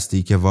کسی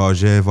هستی که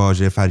واژه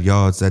واژه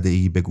فریاد زده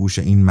ای به گوش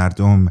این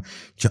مردم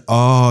که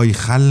آی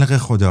خلق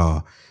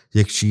خدا،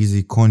 یک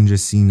چیزی کنج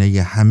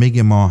سینه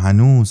همه ما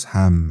هنوز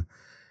هم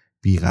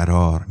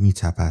بیقرار می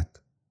تپد.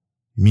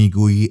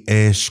 میگویی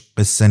عشق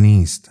قصه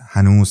نیست،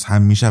 هنوز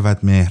هم می شود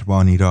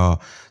مهربانی را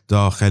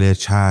داخل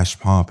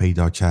چشم ها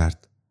پیدا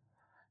کرد.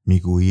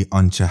 میگویی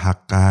آنچه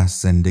حق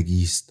است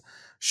زندگی است،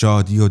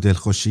 شادی و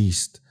دلخوشی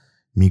است.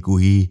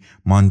 میگویی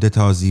مانده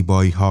تا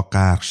زیبایی ها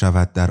غرق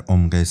شود در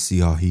عمق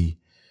سیاهی.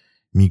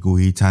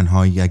 میگویی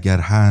تنهایی اگر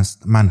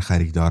هست من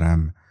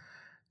خریدارم،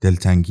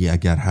 دلتنگی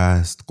اگر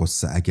هست،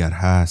 قصه اگر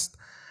هست،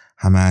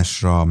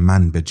 همه‌اش را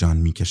من به جان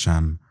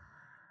میکشم.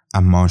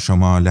 اما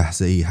شما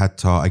لحظه ای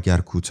حتی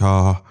اگر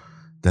کوتاه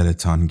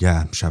دلتان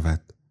گرم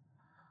شود.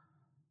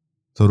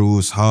 تو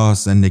روزها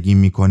زندگی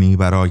میکنی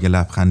برای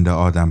لبخند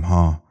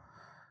آدمها،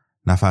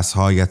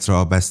 نفسهایت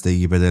را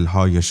بسته‌ای به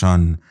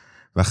دلهایشان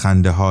و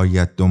خنده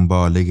هایت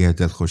دنباله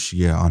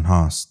دلخوشی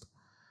آنهاست.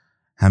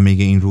 همه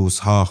این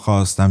روزها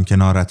خواستم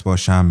کنارت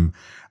باشم،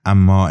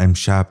 اما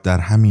امشب در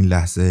همین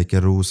لحظه که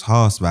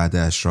روزهاست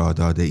وعده‌اش را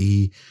داده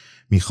ای،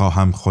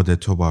 میخواهم خود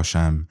تو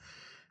باشم.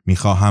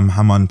 میخواهم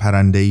همان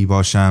پرنده‌ای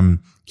باشم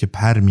که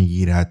پر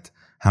میگیرد،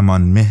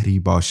 همان مهری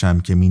باشم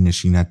که می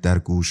نشیند در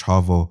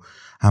گوشها و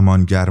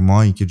همان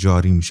گرمایی که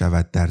جاری می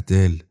شود در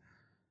دل.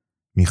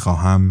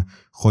 میخواهم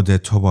خود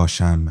تو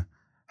باشم،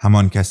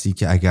 همان کسی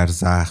که اگر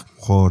زخم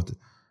خورد،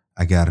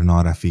 اگر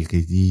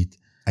نارفیقی دید،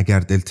 اگر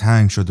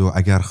دلتنگ شد و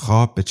اگر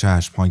خواب به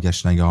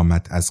چشمهایش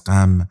نیامد از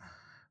غم،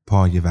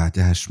 پای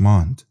وعدهش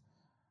ماند.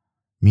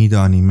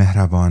 میدانی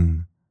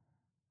مهربان،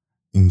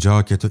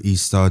 اینجا که تو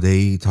ایستاده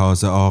ای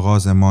تازه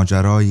آغاز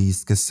ماجرایی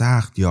است که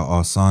سخت یا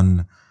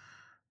آسان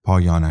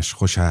پایانش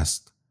خوش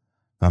است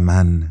و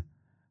من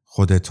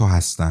خود تو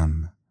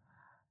هستم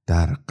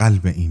در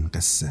قلب این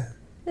قصه.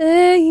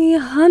 ای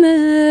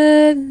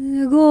همه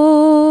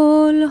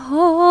گل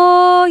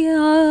های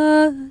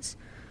از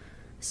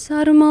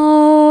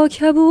سرما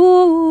کبود،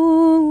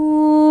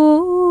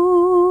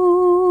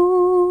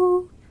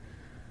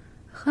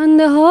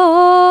 خنده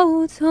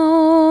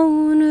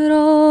هاتان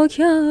را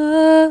که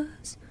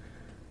از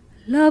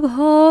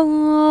لبها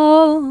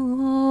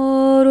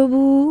رو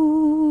بود.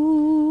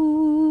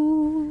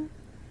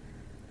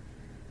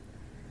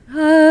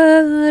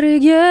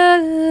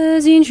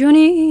 هرگز این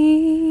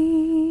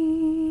چنین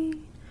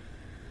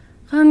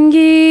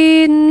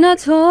غمگین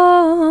نتافت،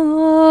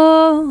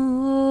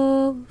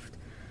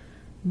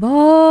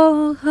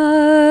 با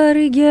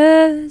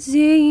هرگز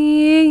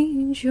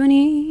این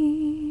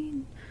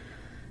چنین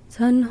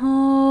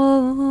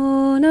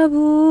تنها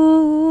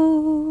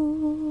نبود.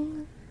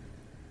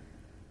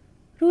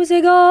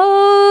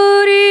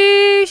 روزگاری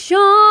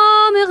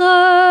شام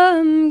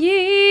غمگین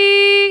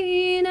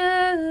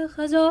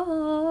خزان،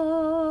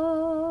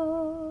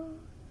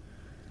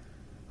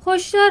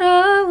 خوشتر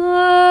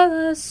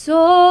از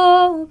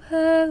صبح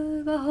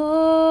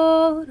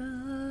بهارم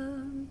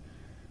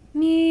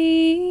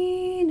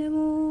می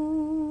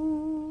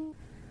نمود.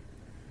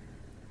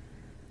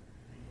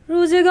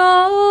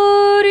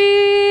 روزگاری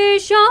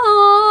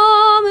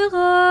شام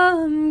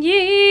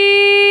غمگین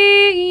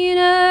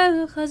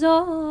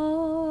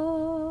خزان،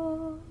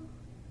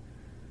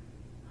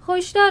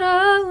 خوشتر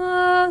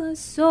از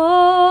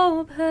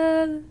صبح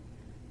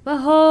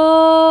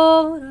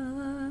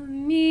بهارم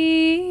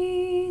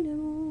می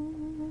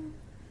نمود.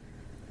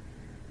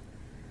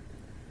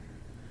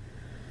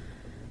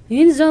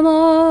 این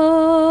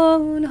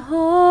زمان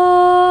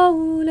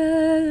حال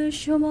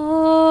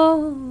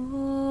شما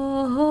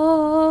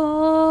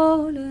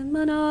حال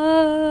من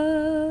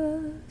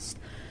است،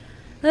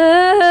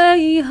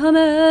 ای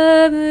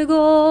همه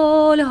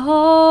گل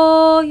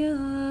های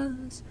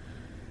از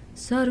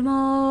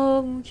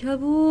سرما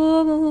کبود.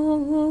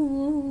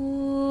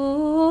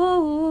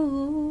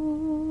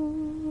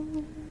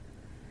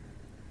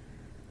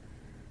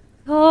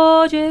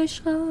 تاج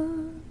عشقم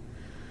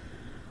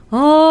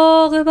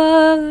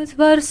عاقبت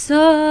بر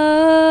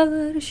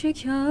سر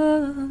شکست،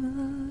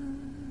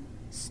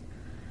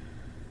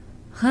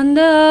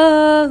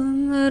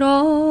 خنده‌ام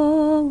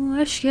را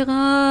اشک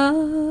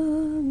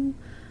غم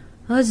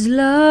از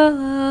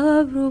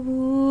لب رو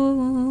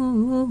بود.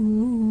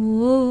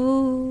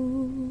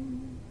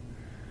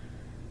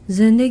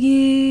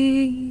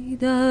 زندگی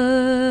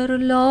در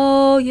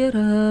لای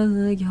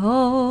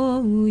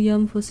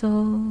رگ‌هایم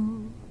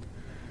فساد،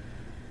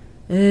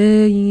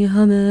 ای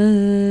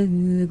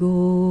همه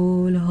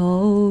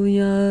گل‌های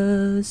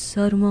از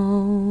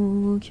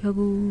سرما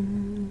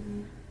کبود.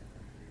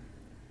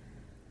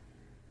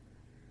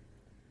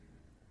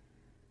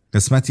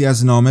 قسمتی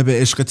از نامه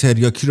به عشق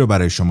تریاکی رو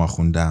برای شما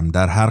خوندم.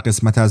 در هر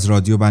قسمت از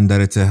رادیو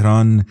بندر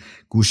تهران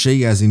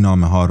گوشه‌ای از این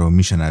نامه ها رو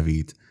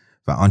میشنوید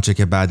و آنچه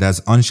که بعد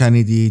از آن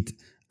شنیدید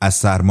از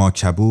سرما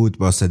کبود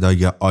با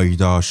صدای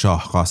آیدا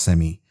شاه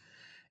قاسمی.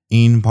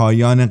 این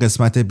پایان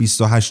قسمت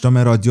 28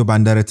 رادیو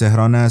بندر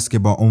تهران است که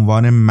با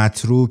عنوان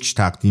متروک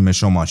تقدیم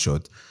شما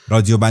شد.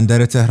 رادیو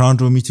بندر تهران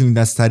رو میتونید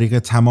از طریق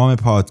تمام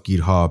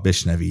پادگیرها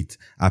بشنوید: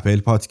 اپل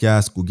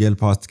پادکست، گوگل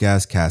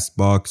پادکست، کست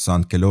باکس،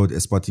 ساندکلود،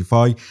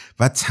 اسپاتیفای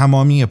و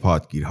تمامی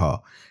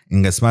پادگیرها.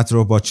 این قسمت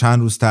رو با چند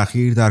روز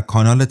تأخیر در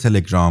کانال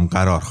تلگرام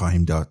قرار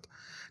خواهیم داد.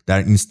 در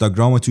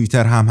اینستاگرام و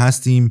توییتر هم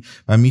هستیم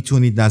و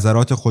میتونید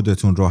نظرات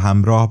خودتون رو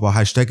همراه با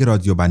هشتگ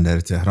رادیو بندر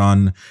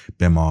تهران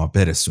به ما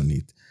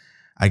برسونید.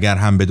 اگر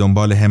هم به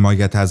دنبال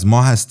حمایت از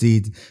ما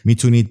هستید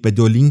میتونید به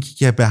 2 لینکی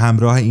که به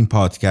همراه این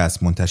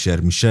پادکست منتشر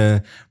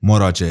میشه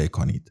مراجعه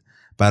کنید.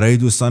 برای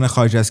دوستان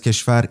خارج از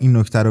کشور این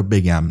نکته رو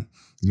بگم،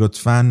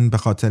 لطفاً به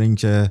خاطر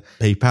اینکه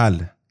پیپل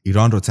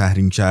ایران رو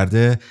تحریم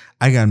کرده،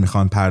 اگر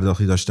میخوان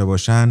پرداختی داشته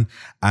باشن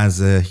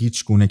از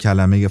هیچ گونه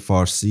کلمه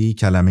فارسی،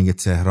 کلمه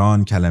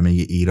تهران، کلمه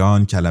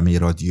ایران، کلمه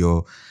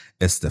رادیو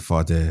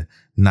استفاده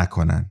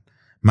نکنن.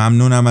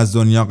 ممنونم از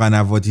دنیا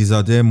قنواتی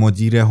زاده،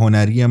 مدیر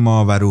هنری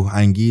ما و روح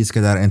انگیز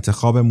که در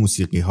انتخاب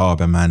موسیقی ها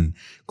به من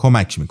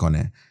کمک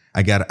میکنه.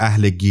 اگر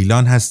اهل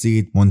گیلان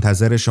هستید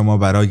منتظر شما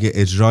برای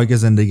اجرای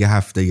زنده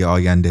هفته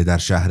آینده در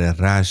شهر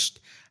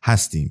رشت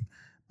هستیم.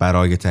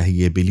 برای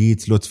تهیه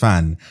بلیت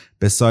لطفاً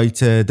به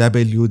سایت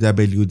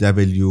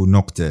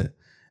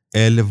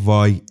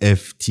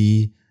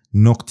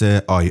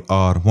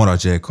www.lyft.ir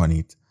مراجعه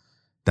کنید.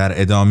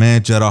 در ادامه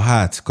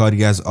جراحت،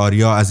 کاری از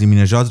آریا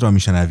عظیمی‌نژاد را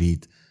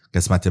میشنوید.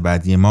 قسمت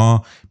بعدی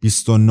ما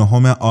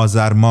 29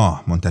 آذر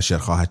ماه منتشر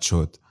خواهد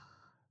شد.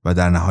 و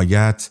در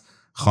نهایت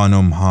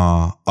خانم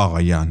ها،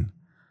 آقایان،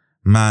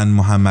 من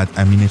محمد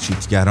امین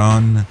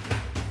چیتگران،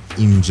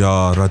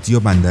 اینجا رادیو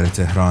بندر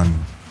تهران،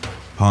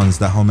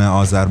 15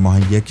 آذر ماه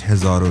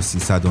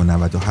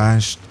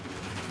 1398،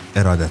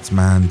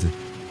 ارادتمند،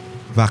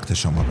 وقت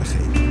شما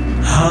بخیر.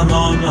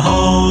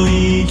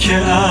 همانهایی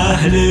که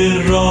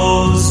اهل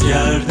راز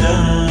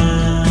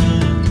گردن،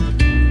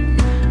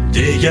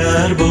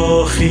 دگر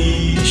با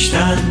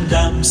خویشتن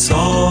دم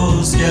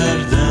ساز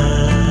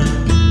گردن،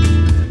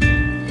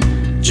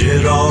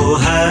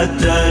 جراحت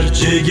در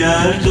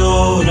جگر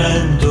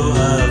دارند و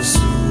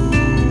افسوس،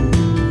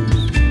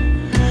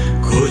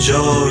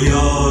 کجا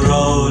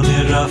یاران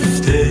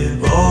رفته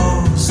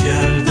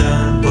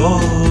بازگردن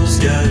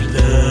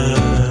بازگردن.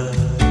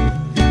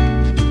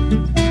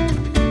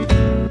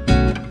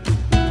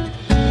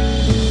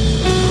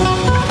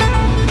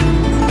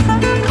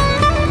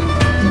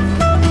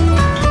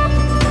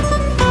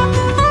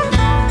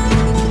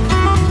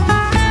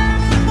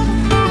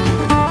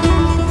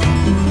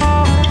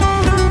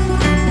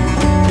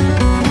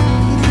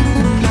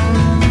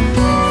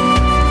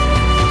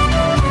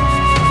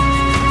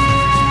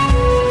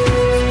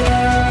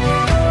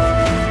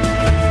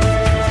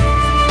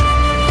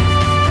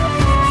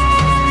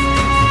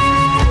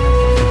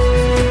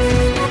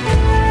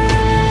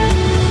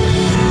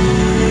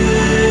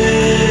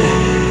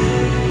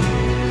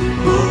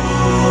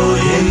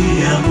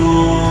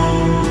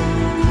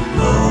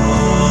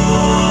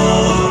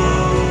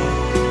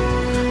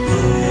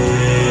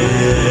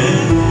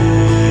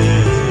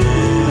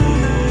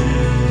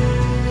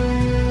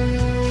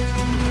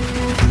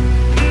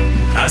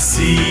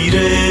 اسیر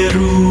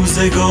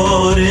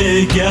روزگار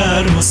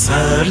گرم و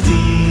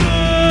سردی،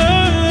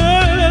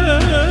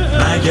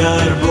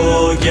 مگر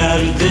با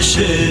گردش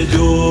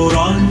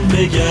دوران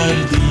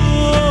بگردی،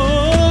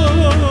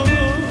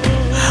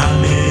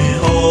 همه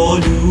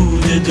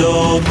آلوده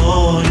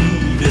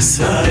دامانی به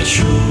سر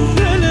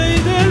شد،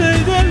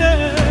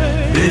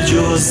 به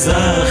جز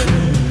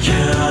زخمی که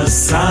از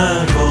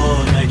سر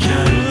با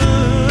نکردی.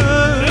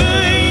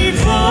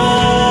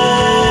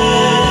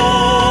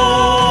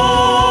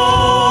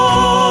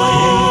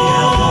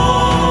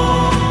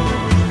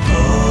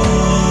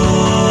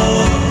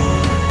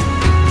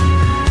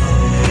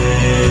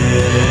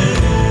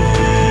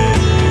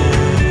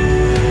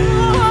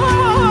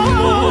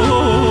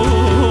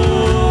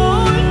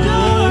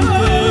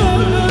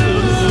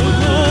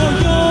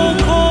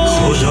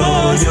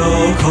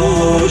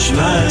 کاش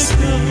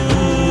مستی